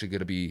this is actually going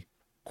to be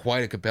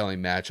quite a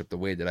compelling matchup the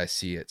way that I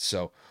see it.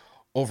 So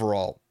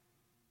overall,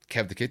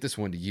 Kev, to kick this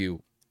one to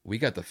you, we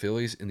got the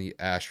Phillies and the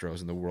Astros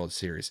in the World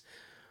Series.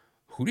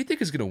 Who do you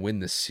think is going to win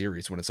this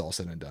series when it's all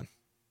said and done?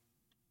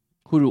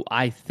 Who do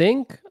I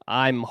think?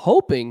 I'm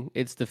hoping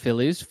it's the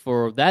Phillies.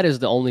 For that is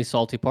the only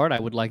salty part. I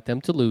would like them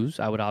to lose.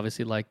 I would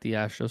obviously like the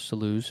Astros to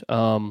lose.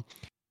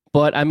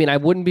 But I mean, I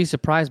wouldn't be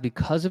surprised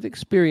because of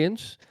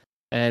experience.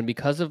 And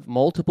because of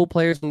multiple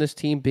players on this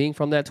team being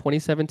from that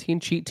 2017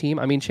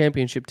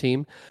 championship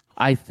team,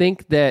 I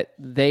think that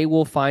they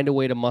will find a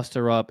way to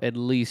muster up at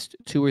least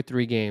 2 or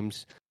 3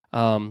 games.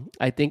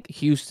 I think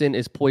Houston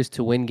is poised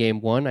to win game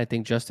 1. I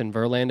think Justin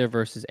Verlander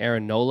versus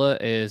Aaron Nola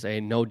is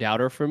a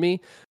no-doubter for me.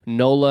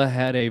 Nola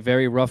had a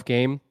very rough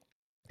game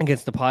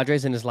against the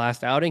Padres in his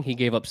last outing. He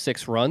gave up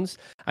 6 runs.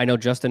 I know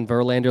Justin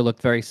Verlander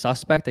looked very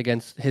suspect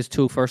against his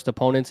 2 first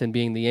opponents, and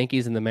being the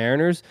Yankees and the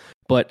Mariners,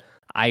 but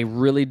I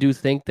really do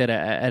think that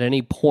at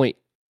any point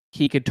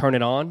he could turn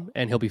it on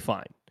and he'll be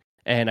fine.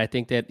 And I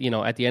think that,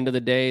 at the end of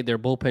the day, their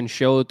bullpen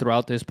showed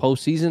throughout this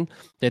postseason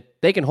that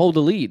they can hold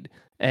the lead.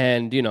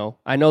 And,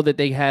 I know that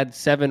they had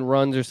 7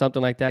 runs or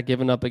something like that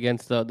given up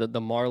against the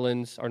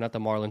Marlins, or not the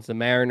Marlins, the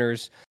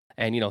Mariners.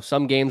 And,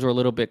 some games were a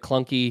little bit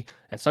clunky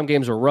and some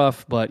games were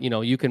rough, but,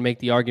 you can make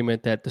the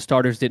argument that the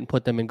starters didn't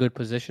put them in good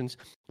positions.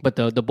 But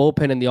the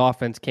bullpen and the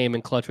offense came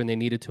in clutch when they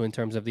needed to in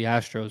terms of the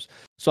Astros.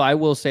 So I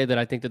will say that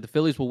I think that the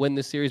Phillies will win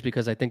this series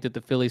because I think that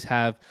the Phillies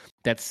have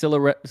that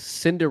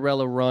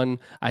Cinderella run.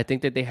 I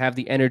think that they have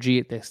the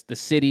energy, the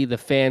city, the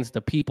fans,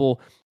 the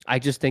people. I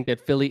just think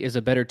that Philly is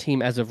a better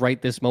team as of right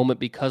this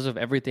moment because of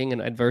everything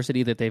and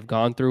adversity that they've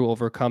gone through,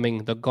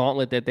 overcoming the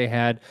gauntlet that they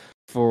had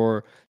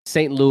for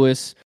St.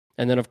 Louis.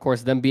 And then, of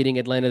course, them beating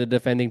Atlanta, the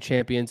defending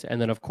champions. And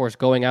then, of course,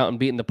 going out and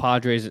beating the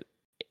Padres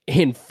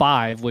in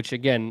 5, which,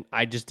 again,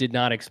 I just did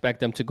not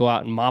expect them to go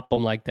out and mop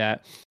them like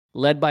that.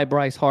 Led by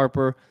Bryce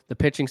Harper, the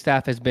pitching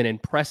staff has been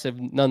impressive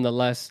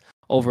nonetheless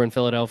over in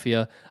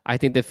Philadelphia. I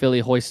think that Philly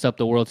hoists up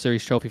the World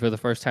Series trophy for the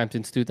first time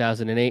since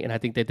 2008, and I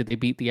think that they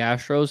beat the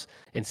Astros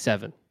in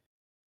 7.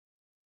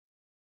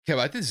 Yeah,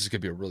 I think this is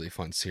going to be a really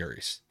fun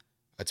series,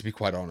 to be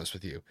quite honest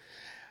with you.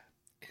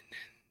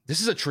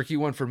 This is a tricky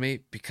one for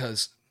me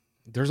because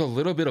there's a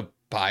little bit of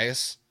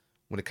bias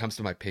when it comes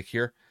to my pick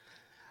here.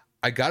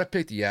 I got to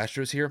pick the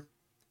Astros here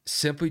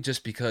simply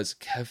just because,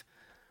 Kev,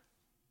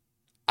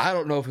 I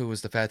don't know if it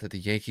was the fact that the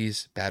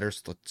Yankees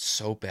batters looked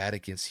so bad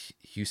against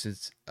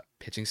Houston's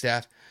pitching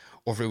staff,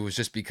 or if it was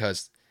just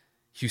because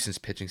Houston's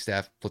pitching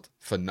staff looked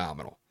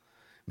phenomenal.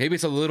 Maybe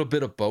it's a little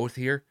bit of both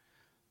here,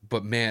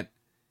 but man,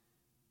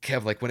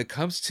 Kev, like when it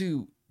comes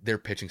to their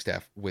pitching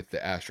staff with the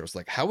Astros,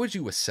 like how would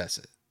you assess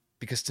it?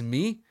 Because to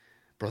me,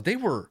 bro, they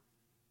were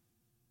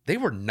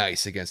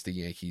nice against the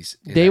Yankees.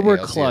 They were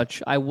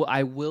clutch. I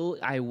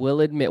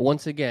will admit,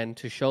 once again,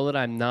 to show that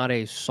I'm not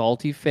a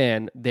salty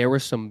fan, there were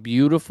some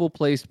beautiful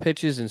placed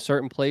pitches in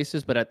certain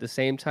places, but at the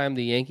same time,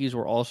 the Yankees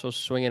were also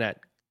swinging at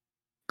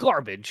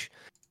garbage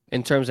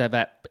in terms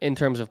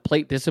of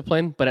plate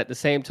discipline. But at the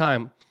same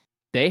time,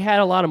 they had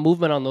a lot of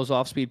movement on those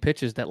off-speed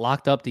pitches that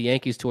locked up the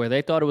Yankees to where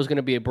they thought it was going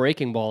to be a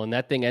breaking ball, and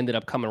that thing ended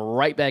up coming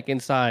right back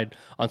inside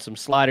on some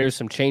sliders,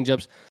 some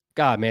changeups.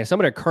 God, man, some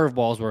of their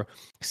curveballs were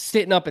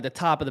sitting up at the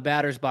top of the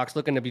batter's box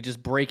looking to be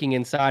just breaking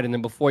inside, and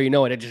then before you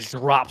know it, it just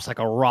drops like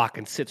a rock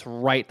and sits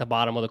right at the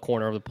bottom of the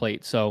corner of the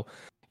plate. So,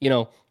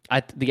 the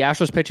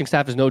Astros pitching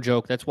staff is no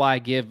joke. That's why I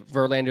give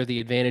Verlander the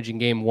advantage in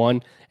game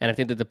 1, and I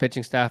think that the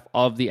pitching staff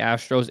of the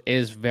Astros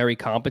is very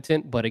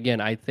competent. But again,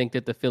 I think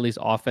that the Phillies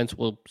offense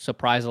will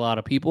surprise a lot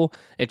of people.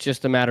 It's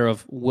just a matter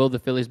of will the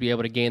Phillies be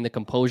able to gain the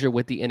composure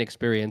with the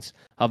inexperience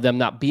of them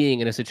not being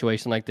in a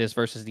situation like this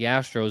versus the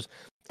Astros.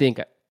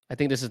 I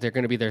think they're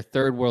going to be their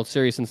 3rd World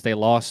Series since they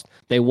lost.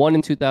 They won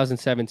in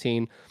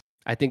 2017.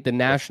 I think the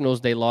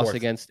Nationals they lost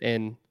against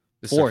in 4th.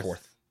 This is their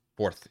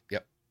fourth.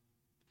 Yep.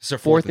 This is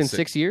their 4th in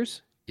 6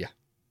 years? Yeah.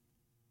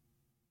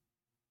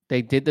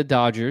 They did the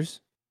Dodgers.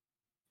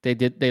 They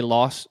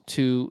lost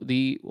to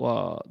the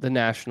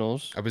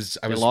Nationals.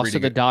 They lost to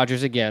the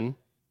Dodgers again.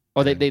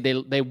 Oh, they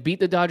beat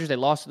the Dodgers. They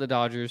lost to the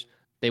Dodgers.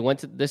 They went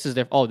to this is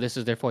their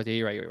 4th.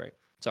 Yeah, you're right.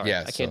 Sorry,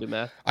 yeah, I can't do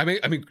math. I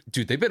mean,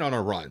 dude, they've been on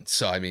a run.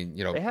 So I mean,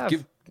 they have.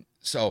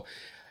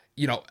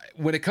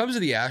 When it comes to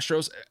the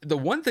Astros, the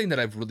one thing that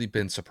I've really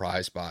been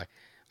surprised by,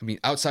 I mean,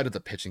 outside of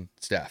the pitching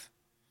staff,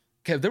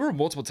 Kev, there were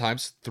multiple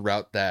times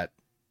throughout that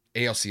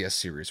ALCS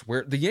series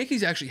where the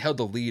Yankees actually held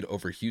the lead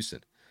over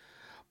Houston,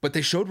 but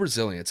they showed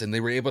resilience and they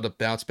were able to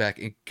bounce back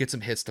and get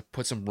some hits to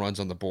put some runs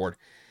on the board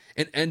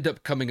and end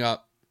up coming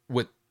up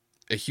with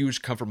a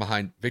huge come from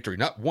behind victory,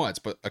 not once,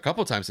 but a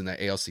couple of times in that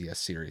ALCS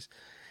series.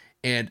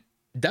 And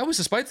that was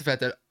despite the fact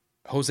that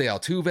Jose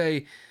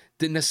Altuve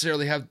didn't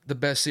necessarily have the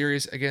best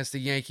series against the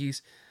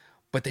Yankees,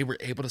 but they were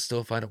able to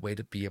still find a way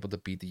to be able to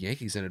beat the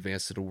Yankees and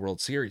advance to the World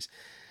Series.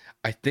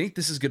 I think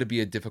this is going to be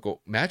a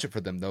difficult matchup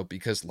for them, though,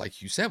 because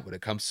like you said, when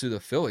it comes to the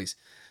Phillies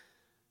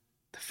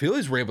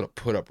were able to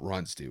put up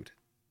runs, dude.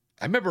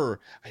 I remember,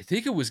 I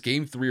think it was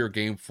game 3 or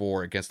game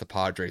 4 against the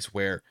Padres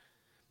where,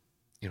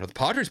 the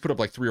Padres put up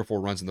like 3 or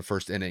 4 runs in the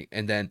first inning,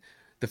 and then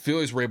the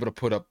Phillies were able to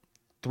put up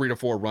 3 to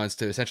 4 runs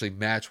to essentially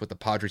match what the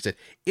Padres did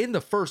in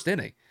the first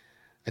inning.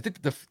 I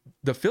think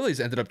the Phillies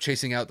ended up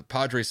chasing out the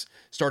Padres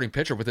starting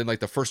pitcher within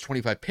like the first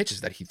 25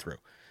 pitches that he threw,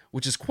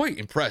 which is quite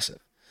impressive.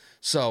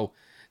 So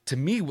to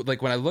me,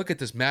 like when I look at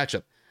this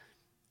matchup,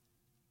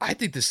 I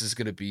think this is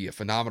going to be a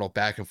phenomenal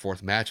back and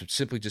forth matchup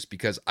simply just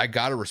because I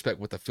got to respect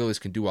what the Phillies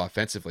can do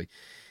offensively.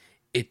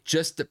 It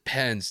just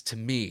depends to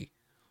me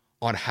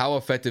on how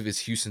effective is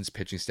Houston's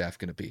pitching staff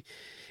going to be.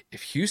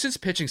 If Houston's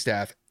pitching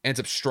staff ends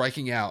up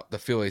striking out the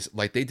Phillies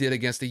like they did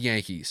against the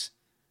Yankees,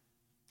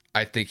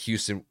 I think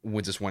Houston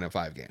wins this 1 in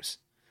 5 games.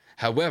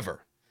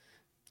 However,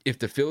 if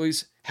the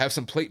Phillies have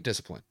some plate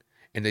discipline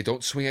and they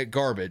don't swing at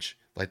garbage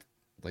like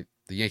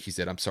the Yankees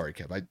did, I'm sorry,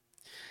 Kev.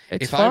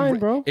 It's fine,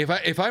 bro.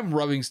 If I'm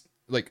rubbing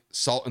like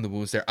salt in the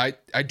wounds there,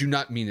 I do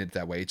not mean it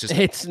that way.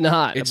 It's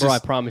not, bro. I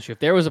promise you. If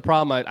there was a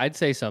problem, I'd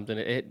say something.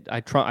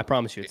 I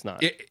promise you, it's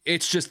not.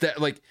 It's just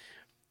that, like,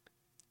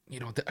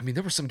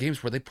 there were some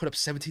games where they put up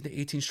 17 to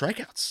 18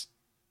 strikeouts.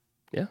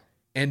 Yeah.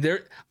 And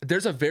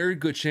there's a very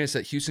good chance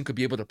that Houston could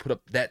be able to put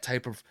up that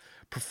type of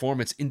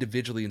performance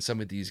individually in some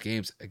of these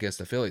games against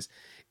the Phillies.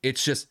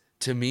 It's just,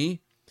 to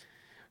me,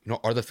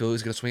 are the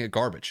Phillies going to swing at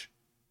garbage?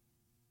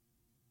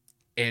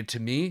 And to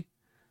me,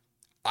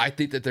 I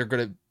think that they're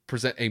going to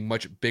present a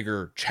much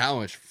bigger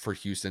challenge for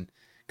Houston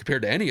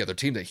compared to any other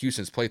team that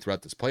Houston's played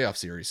throughout this playoff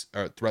series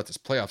or throughout this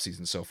playoff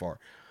season so far.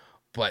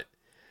 But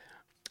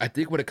I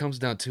think when it comes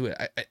down to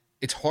it,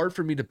 it's hard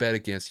for me to bet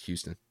against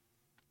Houston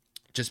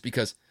just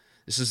because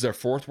this is their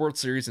 4th World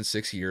Series in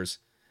 6 years.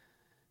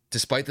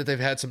 Despite that they've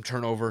had some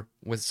turnover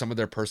with some of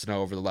their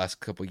personnel over the last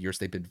couple of years,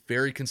 they've been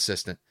very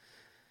consistent.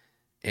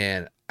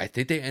 And I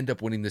think they end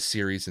up winning this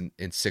series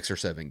in 6 or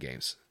 7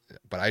 games.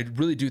 But I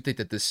really do think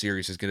that this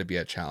series is going to be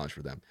a challenge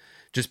for them.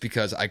 Just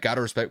because I got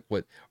to respect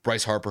what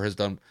Bryce Harper has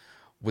done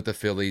with the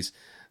Phillies.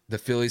 The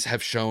Phillies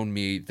have shown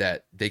me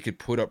that they could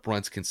put up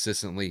runs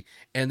consistently,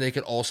 and they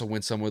could also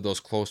win some of those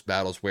close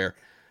battles where,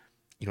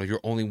 you're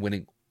only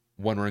winning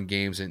 1-run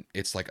games and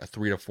it's like a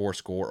 3-4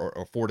 score or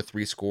a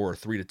 4-3 score or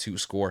 3-2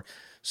 score.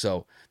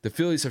 So the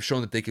Phillies have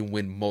shown that they can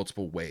win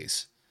multiple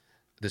ways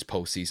this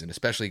postseason,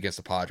 especially against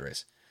the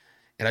Padres.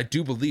 And I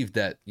do believe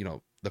that,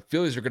 the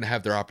Phillies are going to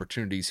have their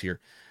opportunities here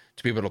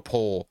to be able to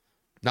pull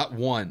not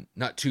 1,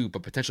 not 2,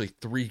 but potentially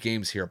 3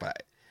 games here.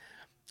 But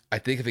I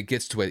think if it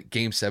gets to a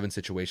Game 7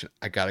 situation,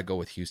 I got to go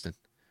with Houston.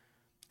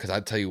 Because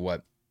I'll tell you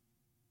what,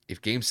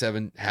 if Game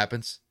 7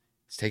 happens,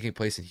 it's taking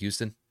place in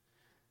Houston,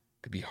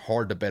 it could be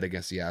hard to bet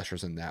against the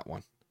Astros in that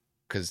one.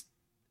 Because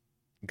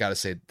I got to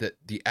say that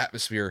the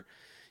atmosphere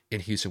in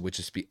Houston would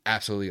just be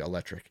absolutely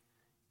electric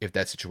if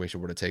that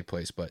situation were to take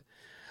place. But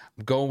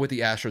I'm going with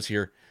the Astros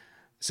here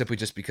simply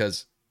just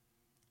because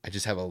I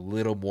just have a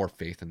little more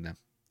faith in them.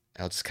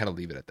 I'll just kind of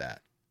leave it at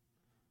that.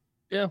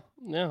 Yeah.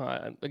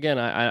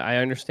 I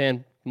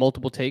understand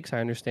multiple takes. I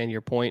understand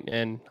your point,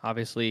 and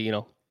obviously,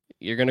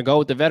 you're going to go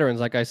with the veterans,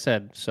 like I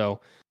said. So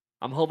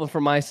I'm hoping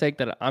for my sake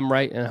that I'm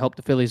right, and I hope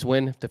the Phillies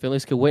win. If the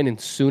Phillies could win in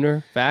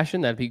sooner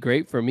fashion, that'd be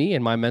great for me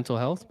and my mental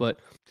health. But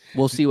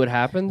we'll see what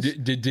happens.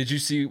 Did you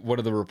see one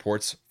of the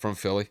reports from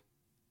Philly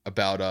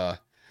about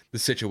the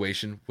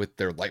situation with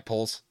their light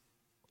poles?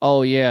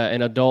 Oh yeah,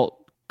 an adult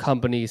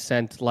company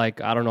sent I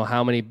don't know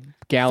how many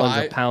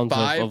gallons of pounds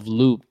of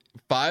lube.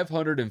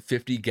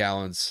 550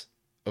 gallons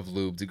of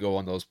lube to go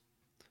on those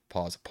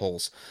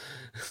poles.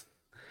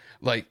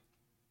 They're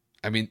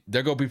going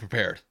to be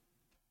prepared.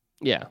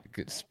 Yeah.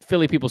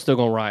 Philly people still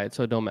going to riot,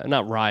 so it don't matter.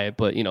 Not riot,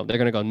 but, they're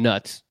going to go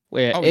nuts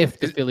if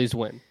the Phillies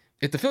win.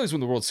 If the Phillies win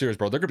the World Series,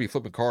 bro, they're going to be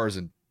flipping cars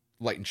and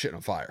lighting shit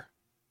on fire.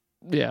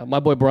 Yeah, my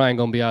boy Brian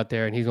going to be out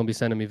there, and he's going to be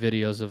sending me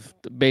videos of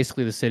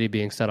basically the city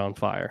being set on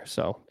fire.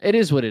 So it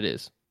is what it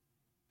is.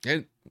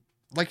 And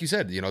like you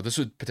said, this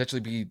would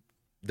potentially be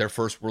their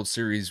first World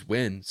Series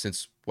win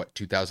since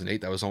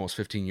 2008. That was almost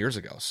 15 years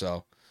ago.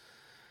 So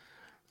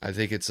I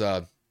think it's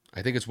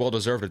well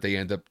deserved that they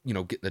end up,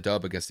 getting the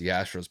dub against the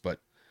Astros. But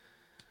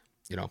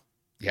the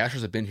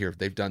Astros have been here;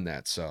 they've done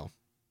that. So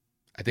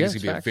I think it's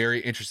gonna be a very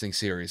interesting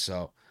series.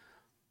 So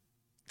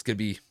it's gonna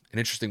be an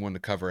interesting one to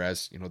cover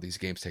as these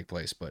games take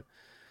place. But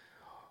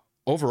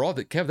overall,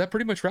 Kev, that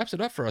pretty much wraps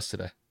it up for us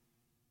today.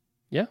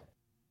 Yeah.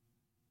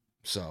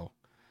 So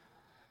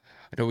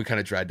I know we kind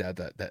of dragged out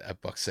that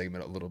Buck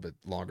segment a little bit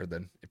longer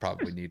than it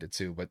probably needed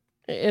to, but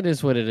it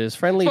is what it is.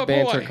 Friendly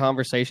banter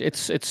conversation.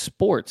 It's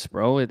sports,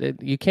 bro.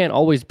 You can't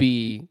always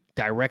be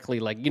directly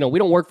we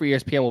don't work for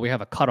ESPN where we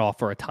have a cutoff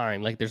for a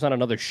time. There's not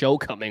another show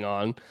coming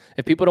on.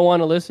 If people don't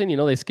want to listen,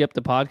 they skip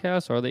the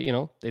podcast or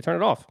they turn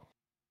it off.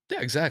 Yeah,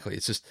 exactly.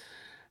 It's just,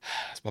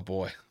 it's my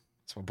boy.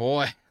 It's my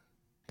boy.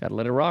 Gotta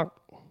let it rock.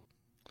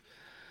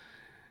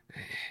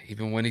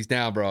 Even when he's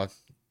down, bro.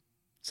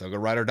 So go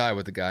ride or die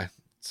with the guy.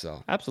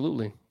 So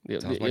absolutely, you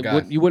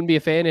wouldn't be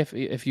a fan if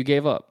you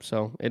gave up.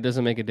 So it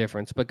doesn't make a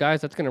difference. But guys,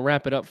 that's gonna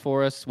wrap it up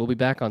for us. We'll be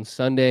back on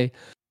Sunday.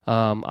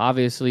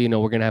 Obviously,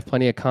 we're gonna have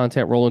plenty of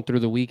content rolling through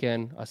the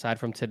weekend. Aside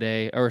from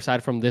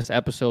this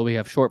episode, we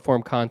have short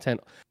form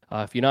content.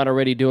 If you're not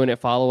already doing it,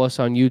 follow us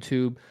on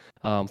YouTube.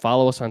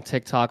 Follow us on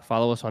TikTok.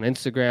 Follow us on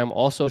Instagram.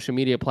 All social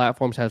media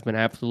platforms has been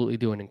absolutely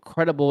doing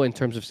incredible in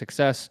terms of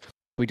success.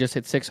 We just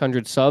hit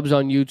 600 subs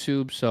on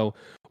YouTube, so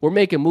we're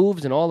making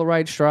moves in all the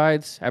right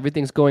strides.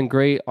 Everything's going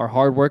great. Our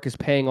hard work is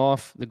paying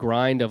off. The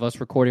grind of us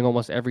recording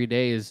almost every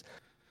day is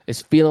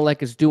feeling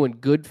like it's doing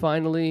good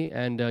finally.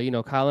 And,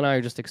 Kyle and I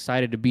are just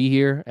excited to be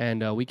here,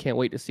 and we can't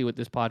wait to see what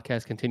this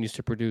podcast continues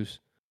to produce.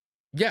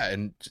 Yeah,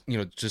 and,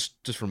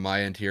 just from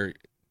my end here,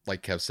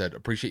 like Kev said,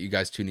 appreciate you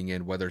guys tuning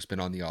in, whether it's been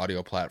on the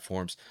audio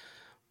platforms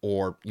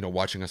or,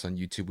 watching us on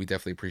YouTube. We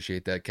definitely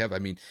appreciate that. Kev, I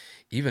mean,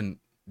 even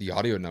the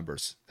audio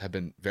numbers have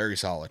been very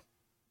solid,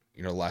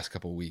 the last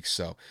couple of weeks.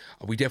 So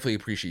we definitely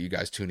appreciate you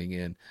guys tuning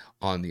in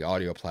on the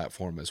audio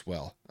platform as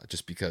well,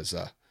 just because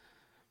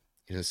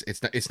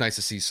it's nice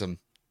to see some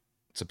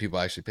people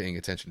actually paying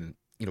attention and,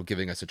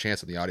 giving us a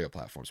chance on the audio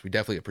platforms. We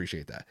definitely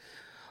appreciate that.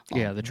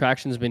 Yeah, the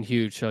traction's been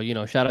huge. So,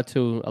 shout out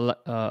to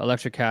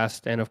Electric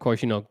Cast and, of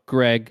course,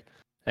 Greg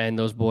and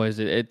those boys.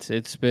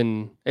 It's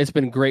been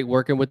great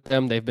working with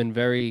them. They've been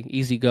very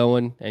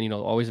easygoing and,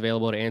 always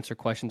available to answer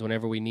questions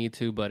whenever we need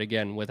to. But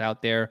again,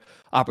 without their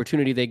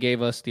opportunity they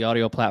gave us, the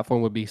audio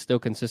platform would be still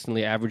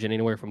consistently averaging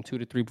anywhere from 2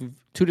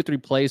 to 3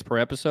 plays per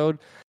episode.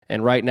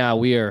 And right now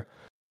we're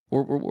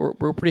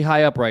pretty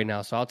high up right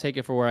now. So I'll take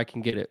it for where I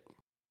can get it.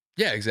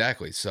 Yeah,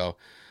 exactly. So,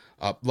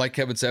 like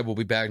Kevin said, we'll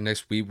be back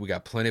next week. We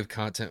got plenty of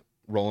content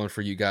rolling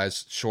for you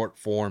guys, short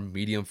form,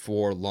 medium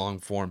form, long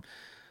form.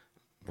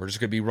 We're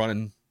just going to be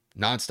running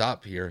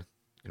nonstop here,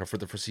 for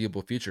the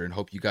foreseeable future, and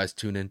hope you guys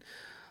tune in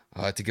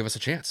to give us a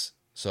chance.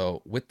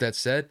 So with that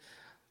said,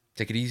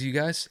 take it easy, you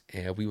guys,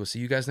 and we will see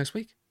you guys next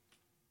week.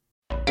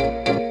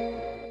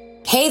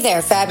 Hey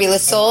there,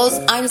 fabulous souls.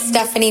 I'm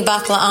Stephanie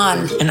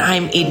Baklaan. And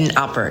I'm Eden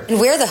Alpert. And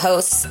we're the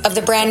hosts of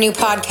the brand new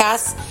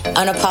podcast,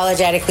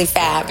 Unapologetically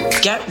Fab.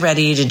 Get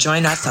ready to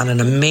join us on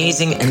an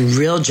amazing and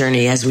real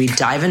journey as we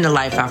dive into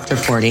life after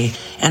 40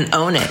 and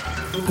own it.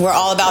 We're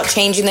all about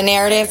changing the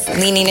narrative,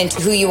 leaning into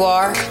who you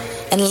are,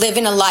 and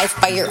living a life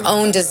by your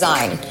own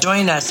design.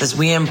 Join us as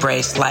we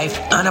embrace life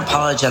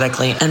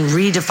unapologetically and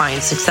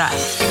redefine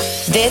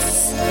success.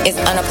 This is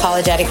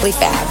Unapologetically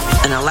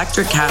Fab, an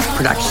Electric Cast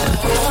production.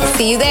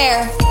 See you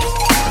there.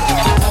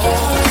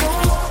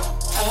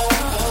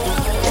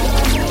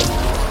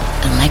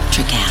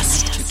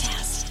 Electricast.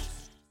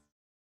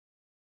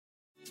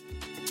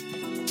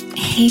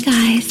 Hey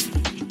guys,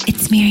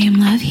 it's Miriam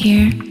Love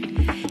here,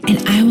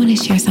 and I want to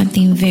share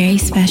something very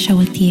special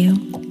with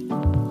you.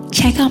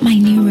 Check out my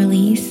new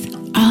release,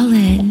 All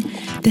In,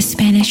 the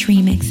Spanish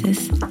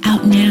remixes,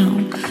 out now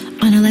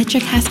on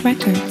Electricast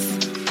Records.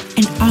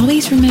 And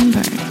always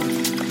remember,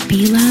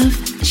 be love,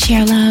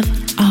 share love,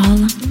 all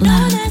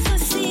love.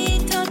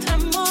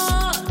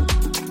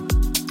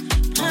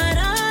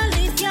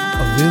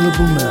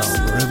 Available now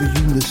wherever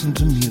you listen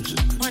to music.